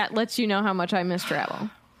plane if that lets you know how much I miss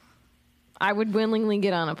travel. I would willingly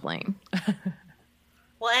get on a plane.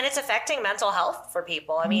 Well, and it's affecting mental health for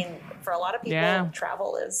people. I mean, for a lot of people,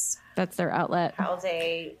 travel is That's their outlet. how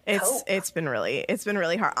they cope. It's been really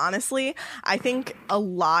hard. Honestly, I think a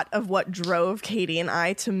lot of what drove Katie and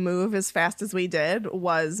I to move as fast as we did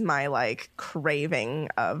was my like craving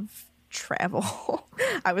of travel.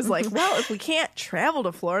 I was like, well, if we can't travel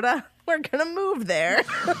to Florida, we're gonna move there.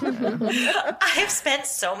 I've spent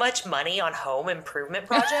so much money on home improvement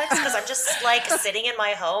projects because I'm just like sitting in my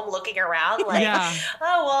home looking around like,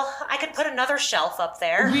 oh, well, I could put another shelf up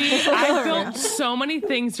there. I built so many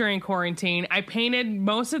things during quarantine. I painted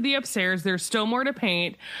most of the upstairs. There's still more to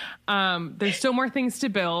paint. There's still more things to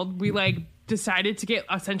build. We like decided to get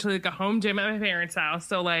essentially like a home gym at my parents' house.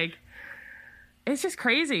 So like, it's just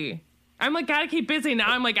crazy. I'm like, gotta keep busy.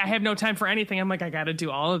 Now I'm like, I have no time for anything. I'm like, I gotta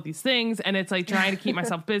do all of these things. And it's like trying to keep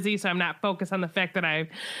myself busy so I'm not focused on the fact that I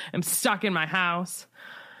am stuck in my house.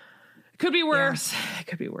 It could be worse. Yeah. It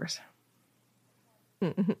could be worse.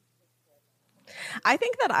 I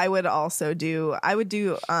think that I would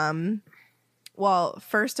do, well,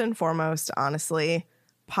 first and foremost, honestly,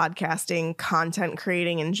 podcasting, content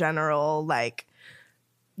creating in general, like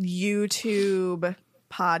YouTube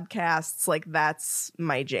podcasts, like that's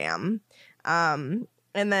my jam. And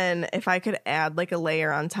then if I could add like a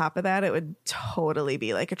layer on top of that, it would totally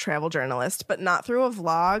be like a travel journalist, but not through a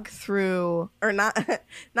vlog,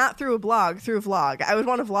 not through a blog, through a vlog. I would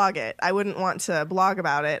want to vlog it. I wouldn't want to blog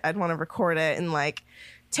about it. I'd want to record it and like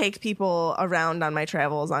take people around on my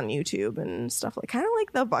travels on YouTube and stuff, like kind of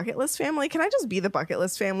like the Bucket List family. Can I just be the Bucket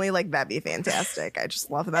List family? Like that'd be fantastic. I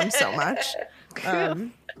just love them so much.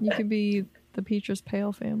 You could be the Peaches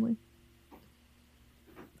Pale family.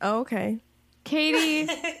 Oh, okay. Katie.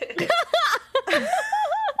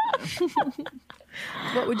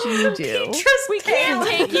 What would you do? We can't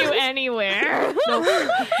take you anywhere.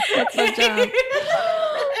 That's my job.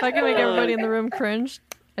 If I can make everybody in the room cringe,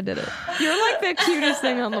 I did it. You're like the cutest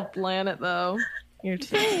thing on the planet, though. You're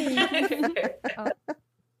too.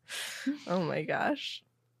 Oh my gosh.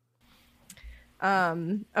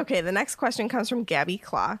 Okay, the next question comes from Gabby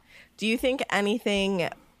Claw. Do you think anything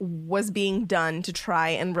was being done to try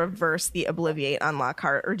and reverse the Obliviate on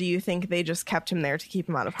Lockhart, or do you think they just kept him there to keep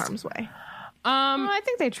him out of harm's way? Well, I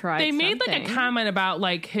think they tried. They made like a something. comment about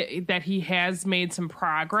like that he has made some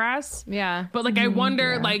progress. Yeah. But like I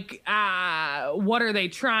wonder like what are they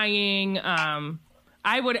trying?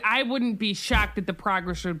 I wouldn't be shocked that the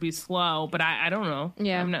progress would be slow, but I don't know.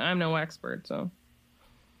 Yeah. I'm no expert, so.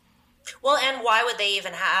 Well, and why would they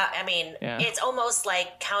even have? I mean, Yeah. it's almost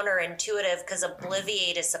like counterintuitive because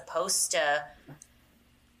Obliviate is supposed to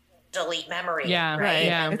delete memory. Yeah, right.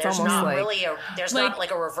 yeah. And It's there's almost not like- really there's not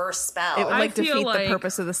like a reverse spell. It would like feel defeat like- the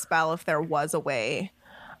purpose of the spell if there was a way.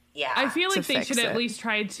 yeah, I feel like to they fix should at it. least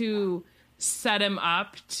try to set him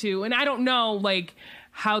up to, and I don't know like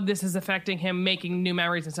how this is affecting him making new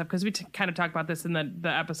memories and stuff, because we kind of talked about this in the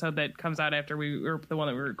episode that comes out after or the one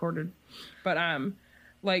that we recorded. But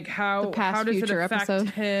like how past, does it future affect episode.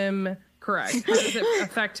 him? Correct. How does it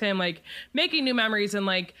affect him like making new memories and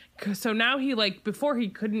like so now he like before he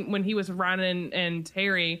couldn't when he was Ron and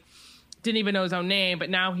Harry didn't even know his own name,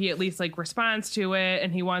 but now he at least like responds to it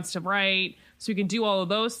and he wants to write, so he can do all of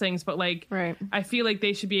those things. But like, Right. I feel like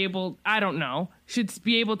they should be able, I don't know, should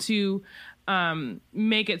be able to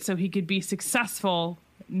make it so he could be successful,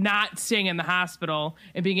 not staying in the hospital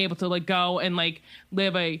and being able to like go and like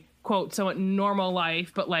live a quote somewhat normal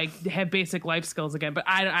life, but like have basic life skills again. But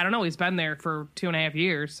I don't know. He's been there for 2.5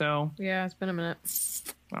 years, so Yeah, it's been a minute.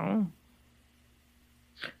 I don't know.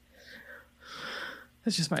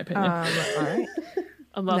 That's just my opinion. All right.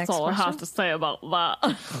 And that's Next all I question? have to say about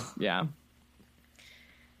that. Yeah.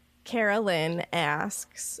 Carolyn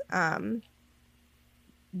asks,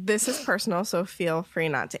 this is personal, so feel free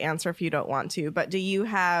not to answer if you don't want to, but do you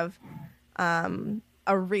have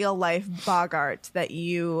a real life Bogart that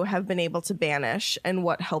you have been able to banish, and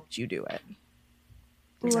what helped you do it?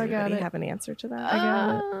 Does Ooh, I got anybody it. have an answer to that? I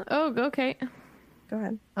got it. Oh, okay. Go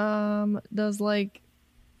ahead. Does like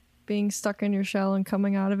being stuck in your shell and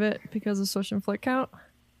coming out of it because of switch and flick count?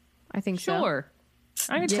 I think so. Sure.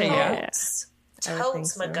 I could say yeah. Totes, I would think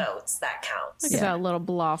totes, so. my goats. That counts. Look at that little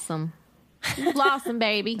blossom. Blossom,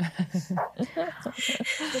 baby.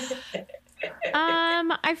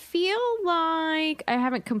 I feel like I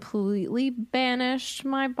haven't completely banished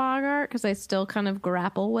my Bogart because I still kind of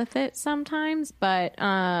grapple with it sometimes. But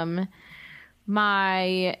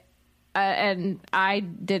my and I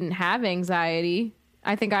didn't have anxiety.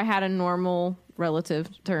 I think I had a normal relative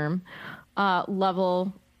term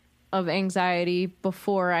level of anxiety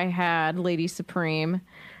before I had Lady Supreme.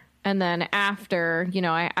 And then after, you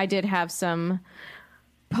know, I did have some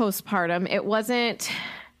postpartum. It wasn't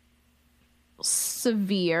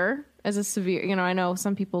severe as a severe, you know, I know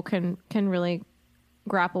some people can really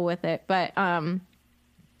grapple with it, but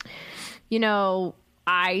you know,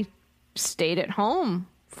 I stayed at home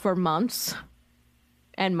for months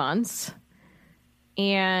and months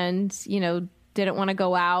and, you know, didn't want to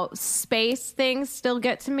go out. Space things still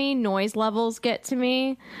get to me. Noise levels get to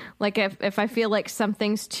me. Like if I feel like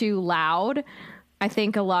something's too loud, I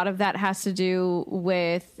think a lot of that has to do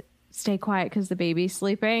with stay quiet because the baby's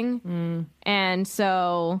sleeping. And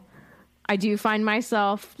so I do find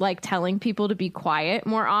myself like telling people to be quiet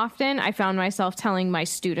more often. I found myself telling my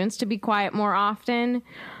students to be quiet more often.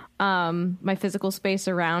 My physical space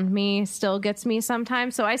around me still gets me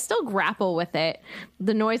sometimes, so I still grapple with it.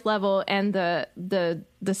 The noise level and the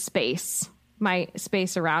space, my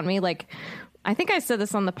space around me. Like, I think I said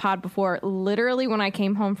this on the pod before. Literally, when I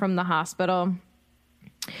came home from the hospital,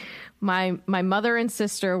 my mother and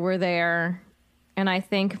sister were there, and I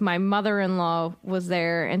think my mother-in-law was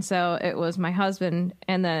there, and so it was my husband,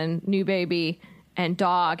 and then new baby and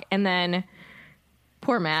dog, and then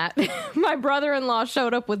poor Matt, my brother-in-law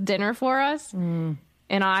showed up with dinner for us, and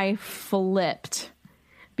I flipped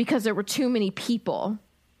because there were too many people,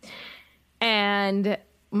 and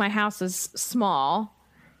my house is small,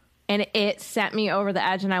 and it sent me over the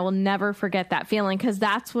edge, and I will never forget that feeling because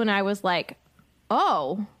that's when I was like,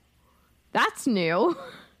 oh, that's new.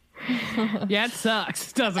 Yeah, it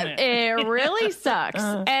sucks, doesn't it? It really sucks.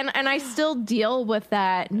 And I still deal with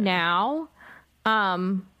that now.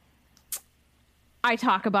 I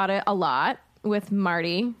talk about it a lot with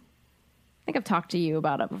Marty. I think I've talked to you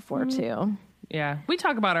about it before too. Yeah, we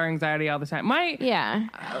talk about our anxiety all the time. Yeah. And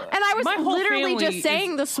I My was whole literally family just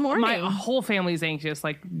saying is- this morning. my whole family's anxious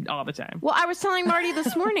like all the time. Well, I was telling Marty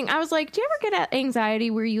this morning, I was like, do you ever get anxiety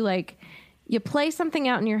where you like, you play something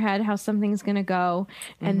out in your head how something's going to go,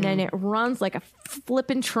 and then it runs like a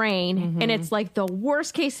flipping train, and it's like the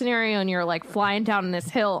worst case scenario, and you're like flying down this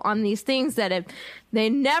hill on these things that they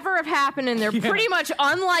never have happened, and they're pretty much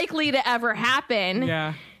unlikely to ever happen.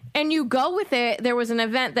 Yeah. And you go with it. There was an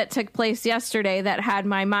event that took place yesterday that had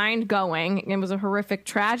my mind going. It was a horrific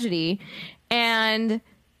tragedy. And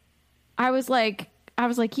I was like,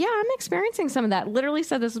 yeah, I'm experiencing some of that. Literally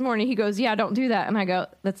said this morning. He goes, yeah, don't do that. And I go,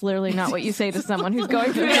 that's literally not what you say to someone who's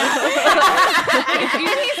going through that.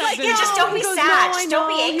 And he's like, You just don't be sad. No, Just don't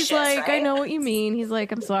be anxious. He's like, right? I know what you mean. He's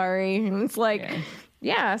like, I'm sorry. And it's like,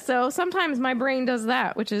 yeah. So sometimes my brain does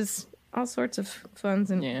that, which is all sorts of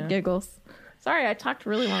funs and giggles. Sorry, I talked a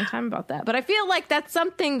really long time about that. But I feel like that's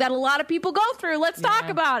something that a lot of people go through. Let's talk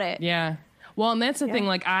about it. Yeah. Well, and that's the thing.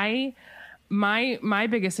 Like my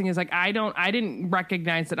biggest thing is like I didn't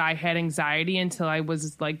recognize that I had anxiety until I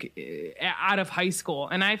was like out of high school,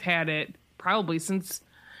 and I've had it probably since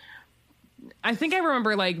I think I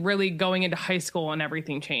remember like really going into high school and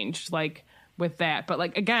everything changed like with that. But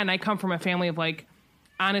like again, I come from a family of like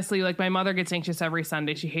honestly, like my mother gets anxious every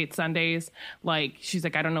Sunday. She hates Sundays. Like she's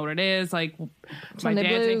like, I don't know what it is. Like my Sunday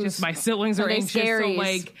dad's blues. anxious, my siblings are Sunday anxious. So scaries.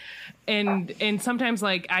 like, and sometimes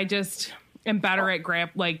like I just am better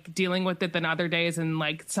at like dealing with it than other days, and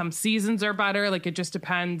like some seasons are better. Like it just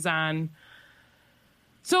depends on.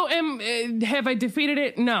 So have I defeated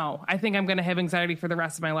it? No, I think I'm going to have anxiety for the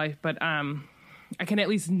rest of my life, but I can at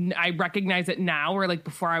least I recognize it now. Where like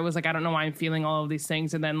before I was like, I don't know why I'm feeling all of these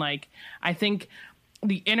things, and then like I think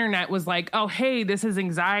the internet was like, oh, hey, this is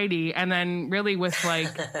anxiety. And then really with like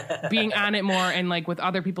being on it more and like with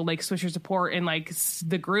other people like Swisher Support and like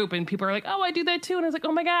the group, and people are like, oh, I do that too. And I was like,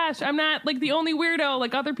 oh my gosh, I'm not like the only weirdo.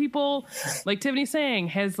 Like other people, like Tiffany saying,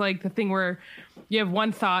 has like the thing where you have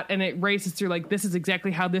one thought and it races through like, this is exactly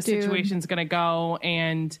how this situation's going to go.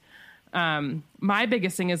 And my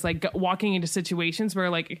biggest thing is like walking into situations where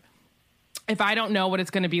like, if I don't know what it's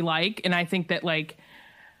going to be like, and I think that like,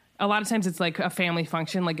 a lot of times it's like a family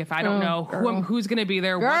function. Like if I don't know who's going to be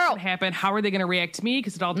there, what's going to happen, how are they going to react to me?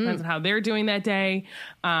 Because it all depends on how they're doing that day.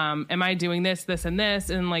 Am I doing this, this, and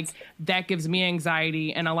this? And like that gives me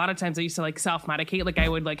anxiety. And a lot of times I used to like self-medicate. Like I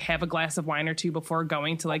would like have a glass of wine or two before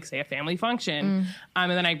going to like say a family function.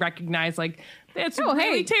 And then I recognize like that's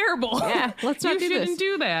really terrible. Yeah, let's not do this. You shouldn't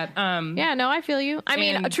do that. Yeah, no, I feel you. I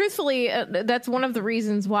mean, truthfully, that's one of the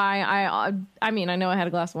reasons why I mean, I know I had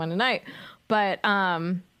a glass of wine tonight, but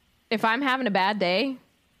if I'm having a bad day,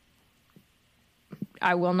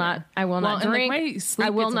 I will not drink. Like my sleep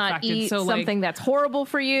I will gets not affected, eat so, like, something that's horrible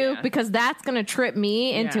for you, because that's going to trip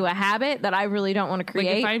me into a habit that I really don't want to create.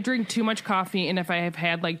 Like if I drink too much coffee and if I have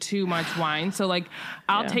had like too much wine, so like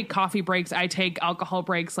I'll take coffee breaks, I take alcohol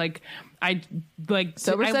breaks, like I like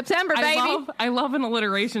Sober September, baby. I love an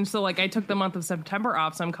alliteration. So like I took the month of September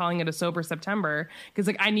off, so I'm calling it a sober September, because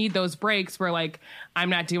like I need those breaks where like I'm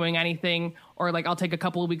not doing anything, or like I'll take a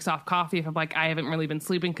couple of weeks off coffee if I'm like I haven't really been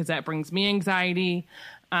sleeping, because that brings me anxiety.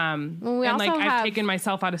 And like I've taken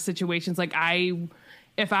myself out of situations like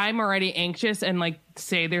if I'm already anxious and like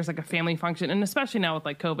say there's like a family function, and especially now with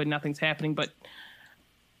like COVID, nothing's happening, but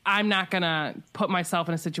I'm not going to put myself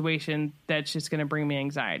in a situation that's just going to bring me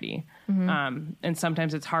anxiety. And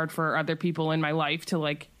sometimes it's hard for other people in my life to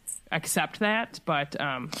like accept that. But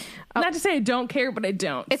not to say I don't care, but I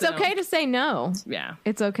don't. It's okay to say no. Yeah.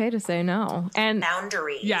 It's okay to say no. And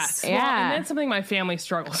boundaries. Yes. Yeah. Well, and that's something my family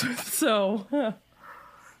struggles with. So,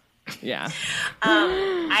 yeah.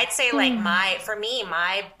 I'd say like for me,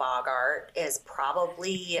 my Bogart is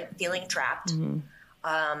probably feeling trapped.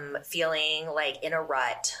 Feeling like in a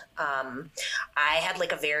rut. I had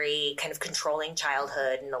like a very kind of controlling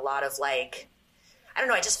childhood, and a lot of like, I don't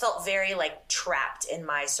know, I just felt very like trapped in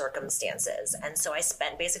my circumstances. And so I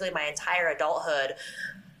spent basically my entire adulthood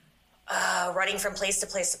running from place to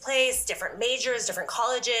place to place, different majors, different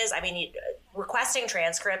colleges. I mean, requesting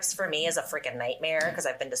transcripts for me is a freaking nightmare, because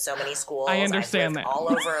I've been to so many schools. I understand I've lived that.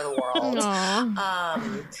 all over the world.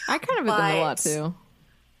 I kind of have been to a lot too.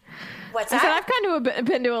 What's I said that? I've kind of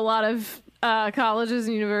been to a lot of colleges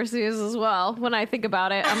and universities as well. When I think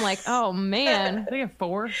about it, I'm like, oh man, I think I have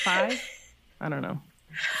 4, 5. I don't know.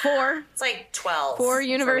 4 It's like 12. 4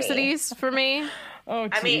 universities for me. Oh,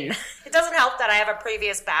 I mean, geez. it doesn't help that I have a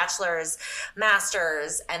previous bachelor's,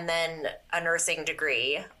 master's, and then a nursing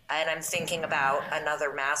degree. And I'm thinking about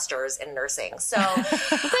another master's in nursing. So What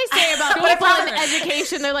they say about people in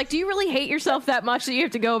education, they're like, do you really hate yourself that much that you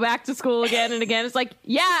have to go back to school again and again? It's like,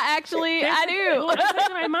 yeah, actually, I do. Well, I said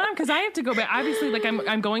to my mom, because I have to go back. Obviously, like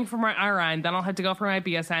I'm going for my RN, then I'll have to go for my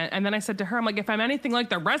BSN. And then I said to her, I'm like, if I'm anything like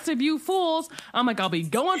the rest of you fools, I'm like, I'll be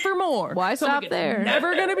going for more. Why So I'm stop like, there? It's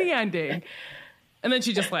never going to be ending. And then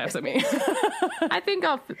she just laughs at me. I think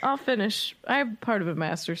I'll finish. I have part of a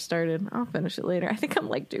master's started. I'll finish it later. I think I'm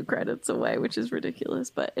like 2 credits away, which is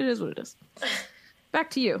ridiculous, but it is what it is.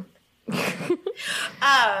 Back to you. No.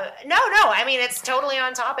 I mean, it's totally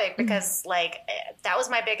on topic because like that was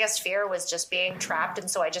my biggest fear was just being trapped. And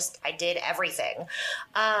so I did everything.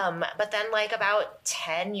 But then like about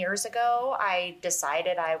 10 years ago, I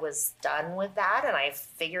decided I was done with that. And I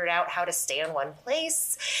figured out how to stay in one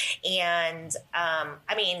place. And,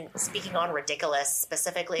 I mean, speaking on ridiculous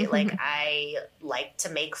specifically, like I like to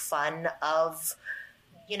make fun of,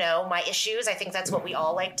 my issues. I think that's what we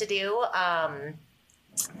all like to do.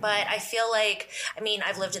 But I feel like, I mean,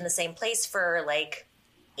 I've lived in the same place for like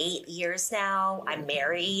 8 years now. I'm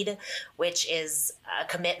married, which is a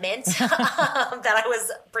commitment that I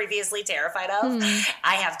was previously terrified of.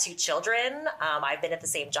 I have 2 children. I've been at the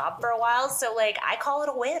same job for a while. So like, I call it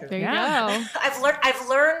a win. There you go. I've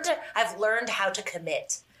learned how to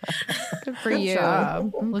commit. Good for you.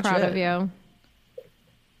 job. I'm Legit. proud of you.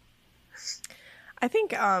 I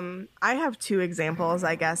think I have 2 examples,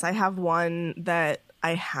 I guess. I have one that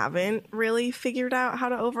I haven't really figured out how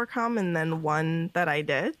to overcome, and then one that I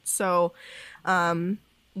did. So one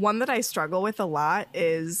that I struggle with a lot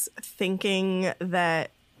is thinking that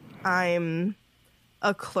I'm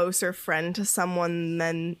a closer friend to someone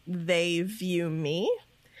than they view me.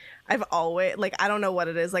 I've always, like, I don't know what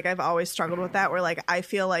it is. Like, I've always struggled with that where, like, I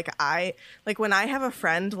feel like when I have a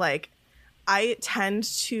friend, like, I tend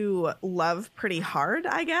to love pretty hard,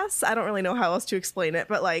 I guess. I don't really know how else to explain it,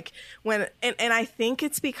 but like and I think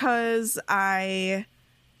it's because I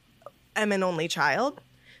am an only child.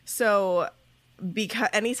 So because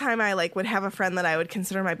anytime I like would have a friend that I would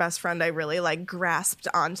consider my best friend, I really like grasped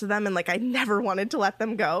onto them and like I never wanted to let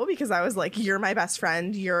them go because I was like, you're my best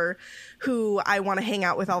friend. You're who I want to hang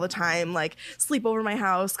out with all the time. Like sleep over my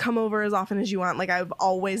house, come over as often as you want. Like I've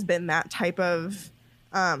always been that type of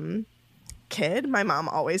kid. My mom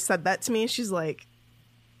always said that to me. She's like,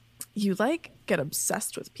 you like get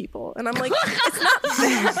obsessed with people, and I'm like, it's not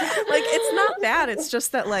bad. Like it's not bad. It's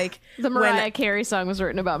just that like The Mariah Carey song was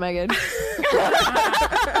written about Megan. but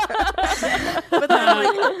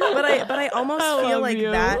I almost feel like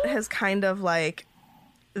that has kind of like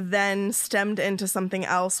then stemmed into something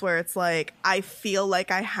else where it's like I feel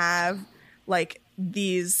like I have like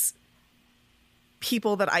these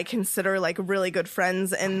people that I consider like really good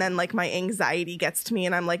friends, and then like my anxiety gets to me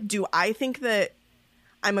and I'm like, do I think that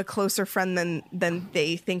I'm a closer friend than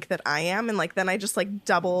they think that I am? And like then I just like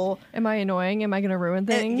double. Am I annoying? Am I going to ruin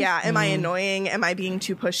things? Am I annoying? Am I being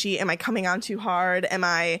too pushy? Am I coming on too hard? Am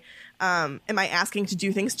I asking to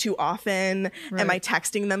do things too often? Right. Am I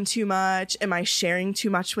texting them too much? Am I sharing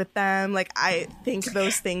too much with them? Like I think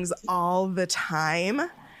those things all the time.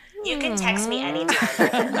 You can text me anytime.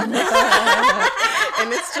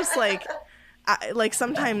 And it's just like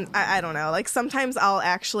sometimes I don't know, like sometimes I'll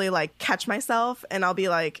actually like catch myself and I'll be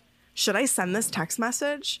like, should I send this text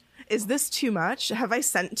message? Is this too much? Have I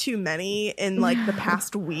sent too many in like the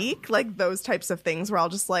past week? Like those types of things where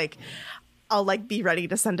I'll like be ready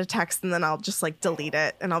to send a text and then I'll just like delete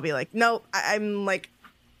it and I'll be like, no,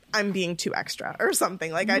 I'm being too extra or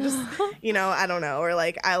something. Like I just, I don't know. Or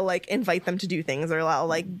like, I'll like invite them to do things or I'll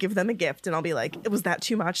like give them a gift and I'll be like, was that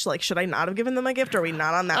too much? Like, should I not have given them a gift? Are we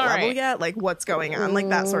not on that level yet? Like what's going on? Like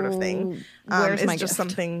that sort of thing. Where's my just gift?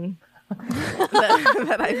 something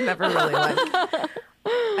that I've never really like,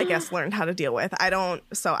 I guess learned how to deal with. I don't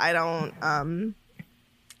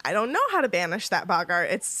know how to banish that Bogart.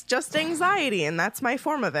 It's just anxiety and that's my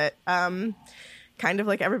form of it. Kind of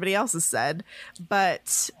like everybody else has said.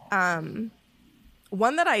 But one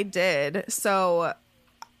that I did, so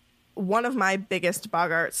one of my biggest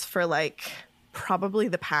Bogarts for like probably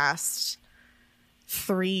the past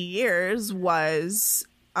 3 years was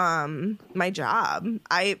my job.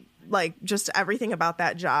 I like just everything about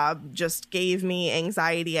that job just gave me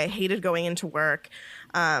anxiety. I hated going into work.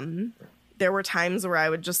 There were times where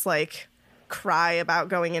I would just like cry about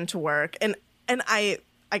going into work. And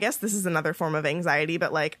I guess this is another form of anxiety,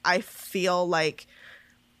 but like I feel like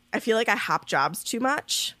I hop jobs too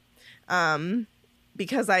much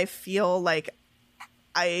because I feel like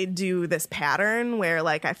I do this pattern where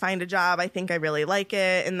like I find a job, I think I really like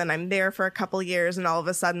it, and then I'm there for a couple years and all of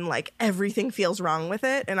a sudden like everything feels wrong with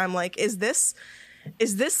it, and I'm like, is this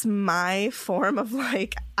my form of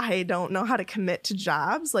like, I don't know how to commit to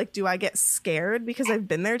jobs? Like, do I get scared because I've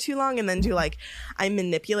been there too long, and then do like I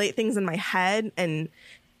manipulate things in my head and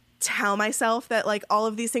tell myself that like all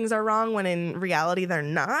of these things are wrong when in reality they're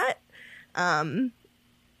not? Go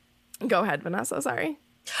ahead, Vanessa. Sorry.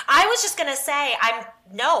 I was just going to say,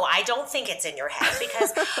 I don't think it's in your head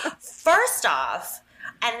because first off,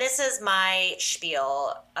 and this is my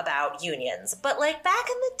spiel about unions, but like back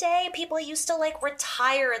in the day, people used to like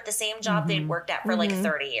retire at the same job they'd worked at for like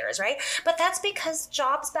 30 years, right? But that's because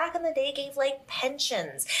jobs back in the day gave like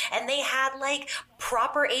pensions, and they had like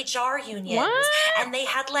proper HR unions, and they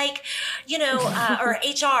had like, or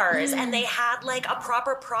HRs, and they had like a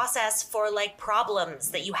proper process for like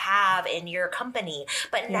problems that you have in your company.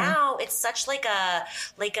 But now it's such like a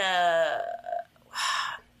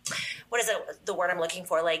what is it? The word I'm looking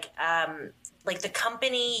for, like the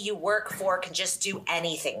company you work for can just do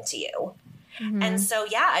anything to you. And so,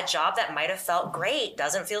 a job that might have felt great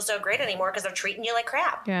doesn't feel so great anymore because they're treating you like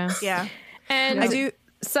crap. Yeah. And I do.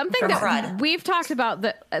 something that we've talked about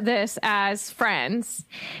this as friends,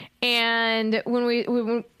 and when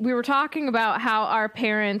we were talking about how our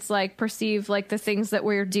parents like perceive like the things that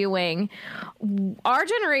we're doing, our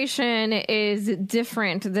generation is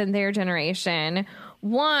different than their generation.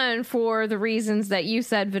 One, for the reasons that you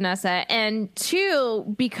said, Vanessa, and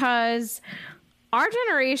two, because our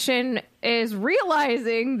generation is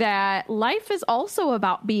realizing that life is also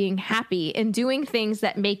about being happy and doing things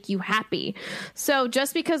that make you happy. So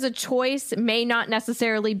just because a choice may not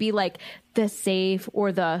necessarily be like the safe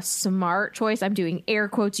or the smart choice, I'm doing air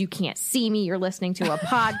quotes, you can't see me, you're listening to a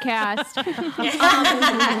podcast,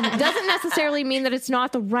 doesn't necessarily mean that it's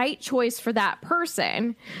not the right choice for that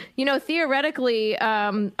person. Theoretically,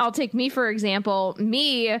 I'll take me for example,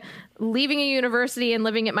 me leaving a university and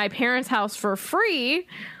living at my parents' house for free,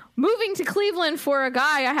 moving to Cleveland for a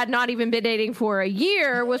guy I had not even been dating for a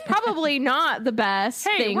year was probably not the best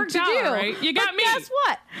thing to do. Right? You got but me. Guess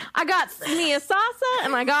what? I got me a Sasa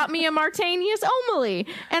and I got me a Martanius Omeli,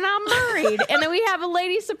 and I'm married, and then we have a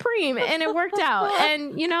Lady Supreme, and it worked out.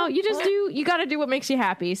 And you got to do what makes you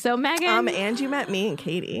happy. So Megan, and you met me and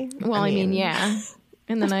Katie. Well, I mean, yeah.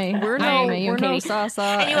 And then we're no Sasa.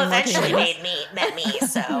 And you eventually met me,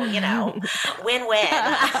 so win-win.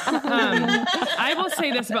 I will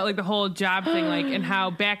say this about like the whole job thing, like, and how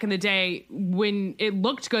back in the day when it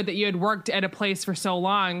looked good that you had worked at a place for so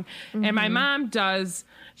long, and my mom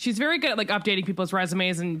she's very good at like updating people's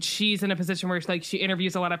resumes, and she's in a position where she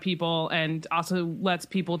interviews a lot of people and also lets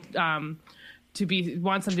people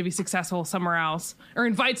wants them to be successful somewhere else, or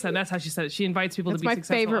invites them. That's how she said it. She invites people to be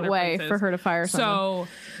successful. That's my favorite way for her to fire someone.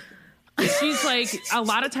 So she's like, a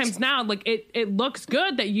lot of times now, like it looks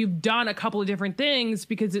good that you've done a couple of different things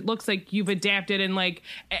because it looks like you've adapted, and like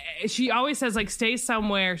she always says, like, stay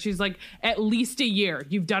somewhere. She's like, at least a year.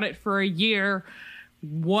 You've done it for a year.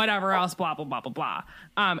 Whatever else, blah, blah, blah, blah, blah.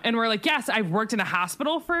 And we're like, yes, I've worked in a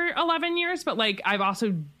hospital for 11 years, but like I've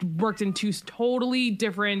also worked in two totally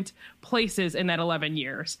different places in that 11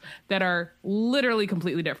 years that are literally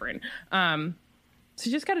completely different. So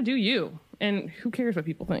you just got to do you. And who cares what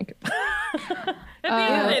people think? At the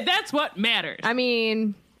end of the day, that's what matters. I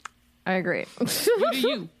mean, I agree. You do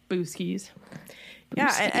you, Booskies.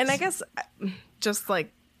 Yeah, and I guess just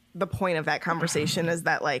like the point of that conversation is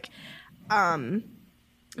that like,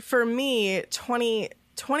 for me,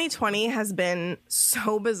 2020 has been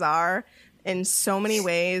so bizarre in so many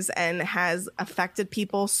ways and has affected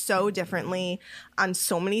people so differently on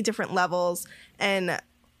so many different levels. And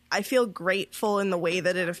I feel grateful in the way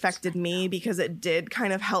that it affected me because it did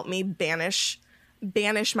kind of help me banish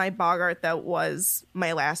my Bogart that was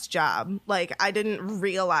my last job. Like, I didn't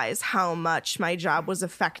realize how much my job was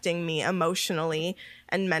affecting me emotionally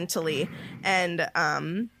and mentally. And,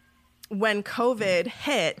 when COVID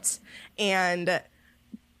hit and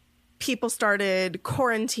people started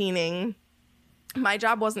quarantining, my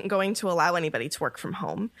job wasn't going to allow anybody to work from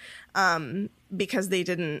home because they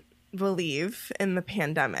didn't believe in the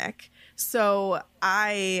pandemic. So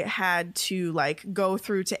I had to like go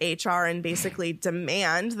through to HR and basically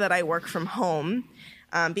demand that I work from home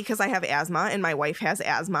because I have asthma and my wife has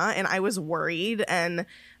asthma, and I was worried. And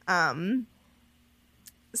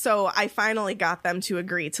so I finally got them to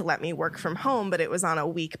agree to let me work from home, but it was on a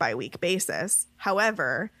week-by-week basis.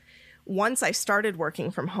 However, once I started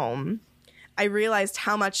working from home, I realized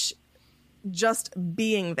how much just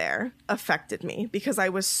being there affected me because I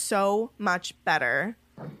was so much better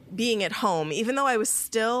being at home, even though I was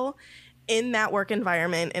still in that work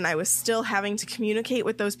environment and I was still having to communicate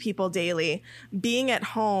with those people daily, being at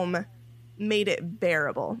home made it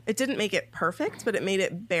bearable. It didn't make it perfect, but it made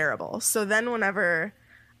it bearable. So then whenever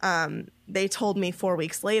they told me 4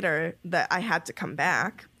 weeks later that I had to come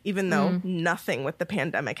back, even though nothing with the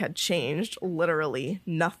pandemic had changed, literally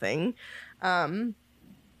nothing, I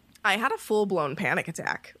had a full-blown panic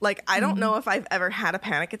attack. Like, I don't know if I've ever had a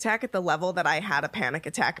panic attack at the level that I had a panic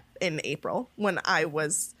attack in April when I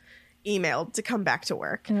was emailed to come back to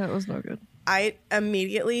work. Yeah, it was no good. I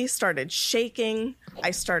immediately started shaking. I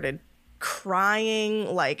started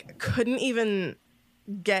crying, like couldn't even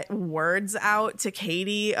get words out to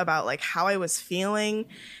Katie about like how I was feeling.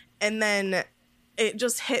 And then it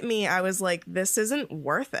just hit me. I was like, this isn't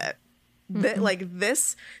worth it.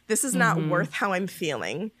 This is not worth how I'm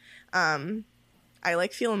feeling. I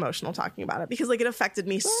like feel emotional talking about it because like it affected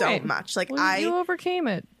me so much. Like well, you overcame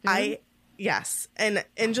it. Dude. Yes. And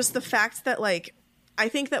just the fact that like, I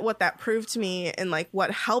think that what that proved to me and like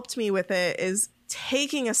what helped me with it is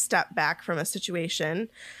taking a step back from a situation.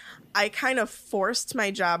 I kind of forced my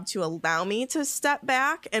job to allow me to step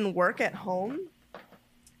back and work at home.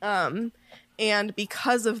 And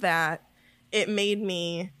because of that, it made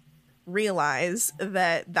me realize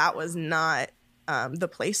that that was not the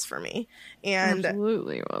place for me. And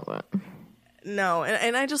absolutely wasn't. No.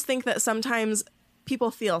 And I just think that sometimes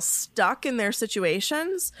people feel stuck in their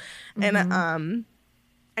situations. And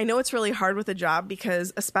I know it's really hard with a job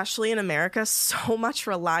because especially in America, so much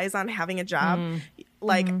relies on having a job.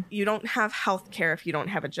 Like you don't have health care if you don't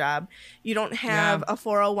have a job. You don't have a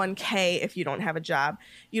 401k if you don't have a job.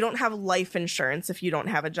 You don't have life insurance if you don't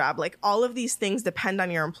have a job. Like all of these things depend on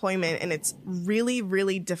your employment. And it's really,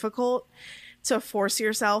 really difficult to force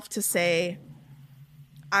yourself to say,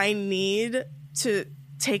 I need to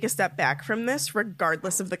take a step back from this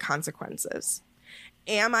regardless of the consequences.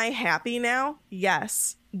 Am I happy now?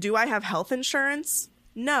 Yes. Do I have health insurance?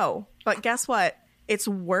 No. But guess what? It's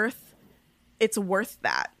worth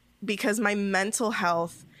that because my mental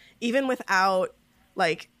health, even without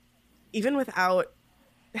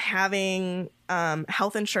having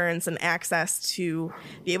health insurance and access to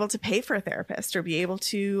be able to pay for a therapist or be able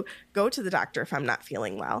to go to the doctor if I'm not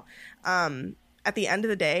feeling well, at the end of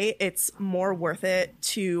the day, it's more worth it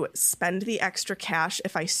to spend the extra cash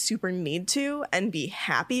if I super need to and be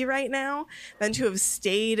happy right now than to have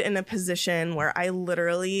stayed in a position where I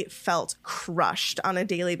literally felt crushed on a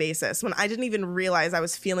daily basis when I didn't even realize I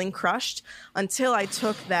was feeling crushed until I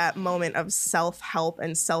took that moment of self-help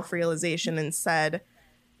and self-realization and said,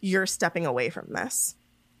 you're stepping away from this.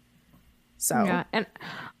 So, yeah. And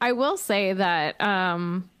I will say that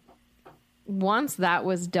once that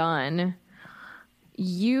was done,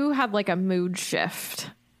 you had like a mood shift.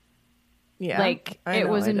 Yeah. Like it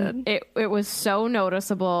was so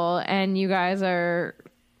noticeable and you guys are,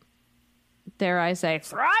 dare I say,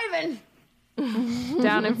 thriving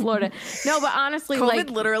down in Florida. No, but honestly, COVID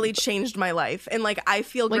literally changed my life. And like, I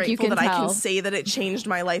feel like grateful that tell. I can say that it changed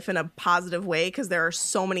my life in a positive way because there are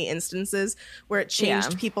so many instances where it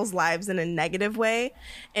changed people's lives in a negative way.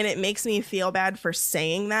 And it makes me feel bad for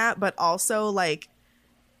saying that. But also like,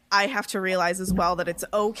 I have to realize as well that it's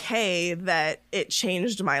okay that it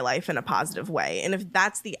changed my life in a positive way. And if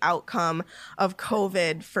that's the outcome of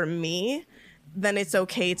COVID for me, then it's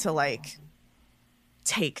okay to like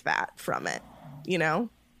take that from it, you know?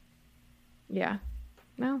 Yeah.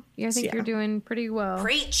 No, I think you're doing pretty well.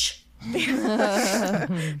 Preach.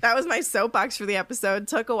 That was my soapbox for the episode.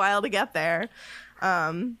 Took a while to get there.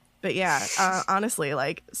 But yeah, honestly,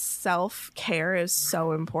 like self-care is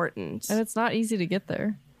so important. And it's not easy to get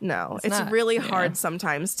there. No, it's really hard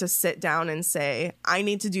sometimes to sit down and say, I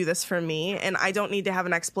need to do this for me. And I don't need to have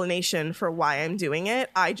an explanation for why I'm doing it.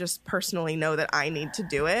 I just personally know that I need to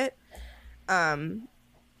do it. And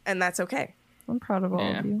that's okay. I'm proud of all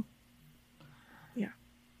of you. Yeah.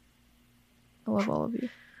 I love all of you.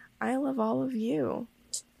 I love all of you.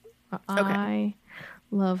 I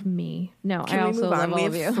love me. No, Can I we also move on? love all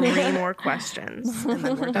of We you. have 3 more questions and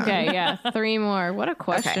then we're done. Okay, yeah, 3 more. What a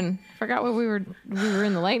question. Forgot what we were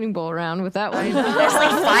in the lightning bolt round with that one. There's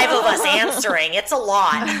like 5 of us answering. It's a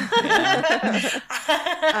lot.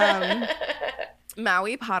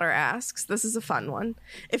 Maui Potter asks, this is a fun one.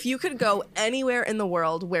 If you could go anywhere in the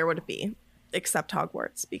world, where would it be? Except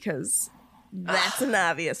Hogwarts, because that's an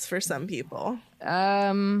obvious for some people.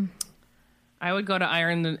 I would go to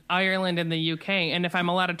Ireland and the UK, and if I'm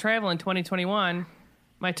allowed to travel in 2021,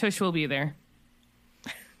 my tush will be there.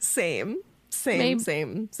 Same. Maybe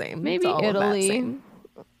It's all of that Italy, same.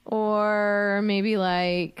 or maybe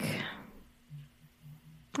like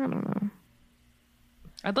I don't know.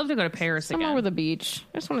 I'd love to go to Paris Somewhere again. with a beach.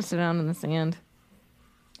 I just want to sit down in the sand.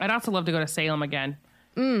 I'd also love to go to Salem again.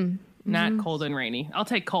 Not cold and rainy. I'll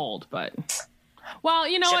take cold, but... Well,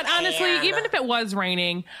 you know what? Honestly, Japan. even if it was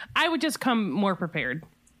raining, I would just come more prepared.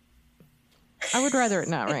 I would rather it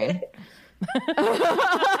not rain.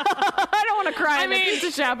 I don't want to cry in the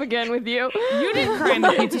pizza shop again with you. You didn't cry in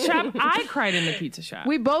the pizza shop. I cried in the pizza shop.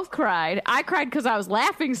 We both cried. I cried because I was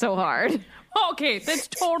laughing so hard. Okay, that's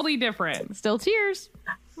totally different. Still tears.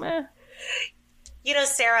 Eh. You know,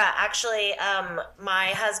 Sarah, actually, my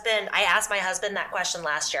husband, I asked my husband that question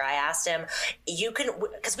last year. I asked him,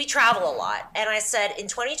 because we travel a lot. And I said, in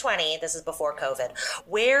 2020, this is before COVID,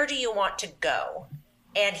 where do you want to go?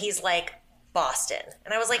 And he's like, Boston.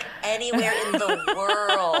 And I was like, anywhere in the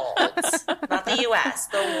world, not the US,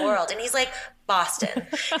 the world. And he's like, Boston.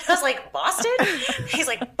 And I was like, Boston? He's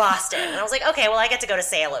like, Boston. And I was like, okay, well, I get to go to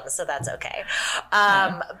Salem, so that's okay.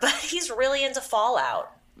 But he's really into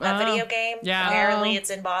Fallout, that video game. Yeah. Apparently it's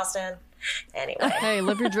in Boston. Anyway, Hey,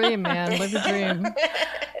 live your dream, man. Live your dream.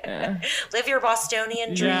 live your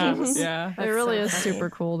Bostonian Yeah, dreams. yeah. It really is super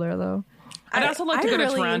cool there, though. I'd also like to I go to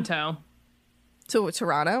really- Toronto. To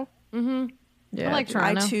Toronto? Yeah, I like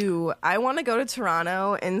Toronto. I want to go to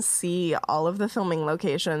Toronto and see all of the filming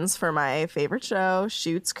locations for my favorite show,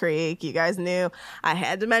 Schitt's Creek. You guys knew I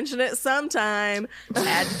had to mention it sometime.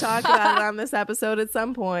 Had to talk about it on this episode at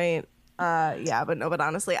some point. But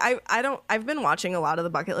honestly, I've been watching a lot of the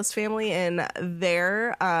Bucket List Family, and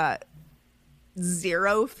their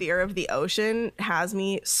zero fear of the ocean has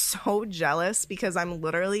me so jealous because I'm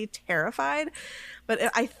literally terrified. But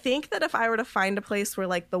I think that if I were to find a place where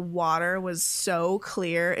like the water was so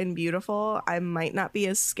clear and beautiful, I might not be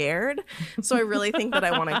as scared. So I really think that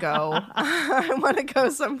I want to go. I want to go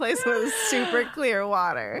someplace with super clear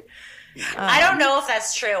water. I don't know if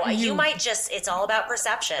that's true. You might just, it's all about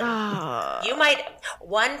perception. You might,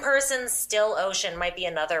 one person's still ocean might be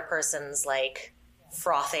another person's like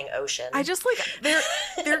frothing ocean. I just like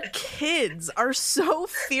their kids are so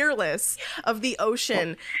fearless of the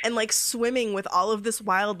ocean and like swimming with all of this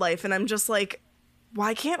wildlife, and I'm just like,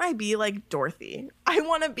 why can't I be like Dorothy? I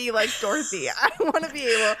want to be like Dorothy. I want to be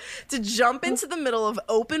able to jump into the middle of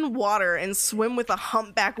open water and swim with a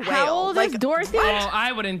humpback whale. How old like, is Dorothy? Oh,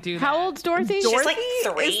 I wouldn't do that. How old's Dorothy? She's like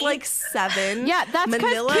Dorothy 3. is like 7. Yeah, that's because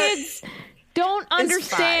Manila kids don't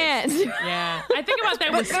understand. Yeah. I think about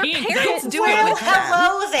that with their skiing. parents do it Well, with them.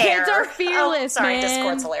 hello there. Kids are fearless, sorry, man.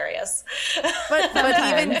 Discord's hilarious. But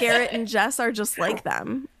even Garrett and Jess are just like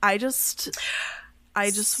them. I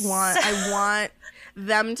want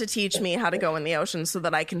them to teach me how to go in the ocean so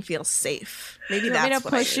that I can feel safe. Maybe You want that's me to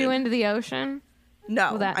what push I you need. into the ocean?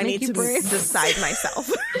 No, Will that I make need you to brave? decide myself.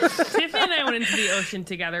 Tiffany and I went into the ocean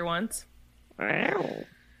together once. We're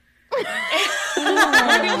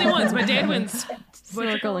the only ones. My dad went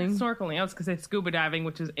Snorkeling. Snorkeling. I was going to say scuba diving,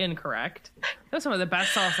 which is incorrect. That was some of the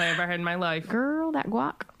best salsa I ever had in my life. Girl, that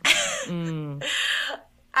guac.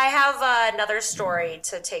 I have another story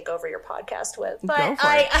to take over your podcast with, but Go for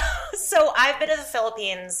it. So I've been to the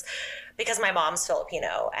Philippines because my mom's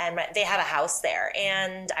Filipino and they have a house there.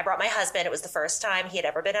 And I brought my husband. It was the first time he had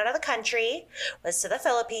ever been out of the country, was to the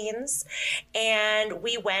Philippines. And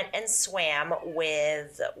we went and swam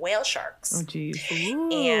with whale sharks. Oh, geez.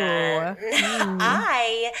 And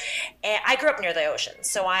I grew up near the ocean,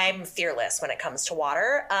 so I'm fearless when it comes to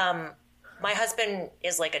water. My husband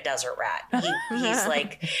is like a desert rat.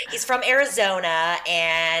 He's from Arizona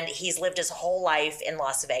and he's lived his whole life in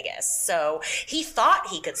Las Vegas. So he thought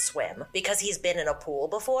he could swim because he's been in a pool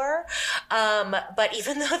before. But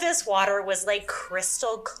even though this water was like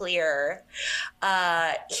crystal clear,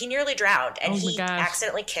 he nearly drowned and he gosh.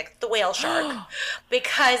 accidentally kicked the whale shark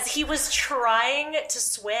because he was trying to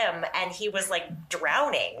swim and he was like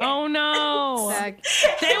drowning. Oh, no.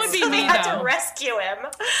 That would be So they me, had though. to rescue him.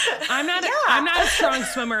 I'm not a strong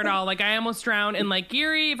swimmer at all. Like, I almost drowned in Lake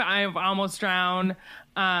Erie. I've almost drowned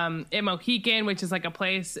in Mohican, which is like a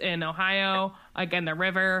place in Ohio, like in the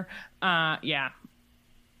river. Yeah.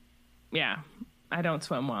 I don't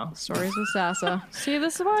swim well. Stories with Sasa. See,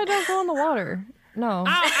 this is why I don't go in the water. No.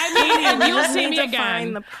 I mean, you'll see need me to again.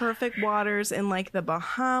 find the perfect waters in like the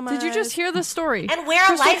Bahamas. Did you just hear the story? And wear a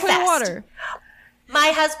Crystal life clear vest. water.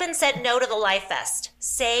 My husband said no to the life vest.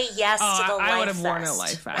 Say yes to the life vest. I would have worn a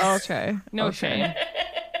life vest. Okay. No okay. shame.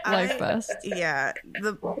 Life vest. Yeah.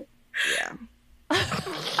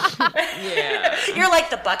 You're like,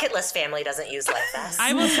 the bucket list family doesn't use life vests.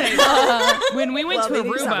 I will say, when we went Well, to they do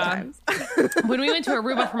Aruba, sometimes. when we went to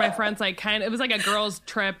Aruba for my friends, like it was like a girls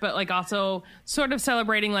trip, but like also sort of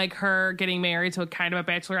celebrating like her getting married. So kind of a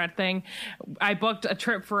bachelorette thing. I booked a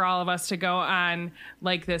trip for all of us to go on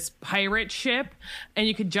like this pirate ship, and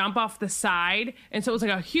you could jump off the side. And so it was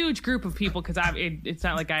like a huge group of people, because it's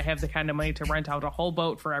not like I have the kind of money to rent out a whole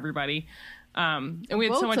boat for everybody. And we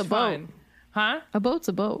had so much fun. Huh? A boat's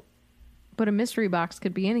a boat. But a mystery box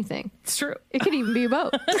could be anything. It's true. It could even be a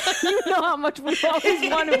boat. You know how much we've always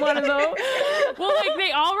wanted one of those. Well, like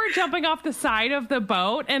they all were jumping off the side of the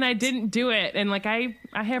boat, and I didn't do it. And like I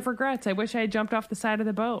have regrets. I wish I had jumped off the side of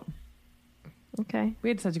the boat. Okay. We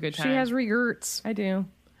had such a good time. She has regrets. I do.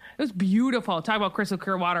 It was beautiful. Talk about crystal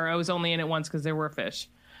clear water. I was only in it once because there were fish.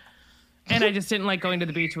 And I just didn't like going to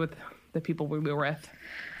the beach with the people we were with.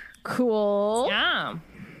 Cool. Yeah.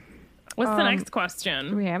 What's the next Do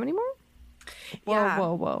question? we have any more?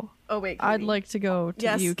 Whoa. Oh, wait. I'd Katie. like to go to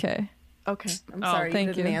Yes. the UK. Okay. I'm sorry. You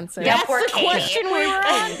thank didn't you. answer. Yeah, That's poor the Katie. question we were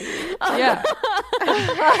on. Yeah.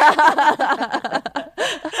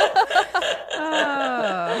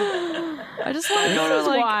 I just want to go to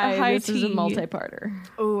like Why a high this is a tea. multi-parter.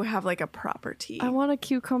 Oh, have like a proper tea. I want a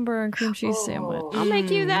cucumber and cream cheese sandwich. I'll make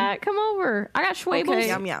you that. Come over. I got Schwabels. Okay.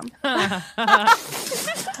 Yum yum.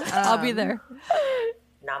 I'll be there.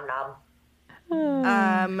 Nom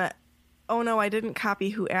nom. Oh no, I didn't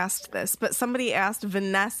copy who asked this, but somebody asked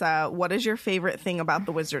Vanessa, "What is your favorite thing about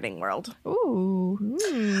the Wizarding World?" Ooh.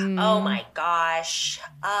 Oh my gosh.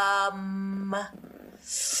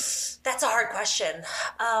 That's a hard question.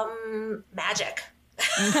 Magic.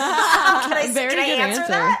 Can I Very good answer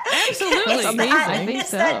answer. that? Absolutely. Is Amazing. that- I think is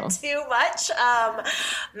that so. too much?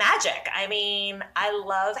 Magic. I mean, I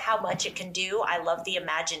love how much it can do. I love the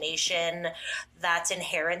imagination that's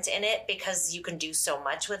inherent in it because you can do so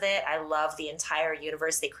much with it. I love the entire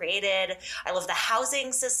universe they created. I love the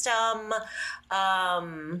housing system.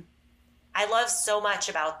 I love so much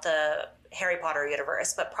about the Harry Potter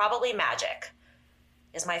universe, but probably magic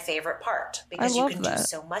is my favorite part because you love can that. do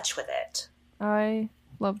so much with it. I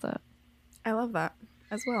love that. I love that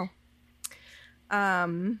as well.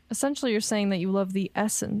 Essentially, you're saying that you love the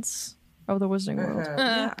essence of the Wizarding World.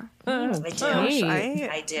 Yeah. I do. Gosh,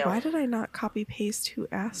 I do. Why did I not copy paste who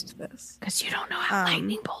asked this? Because you don't know how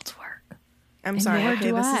lightning bolts work. I'm sorry. nor Okay,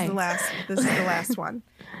 do this I. is the last. This is the last one.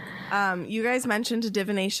 You guys mentioned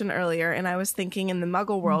divination earlier, and I was thinking in the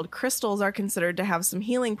Muggle world, crystals are considered to have some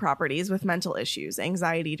healing properties with mental issues,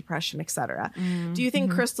 anxiety, depression, etc. Do you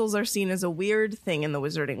think crystals are seen as a weird thing in the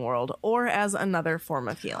Wizarding world, or as another form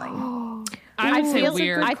of healing? I would say feel-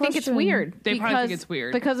 weird. I think it's question. weird. They probably think it's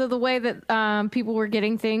weird. because of the way that people were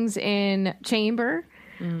getting things in chamber.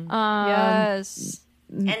 Yes.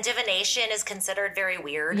 And divination is considered very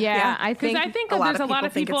weird. Yeah, Yeah, I think. I think A lot there's of a lot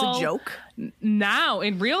of think people it's a joke. now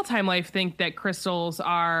in real time life think that crystals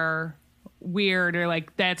are weird or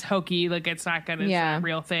like that's hokey, like it's not gonna it's Yeah. not a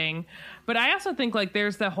real thing. But I also think like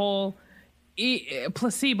there's the whole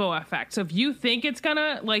placebo effect. So if you think it's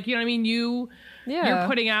gonna like you know what I mean you're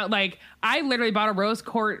putting out like I literally bought a rose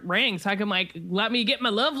quartz ring so I can like let me get my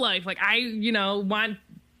love life. Like I want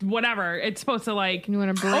whatever. It's supposed to like You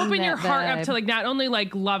wanna bring open that your heart up vibe. to like not only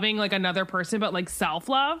like loving like another person but like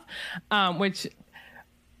self-love, which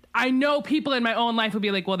I know people in my own life would be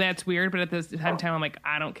like, well, that's weird. But at the same time, I'm like,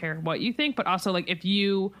 I don't care what you think. But also like if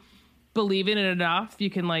you believe in it enough, you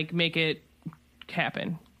can like make it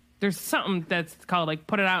happen. There's something that's called like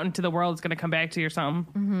put it out into the world. It's going to come back to you or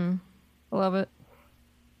something. I love it.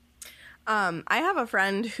 I have a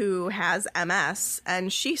friend who has MS,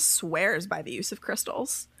 and she swears by the use of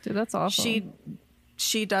crystals. Dude, that's awesome.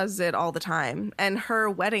 She does it all the time, and her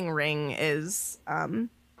wedding ring is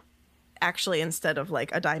actually instead of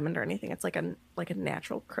like a diamond or anything, it's like a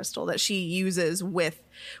natural crystal that she uses with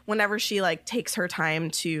whenever she like takes her time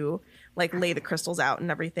to like lay the crystals out and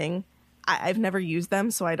everything. I've never used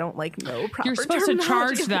them, so I don't like know proper. You're supposed to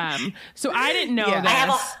charge terminology. them. So I didn't know Yeah. this. I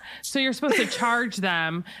have So you're supposed to charge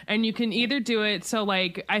them, and you can either do it. So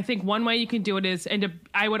like, I think one way you can do it is,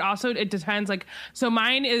 I would also, it depends. Like, so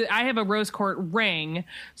mine is, I have a rose quartz ring.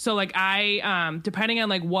 So like I, depending on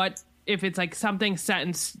like what, if it's like something set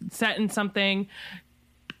in something,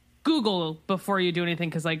 Google before you do anything,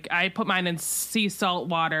 because like I put mine in sea salt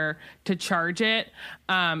water to charge it,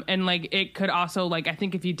 and like it could also like I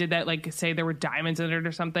think if you did that, like say there were diamonds in it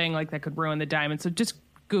or something, like that could ruin the diamonds. So just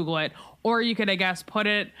Google it, or you could I guess put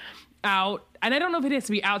it out, and I don't know if it has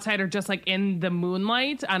to be outside or just like in the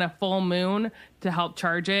moonlight on a full moon to help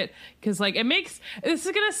charge it, because like it makes, this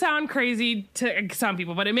is gonna sound crazy to some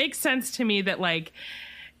people, but it makes sense to me that like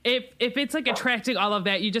if it's like attracting all of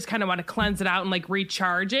that, you just kind of want to cleanse it out and like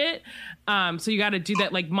recharge it. So you got to do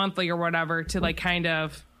that like monthly or whatever to like kind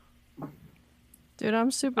of Dude,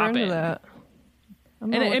 I'm super Up into it. that. I'm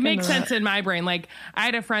And gonna it look makes into sense that. in my brain. Like, I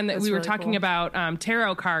had a friend that That's we were really talking cool. about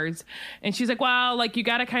tarot cards, and she's like, well, like, you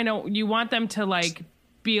got to kind of, you want them to, like,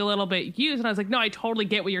 be a little bit used. And I was like, no, I totally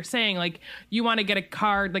get what you're saying. Like, you want to get a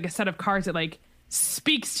card, like a set of cards that, like,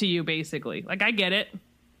 speaks to you, basically. Like, I get it.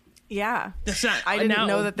 Yeah. Just not- I didn't now-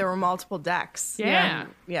 know that there were multiple decks. Yeah.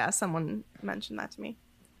 Yeah, someone mentioned that to me.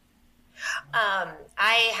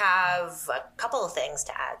 I have a couple of things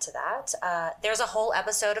to add to that. There's a whole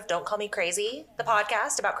episode of Don't Call Me Crazy, the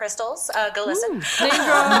podcast about crystals. Go listen.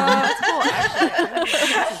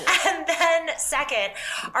 And then, second,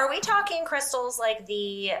 are we talking crystals like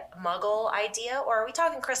the Muggle idea, or are we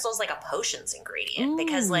talking crystals like a potions ingredient?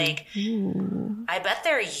 Because, like, I bet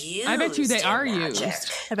they're used. I bet you they in are magic.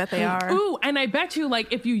 used. I bet they are. Ooh, and I bet you,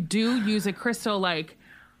 like, if you do use a crystal, like,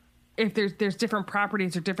 if there's different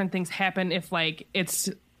properties or different things happen if, like, it's,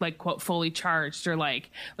 like, quote, fully charged, or like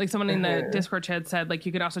someone in the Discord chat said, like,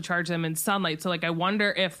 you could also charge them in sunlight. So, like, I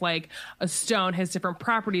wonder if, like, a stone has different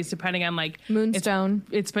properties depending on, like, Moonstone.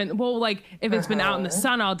 it's been, well, like, if it's been out in the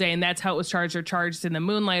sun all day and that's how it was charged, or charged in the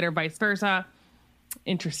moonlight, or vice versa.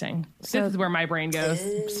 Interesting. This is where my brain goes.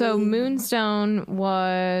 So Moonstone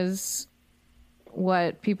was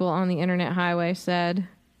what people on the internet highway said,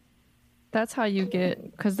 That's how you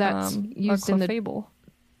get because that's a used in the clefable.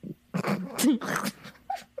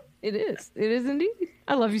 It is indeed.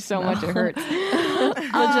 I love you so much. It hurts.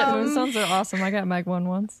 Legit moonstones are awesome. I got Meg one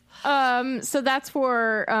once. So that's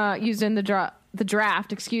for used in the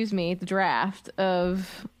draft. Excuse me, the draft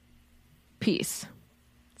of peace.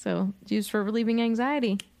 So it's used for relieving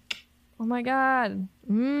anxiety. Oh my god.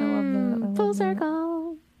 I love that. I love Full that.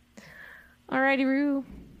 circle. Alrighty, Rue.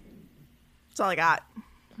 That's all I got.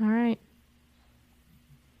 All right.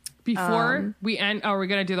 Before we end, are we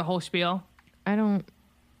going to do the whole spiel? I don't.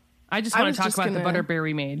 I just I want was to talk just about the gonna-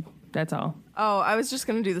 butterberry maid. That's all. Oh, I was just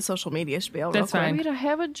going to do the social media spiel. That's real quick. fine. Wait, I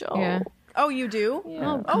have a joke. Yeah. Oh, you do?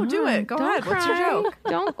 Yeah. Oh, do it. Go Don't ahead. What's your cry. joke?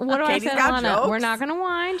 Don't. What do Katie's I say, got Alana? jokes. We're not gonna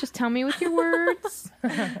whine. Just tell me with your words.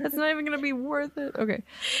 It's not even going to be worth it. Okay.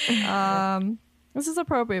 This is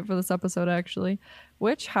appropriate for this episode, actually.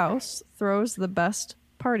 Which house throws the best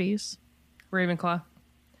parties? Ravenclaw.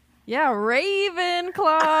 Yeah,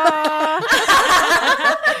 Ravenclaw.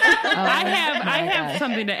 I have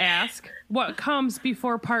something to ask. What comes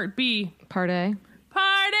before part B? Part A.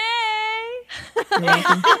 Party!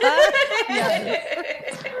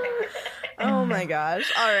 Oh my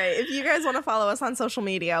gosh. All right. If you guys want to follow us on social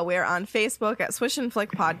media, we're on Facebook at Swish and Flick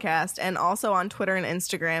Podcast, and also on Twitter and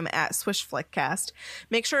Instagram at Swish Flickcast.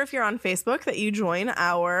 Make sure if you're on Facebook that you join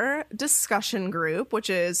our discussion group, which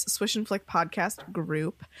is Swish and Flick Podcast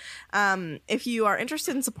Group. If you are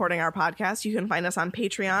interested in supporting our podcast, you can find us on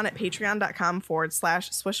Patreon at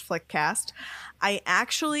patreon.com/Swish Flickcast. I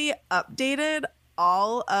actually updated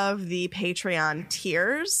all of the Patreon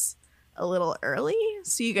tiers a little early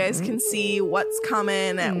so you guys can see what's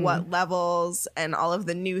coming at what levels and all of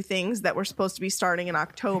the new things that we're supposed to be starting in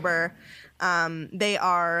October. They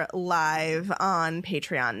are live on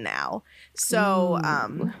Patreon now. So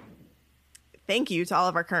thank you to all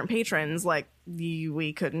of our current patrons. Like,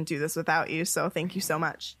 we couldn't do this without you, so thank you so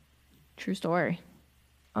much. True story.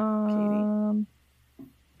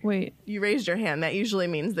 Wait. You raised your hand. That usually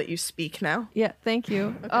means that you speak now. Yeah, thank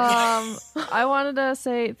you. I wanted to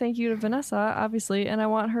say thank you to Vanessa, obviously, and I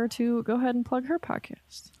want her to go ahead and plug her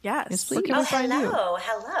podcast. Yes. Where can Oh, we find you?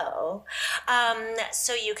 hello.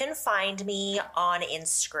 So you can find me on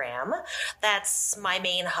Instagram. That's my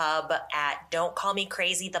main hub at Don't Call Me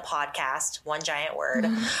Crazy, the podcast, one giant word.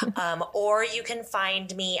 Or you can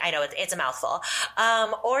find me, I know it's a mouthful.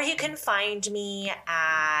 Or you can find me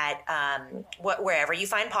at wherever you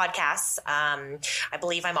find podcasts. I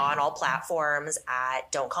believe I'm on all platforms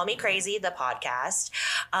at Don't Call Me Crazy, the podcast.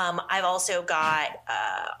 I've also got,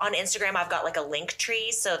 on Instagram, I've got like a link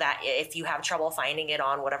tree so that if you have trouble finding it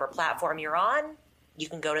on whatever platform you're on, you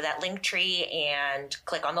can go to that link tree and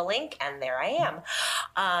click on the link, and there I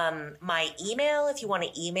am. My email, if you want to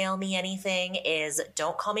email me anything, is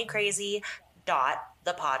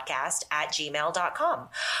don'tcallmecrazy.thepodcast@gmail.com.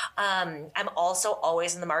 I'm also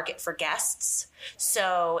always in the market for guests.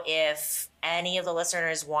 So if any of the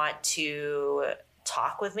listeners want to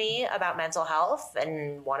talk with me about mental health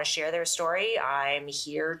and want to share their story, I'm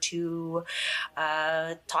here to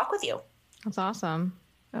talk with you. That's awesome.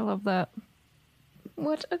 I love that.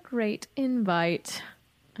 What a great invite.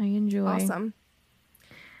 I enjoy. Awesome.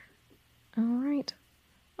 All right.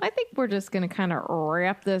 I think we're just going to kind of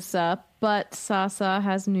wrap this up, but Sasa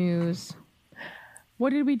has news. What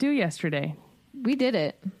did we do yesterday? We did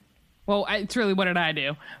it. Well, it's really, what did I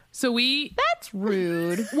do? So That's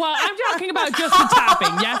rude. well, I'm talking about just the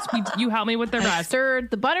topping. Yes, you helped me with the I rest.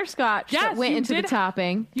 stirred the butterscotch Yes, that went you into the did.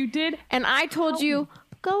 topping. You did. And I told you,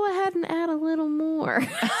 go ahead and add a little more.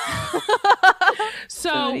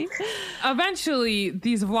 So eventually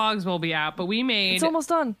these vlogs will be out, but we made It's almost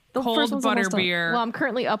done. The first cold one's butter almost done. beer. Well, I'm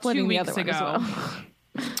currently uploading 2 the weeks other one ago. as well.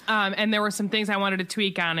 And there were some things I wanted to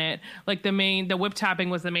tweak on it. Like the whipped topping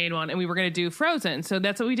was the main one, and we were going to do frozen. So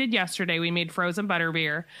that's what we did yesterday. We made frozen butter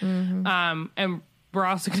beer. And we're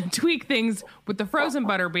also going to tweak things with the frozen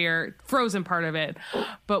butter beer, frozen part of it.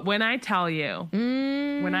 But when I tell you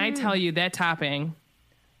that topping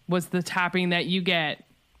was the topping that you get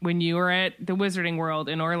when you were at the Wizarding World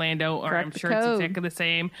in Orlando, or Correct I'm the sure it's code. exactly the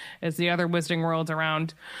same as the other Wizarding Worlds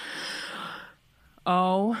around.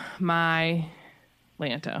 Oh my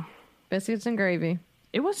Lanta. Biscuits and gravy.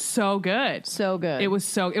 It was so good. So good. It was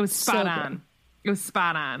spot So good. on. It was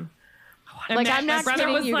spot on. And Like, Matt, I'm my not brother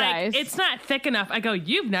kidding was you like, guys. it's not thick enough. I go,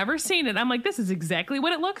 you've never seen it. I'm like, this is exactly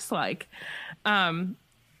what it looks like. But I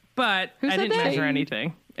said didn't that? measure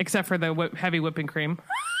anything except for the heavy whipping cream.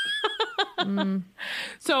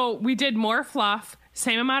 So we did more fluff,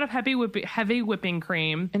 same amount of heavy whipping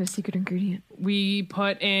cream. And a secret ingredient. We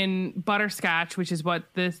put in butterscotch, which is what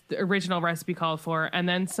the original recipe called for, and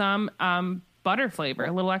then some butter flavor,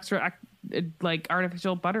 a little extra like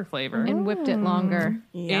artificial butter flavor. And whipped it longer.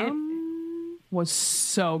 It was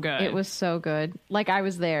so good. It was so good. Like, I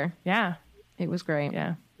was there. Yeah. It was great.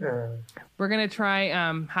 Yeah. We're going to try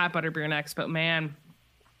hot butter beer next, but man,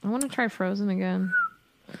 I want to try frozen again.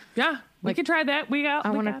 yeah, we could try that. We got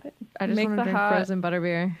it. I just Make want the to drink hot- frozen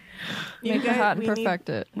butterbeer. Make it hot and perfect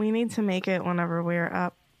it. We need to make it whenever we're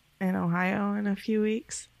up in Ohio in a few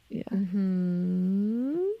weeks. Yeah.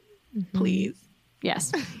 Please.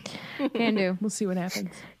 Yes. Can do. We'll see what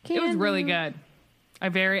happens. It was really good.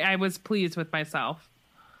 I was pleased with myself.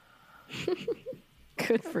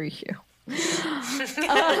 Good for you.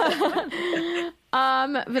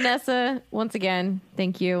 Vanessa, once again,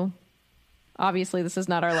 thank you. Obviously, this is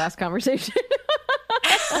not our last conversation.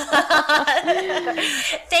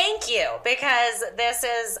 Thank you, because this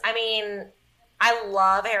is, I mean, I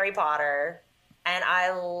love Harry Potter and I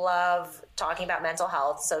love talking about mental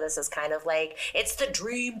health. So this is kind of like, it's the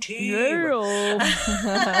dream team.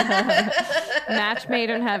 Match made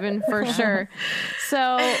in heaven for sure.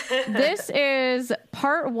 So this is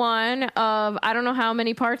part 1 of I don't know how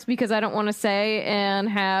many parts, because I don't want to say and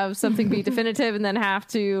have something be definitive and then have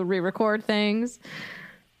to re-record things.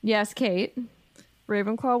 Yes, Kate.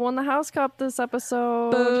 Ravenclaw won the House Cup this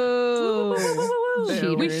episode.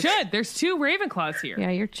 Cheaters. We should. There's 2 Ravenclaws here.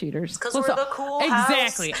 Yeah, you're cheaters. Because we're the cool house.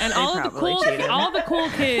 Exactly. And all the cool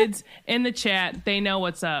kids in the chat, they know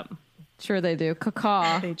what's up. Sure they do.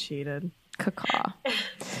 Caw. They cheated. Caw.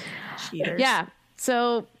 Cheaters. Yeah.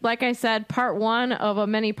 So, like I said, part 1 of a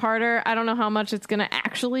mini-parter. I don't know how much it's going to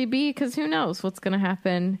actually be, because who knows what's going to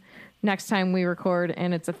happen next time we record,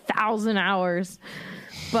 and it's 1,000 hours.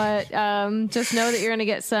 But just know that you're going to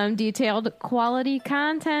get some detailed quality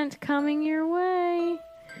content coming your way.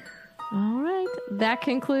 All right. That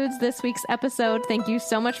concludes this week's episode. Thank you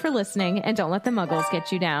so much for listening, and don't let the muggles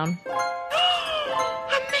get you down.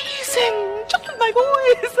 Amazing! Just my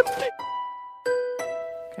voice!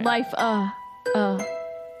 Life,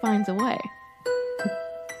 finds a way.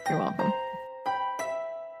 You're welcome.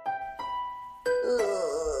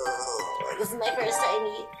 Ooh, this is my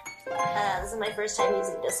first time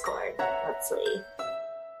using Discord. Let's see.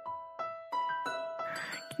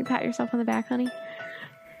 Can you pat yourself on the back, honey?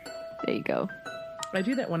 There you go. I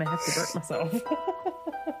do that when I have to burp myself.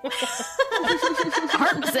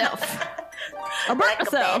 Hurt myself. I burnt Like a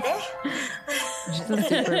myself. baby. She's a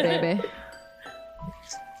super baby.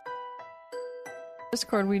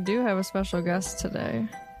 Discord, we do have a special guest today.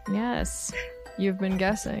 Yes. You've been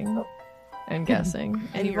guessing and guessing,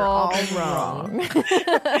 and you've you're all all been wrong.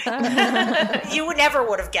 You never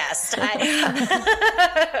would have guessed.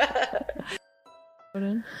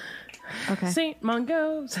 Okay. St.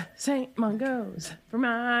 Mungo's for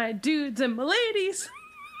my dudes and my ladies.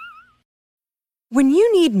 When you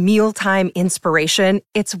need mealtime inspiration,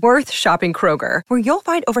 it's worth shopping Kroger, where you'll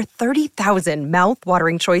find over 30,000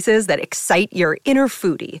 mouth-watering choices that excite your inner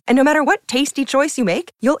foodie. And no matter what tasty choice you make,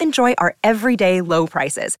 you'll enjoy our everyday low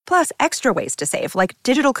prices, plus extra ways to save, like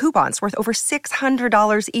digital coupons worth over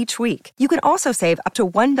 $600 each week. You can also save up to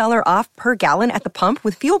 $1 off per gallon at the pump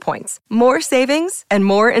with fuel points. More savings and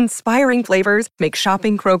more inspiring flavors make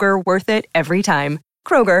shopping Kroger worth it every time.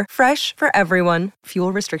 Kroger, fresh for everyone.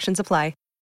 Fuel restrictions apply.